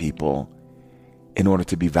please people in order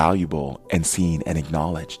to be valuable and seen and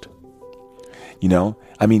acknowledged.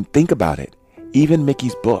 Think about it. Even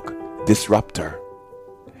Mickey's book, Disruptor,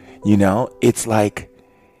 it's like,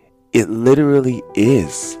 it literally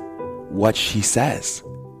is what she says.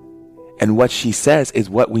 And what she says is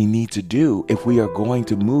what we need to do if we are going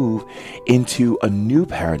to move into a new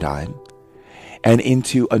paradigm and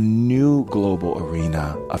into a new global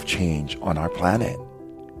arena of change on our planet.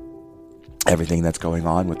 Everything that's going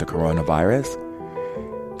on with the coronavirus.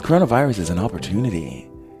 The coronavirus is an opportunity,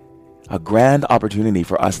 a grand opportunity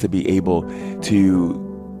for us to be able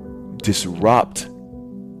to disrupt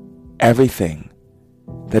everything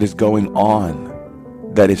that is going on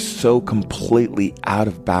that is so completely out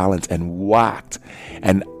of balance and whacked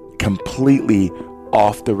and completely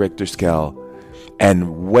off the Richter scale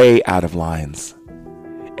and way out of lines,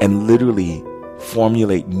 and literally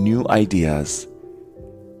formulate new ideas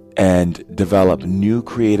and develop new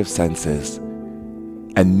creative senses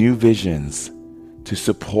and new visions to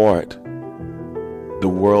support the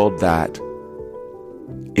world that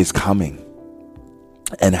is coming.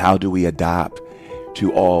 And how do we adapt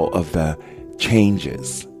to all of the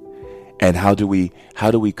changes? And how do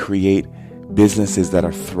we create businesses that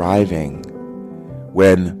are thriving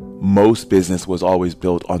when most business was always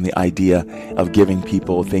built on the idea of giving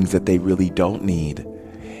people things that they really don't need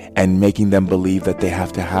and making them believe that they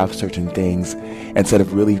have to have certain things instead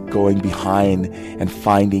of really going behind and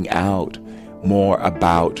finding out more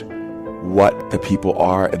about what the people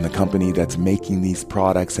are in the company that's making these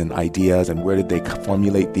products and ideas, and where did they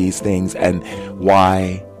formulate these things, and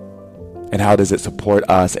why, and how does it support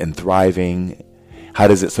us in thriving? How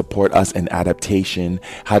does it support us in adaptation?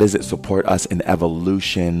 How does it support us in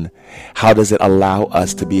evolution? How does it allow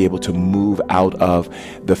us to be able to move out of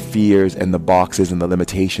the fears and the boxes and the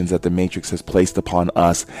limitations that the Matrix has placed upon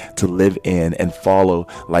us to live in and follow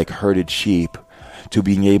like herded sheep, to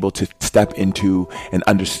being able to step into an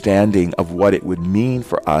understanding of what it would mean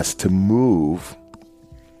for us to move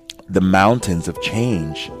the mountains of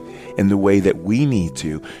change in the way that we need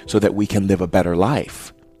to, so that we can live a better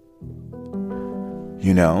life?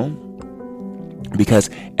 You know, because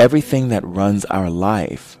everything that runs our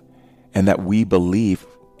life and that we believe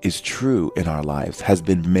is true in our lives has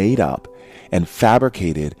been made up and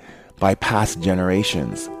fabricated by past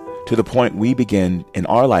generations, to the point we begin in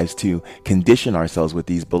our lives to condition ourselves with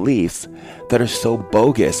these beliefs that are so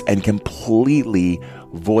bogus and completely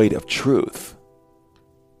void of truth.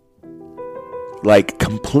 Like,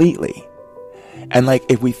 completely. And like,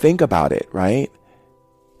 if we think about it, right?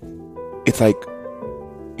 It's like,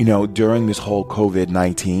 you know, during this whole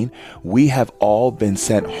COVID-19, we have all been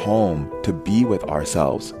sent home to be with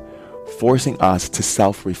ourselves, forcing us to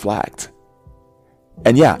self-reflect.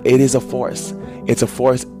 And yeah, it is a force. It's a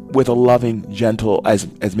force with a loving, gentle,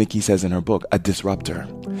 as Mickey says in her book, a disruptor,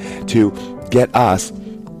 to get us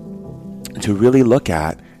to really look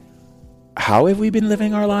at, how have we been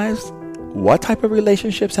living our lives? What type of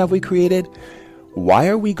relationships have we created? Why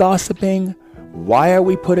are we gossiping? Why are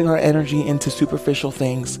we putting our energy into superficial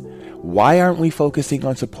things? Why aren't we focusing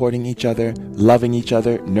on supporting each other, loving each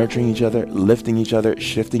other, nurturing each other, lifting each other,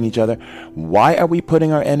 shifting each other? Why are we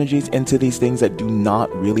putting our energies into these things that do not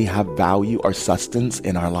really have value or substance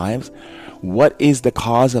in our lives? What is the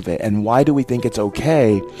cause of it? And why do we think it's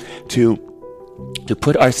okay to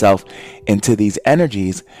put ourselves into these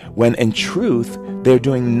energies when in truth they're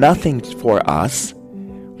doing nothing for us?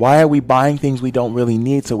 Why are we buying things we don't really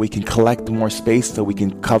need so we can collect more space, so we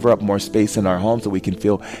can cover up more space in our home, so we can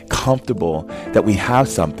feel comfortable that we have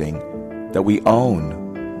something that we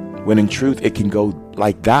own, when in truth it can go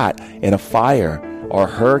like that in a fire or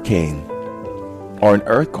a hurricane or an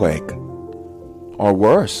earthquake or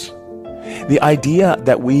worse? The idea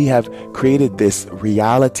that we have created this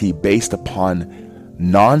reality based upon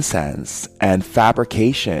nonsense and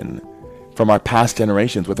fabrication from our past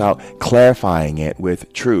generations without clarifying it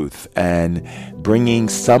with truth and bringing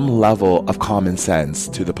some level of common sense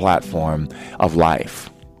to the platform of life.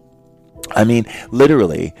 I mean,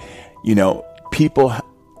 literally, you know, people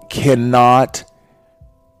cannot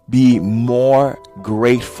be more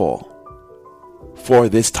grateful for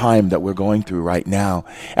this time that we're going through right now,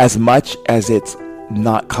 as much as it's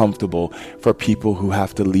not comfortable for people who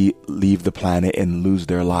have to leave the planet and lose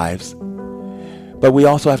their lives. But we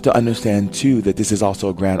also have to understand, too, that this is also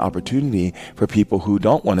a grand opportunity for people who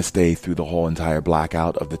don't want to stay through the whole entire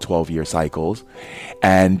blackout of the 12-year cycles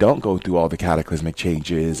and don't go through all the cataclysmic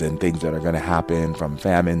changes and things that are going to happen, from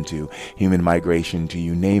famine to human migration to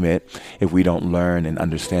you name it, if we don't learn and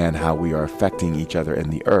understand how we are affecting each other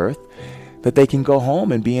in the earth, that they can go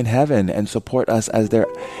home and be in heaven and support us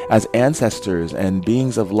as ancestors and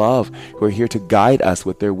beings of love who are here to guide us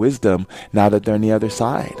with their wisdom now that they're on the other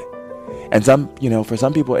side. And for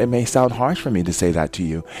some people, it may sound harsh for me to say that to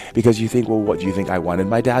you, because you think, well, what do you think? I wanted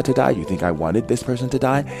my dad to die? You think I wanted this person to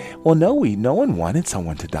die? Well, no one wanted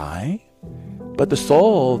someone to die. But the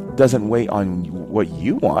soul doesn't wait on what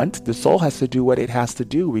you want. The soul has to do what it has to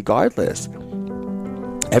do regardless.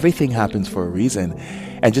 Everything happens for a reason.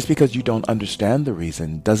 And just because you don't understand the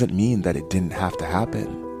reason doesn't mean that it didn't have to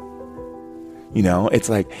happen. You know, it's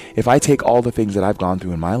like if I take all the things that I've gone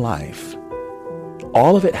through in my life,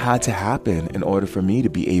 all of it had to happen in order for me to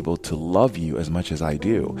be able to love you as much as I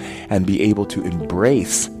do and be able to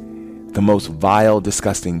embrace the most vile,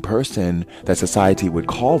 disgusting person that society would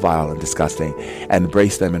call vile and disgusting and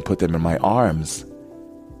embrace them and put them in my arms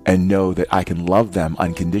and know that I can love them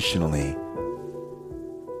unconditionally.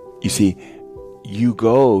 You see, you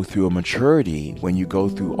go through a maturity when you go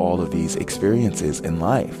through all of these experiences in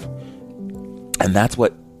life. And that's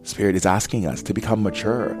what Spirit is asking us, to become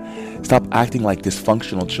mature. Stop acting like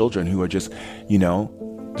dysfunctional children who are just, you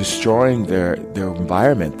know, destroying their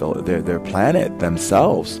environment, their planet,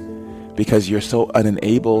 themselves, because you're so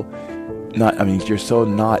you're so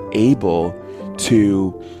not able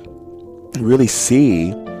to really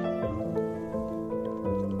see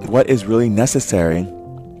what is really necessary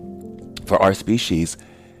for our species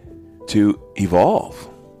to evolve.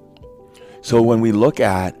 So when we look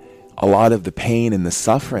at a lot of the pain and the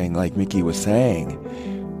suffering, like Mickey was saying,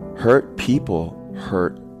 hurt people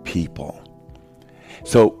hurt people.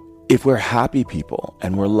 So if we're happy people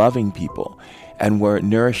and we're loving people and we're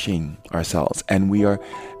nourishing ourselves and we are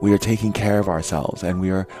taking care of ourselves and we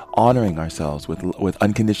are honoring ourselves with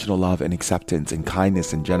unconditional love and acceptance and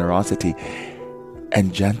kindness and generosity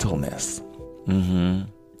and gentleness.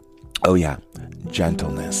 Oh yeah,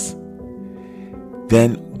 gentleness.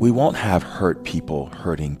 Then we won't have hurt people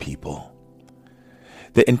hurting people.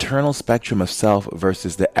 The internal spectrum of self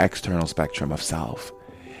versus the external spectrum of self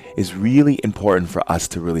is really important for us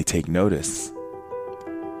to really take notice.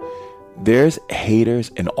 There's haters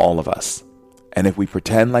in all of us. And if we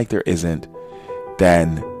pretend like there isn't,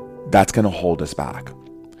 then that's going to hold us back.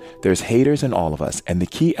 There's haters in all of us. And the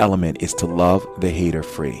key element is to love the hater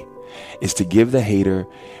free, is to give the hater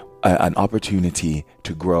an opportunity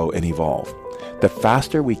to grow and evolve. The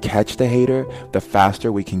faster we catch the hater, the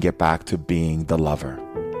faster we can get back to being the lover.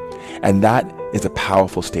 And that is a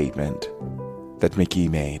powerful statement that Mickey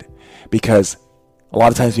made. Because a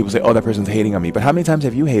lot of times people say, oh, that person's hating on me. But how many times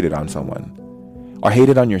have you hated on someone? Or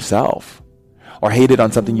hated on yourself? Or hated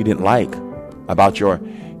on something you didn't like about your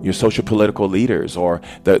social political leaders or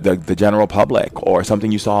the general public, or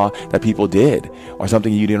something you saw that people did, or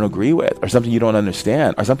something you didn't agree with, or something you don't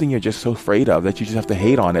understand, or something you're just so afraid of that you just have to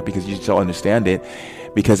hate on it because you just don't understand it,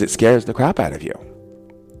 because it scares the crap out of you.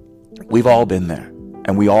 We've all been there,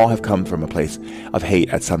 and we all have come from a place of hate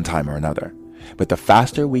at some time or another. But the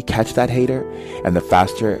faster we catch that hater, and the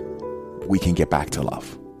faster we can get back to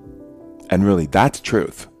love. And really, that's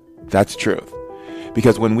truth. That's truth.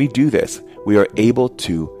 Because when we do this, we are able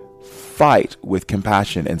to fight with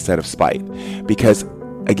compassion instead of spite. Because,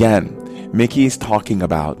 again, Mickey is talking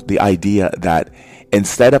about the idea that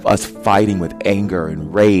instead of us fighting with anger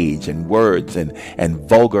and rage and words and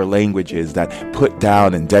vulgar languages that put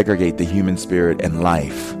down and degrade the human spirit and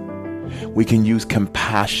life, we can use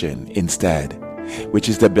compassion instead, which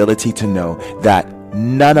is the ability to know that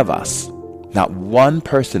none of us, not one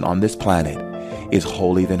person on this planet, is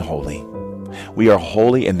holier than holy. We are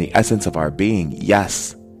holy in the essence of our being,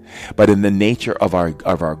 yes, but in the nature of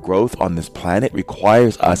our growth on this planet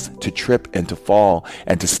requires us to trip and to fall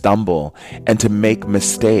and to stumble and to make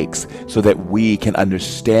mistakes so that we can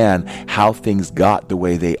understand how things got the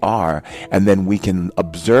way they are, and then we can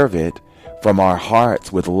observe it from our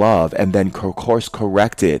hearts with love, and then course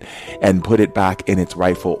correct it and put it back in its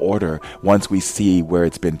rightful order once we see where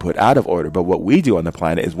it's been put out of order. But what we do on the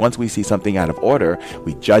planet is once we see something out of order,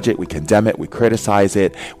 we judge it, we condemn it, we criticize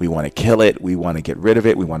it, we want to kill it, we want to get rid of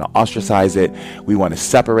it, we want to ostracize it, we want to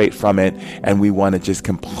separate from it, and we want to just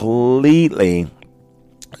completely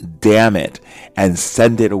damn it and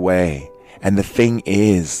send it away. And the thing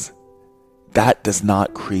is, that does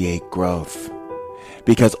not create growth.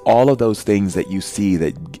 Because all of those things that you see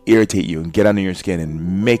that irritate you and get under your skin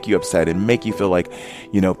and make you upset and make you feel like,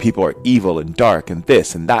 people are evil and dark and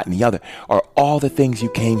this and that and the other, are all the things you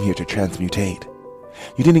came here to transmutate.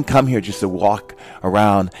 You didn't come here just to walk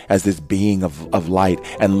around as this being of light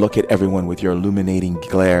and look at everyone with your illuminating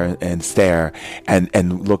glare and stare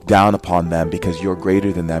and look down upon them because you're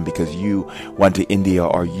greater than them, because you went to India,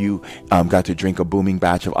 or you got to drink a booming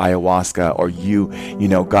batch of ayahuasca, or you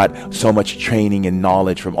got so much training and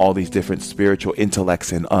knowledge from all these different spiritual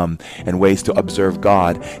intellects and ways to observe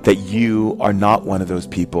God, that you are not one of those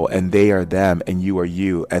people and they are them and you are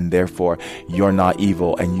you, and therefore you're not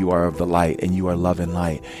evil and you are of the light and you are love and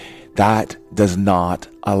light. That does not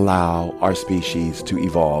allow our species to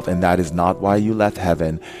evolve, and that is not why you left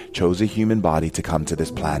heaven, chose a human body to come to this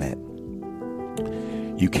planet.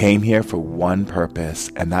 You came here for one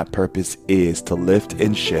purpose, and that purpose is to lift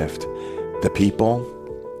and shift the people,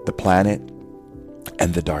 the planet,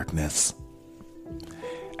 and the darkness.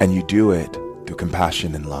 And you do it through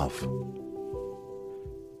compassion and love.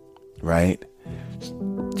 Right?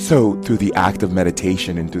 So through the act of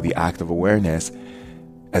meditation and through the act of awareness,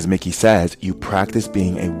 as Mickey says, you practice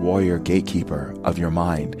being a warrior gatekeeper of your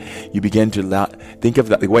mind. You begin to think of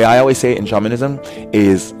the way I always say it in shamanism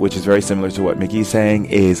is, which is very similar to what Mickey is saying,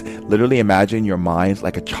 is literally imagine your mind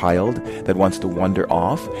like a child that wants to wander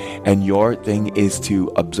off, and your thing is to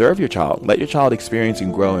observe your child, let your child experience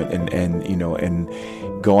and grow and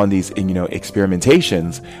go on these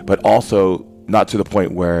experimentations, but also not to the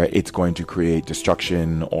point where it's going to create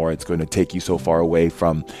destruction or it's going to take you so far away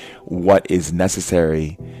from what is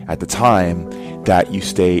necessary at the time that you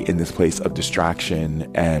stay in this place of distraction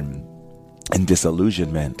and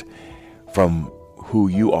disillusionment from who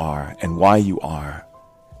you are and why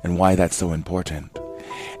that's so important.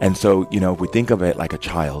 And so, if we think of it like a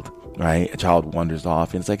child, right? A child wanders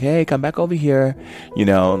off and it's like, hey, come back over here,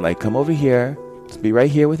 come over here. Be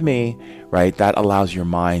right here with me, right? That allows your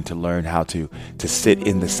mind to learn how to sit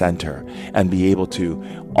in the center and be able to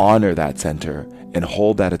honor that center and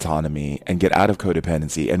hold that autonomy and get out of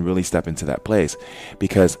codependency and really step into that place.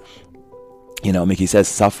 Because, Mickey says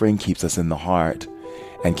suffering keeps us in the heart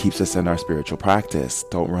and keeps us in our spiritual practice.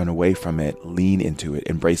 Don't run away from it. Lean into it.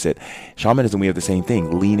 Embrace it. Shamanism, we have the same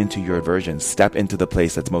thing. Lean into your aversion. Step into the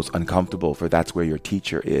place that's most uncomfortable, for that's where your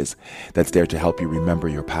teacher is, that's there to help you remember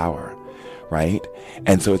your power. Right?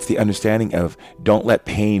 And so it's the understanding of don't let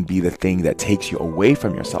pain be the thing that takes you away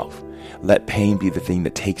from yourself. Let pain be the thing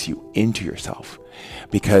that takes you into yourself.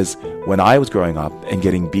 Because when I was growing up and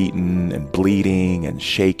getting beaten and bleeding and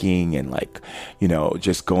shaking and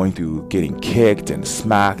just going through getting kicked and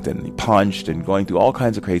smacked and punched and going through all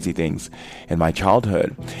kinds of crazy things in my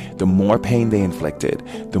childhood, the more pain they inflicted,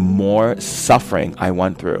 the more suffering I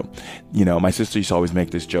went through. My sister used to always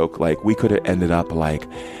make this joke, we could have ended up like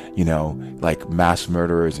mass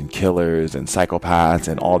murderers and killers and psychopaths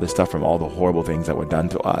and all this stuff from all the horrible things that were done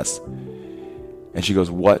to us. And she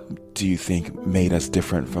goes, what do you think made us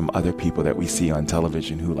different from other people that we see on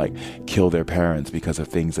television who kill their parents because of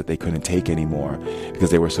things that they couldn't take anymore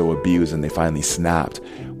because they were so abused and they finally snapped?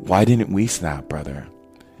 Why didn't we snap, brother?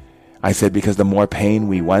 I said, because the more pain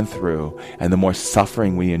we went through and the more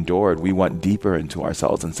suffering we endured, we went deeper into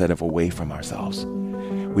ourselves instead of away from ourselves.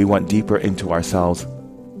 We went deeper into ourselves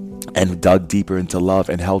and dug deeper into love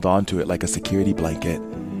and held on to it like a security blanket.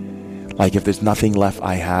 Like if there's nothing left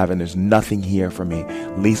I have and there's nothing here for me,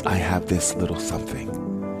 at least I have this little something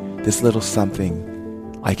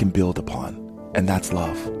I can build upon, and that's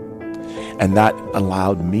love. And that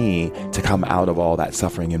allowed me to come out of all that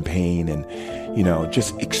suffering and pain and,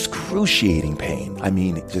 just excruciating pain. I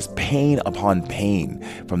mean, just pain upon pain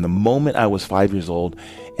from the moment I was 5 years old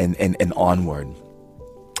and onward.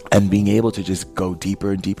 And being able to just go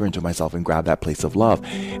deeper and deeper into myself and grab that place of love.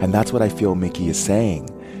 And that's what I feel Mickey is saying.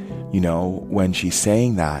 When she's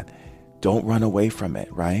saying that, don't run away from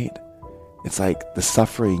it, right? It's like the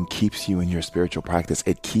suffering keeps you in your spiritual practice.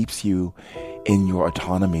 It keeps you in your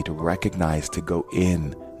autonomy to recognize, to go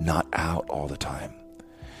in, not out all the time.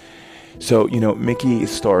 So,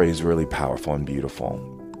 Mickey's story is really powerful and beautiful.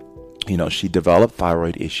 She developed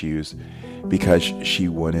thyroid issues because she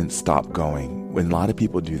wouldn't stop going. When a lot of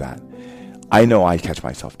people do that, I know I catch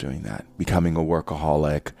myself doing that, becoming a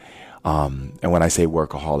workaholic. And when I say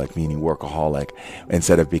workaholic, meaning workaholic,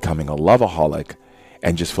 instead of becoming a loveaholic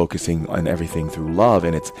and just focusing on everything through love.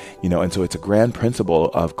 And it's, and so it's a grand principle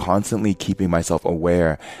of constantly keeping myself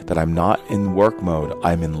aware that I'm not in work mode,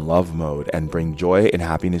 I'm in love mode, and bring joy and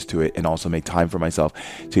happiness to it, and also make time for myself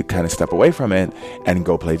to kind of step away from it and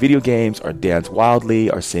go play video games or dance wildly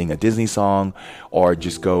or sing a Disney song or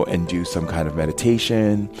just go and do some kind of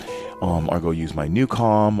meditation. Or go use my new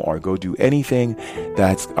calm, or go do anything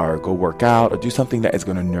or go work out, or do something that is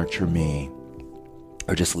going to nurture me,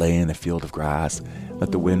 or just lay in a field of grass,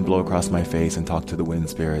 let the wind blow across my face and talk to the wind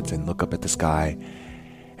spirits and look up at the sky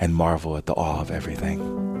and marvel at the awe of everything.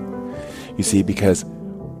 You see, because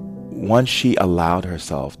once she allowed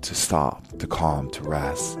herself to stop, to calm, to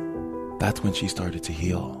rest, that's when she started to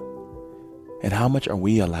heal. And how much are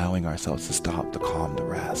we allowing ourselves to stop, to calm, to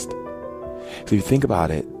rest? So if you think about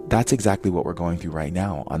it, that's exactly what we're going through right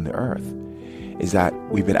now on the earth, is that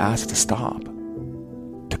we've been asked to stop,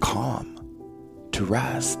 to calm, to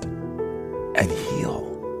rest, and heal.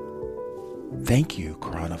 Thank you,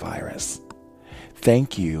 coronavirus.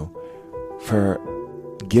 Thank you for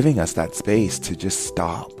giving us that space to just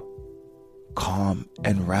stop, calm,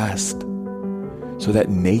 and rest so that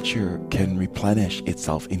nature can replenish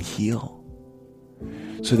itself and heal,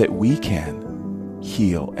 so that we can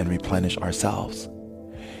heal and replenish ourselves.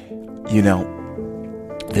 You know,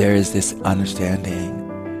 there is this understanding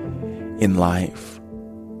in life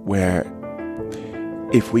where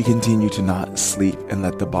if we continue to not sleep and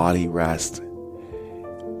let the body rest,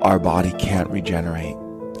 our body can't regenerate.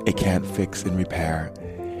 It can't fix and repair.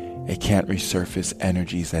 It can't resurface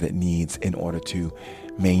energies that it needs in order to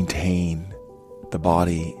maintain the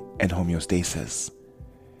body and homeostasis.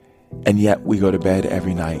 And yet we go to bed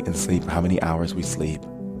every night and sleep how many hours we sleep.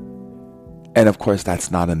 And of course,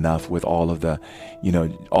 that's not enough with all of the,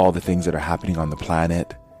 all the things that are happening on the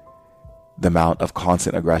planet, the amount of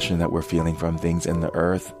constant aggression that we're feeling from things in the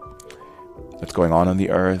earth, what's going on the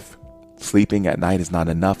earth. Sleeping at night is not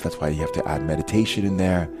enough. That's why you have to add meditation in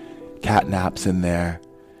there, cat naps in there,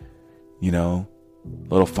 little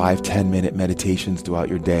 5-10 minute meditations throughout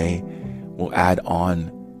your day will add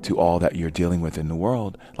on to all that you're dealing with in the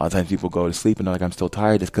world. A lot of times people go to sleep and they're like, I'm still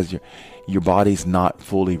tired. It's because your body's not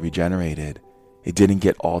fully regenerated. It didn't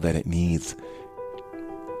get all that it needs.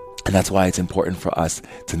 And that's why it's important for us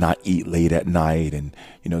to not eat late at night and,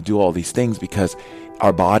 do all these things, because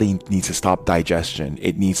our body needs to stop digestion.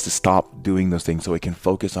 It needs to stop doing those things so it can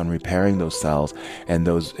focus on repairing those cells and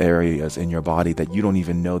those areas in your body that you don't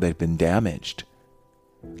even know they've been damaged.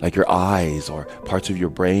 Like your eyes or parts of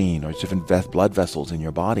your brain or different blood vessels in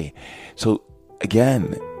your body. So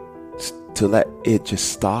again, to let it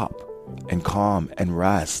just stop and calm and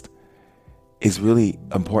rest is really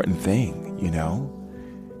important thing,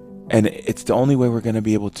 And it's the only way we're going to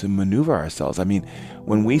be able to maneuver ourselves. I mean,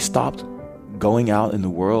 when we stopped going out in the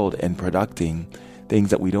world and producing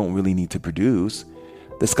things that we don't really need to produce,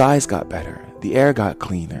 the skies got better, the air got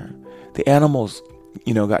cleaner, the animals,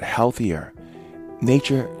 got healthier.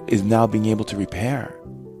 Nature is now being able to repair.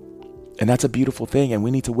 And that's a beautiful thing, and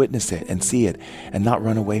we need to witness it and see it and not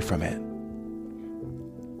run away from it.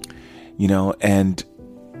 And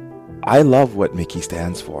I love what Mickey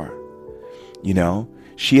stands for.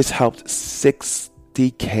 She has helped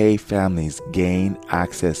 60K families gain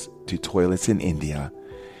access to toilets in India.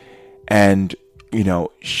 And,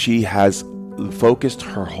 she has focused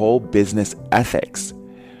her whole business ethics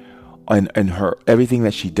and her everything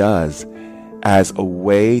that she does as a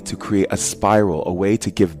way to create a spiral, a way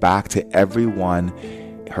to give back to everyone,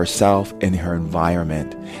 herself and her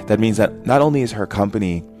environment. That means that not only is her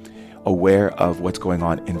company aware of what's going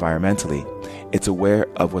on environmentally, it's aware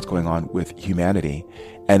of what's going on with humanity,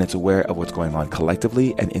 and it's aware of what's going on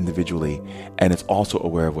collectively and individually, and it's also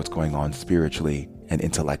aware of what's going on spiritually and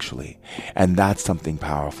intellectually. And that's something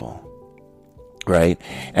powerful, right?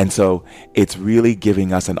 And so it's really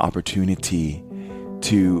giving us an opportunity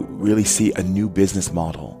to really see a new business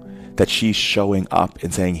model that she's showing up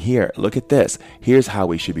and saying, here, look at this. Here's how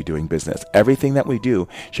we should be doing business. Everything that we do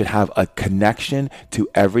should have a connection to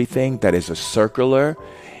everything that is a circular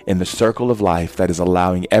in the circle of life that is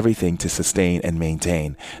allowing everything to sustain and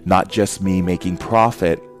maintain, not just me making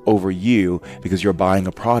profit over you because you're buying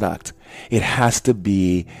a product. It has to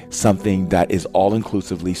be something that is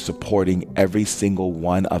all-inclusively supporting every single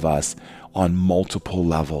one of us on multiple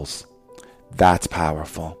levels. That's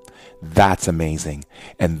powerful. That's amazing.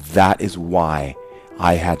 And that is why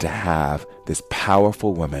I had to have this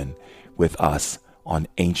powerful woman with us on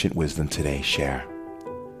Ancient Wisdom Today share.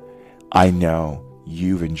 I know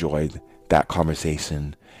you've enjoyed that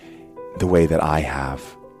conversation the way that I have.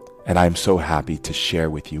 And I'm so happy to share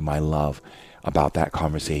with you my love about that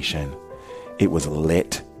conversation. It was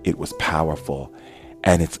lit, it was powerful,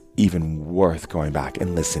 and it's even worth going back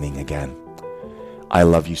and listening again. I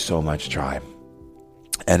love you so much, tribe.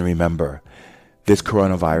 And remember, this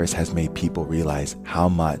coronavirus has made people realize how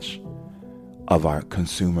much of our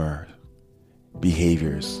consumer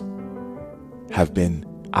behaviors have been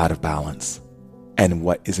out of balance and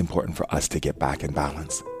what is important for us to get back in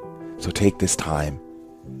balance. So take this time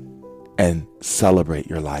and celebrate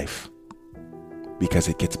your life, because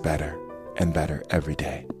it gets better and better every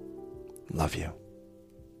day. Love you.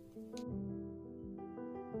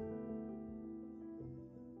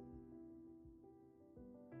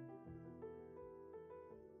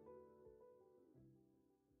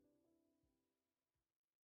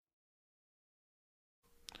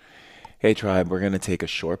 Hey tribe, we're going to take a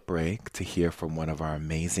short break to hear from one of our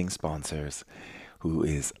amazing sponsors, who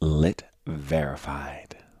is Lit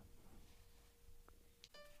Verified.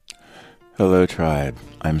 Hello tribe,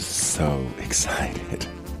 I'm so excited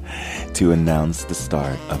to announce the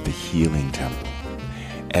start of the Healing Temple.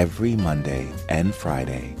 Every Monday and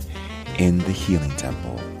Friday in the Healing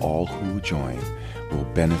Temple, all who join will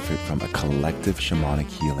benefit from a collective shamanic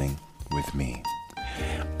healing with me.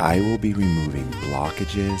 I will be removing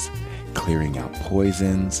blockages, clearing out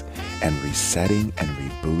poisons, and resetting and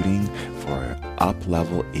rebooting for an up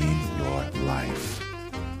level in your life.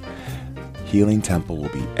 Healing Temple will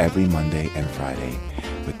be every Monday and Friday,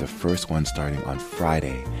 with the first one starting on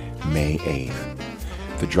Friday, May 8th.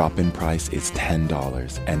 The drop-in price is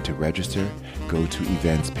 $10, and to register, go to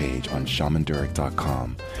events page on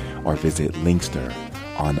shamandurek.com or visit Linkster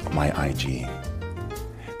on my IG.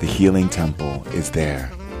 The Healing Temple is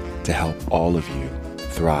there to help all of you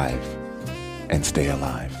thrive and stay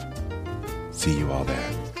alive. See you all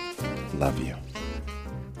there. Love you.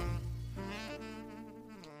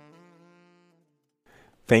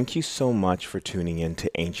 Thank you so much for tuning in to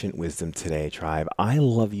Ancient Wisdom Today, Tribe. I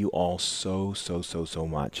love you all so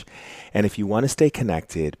much. And if you want to stay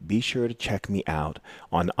connected, be sure to check me out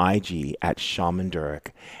on IG at Shaman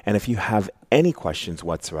Durek. And if you have any questions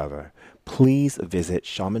whatsoever, please visit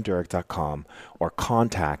shamandurek.com or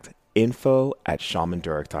contact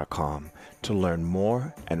info@shamandurek.com to learn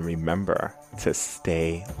more and remember to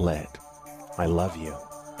stay lit. I love you.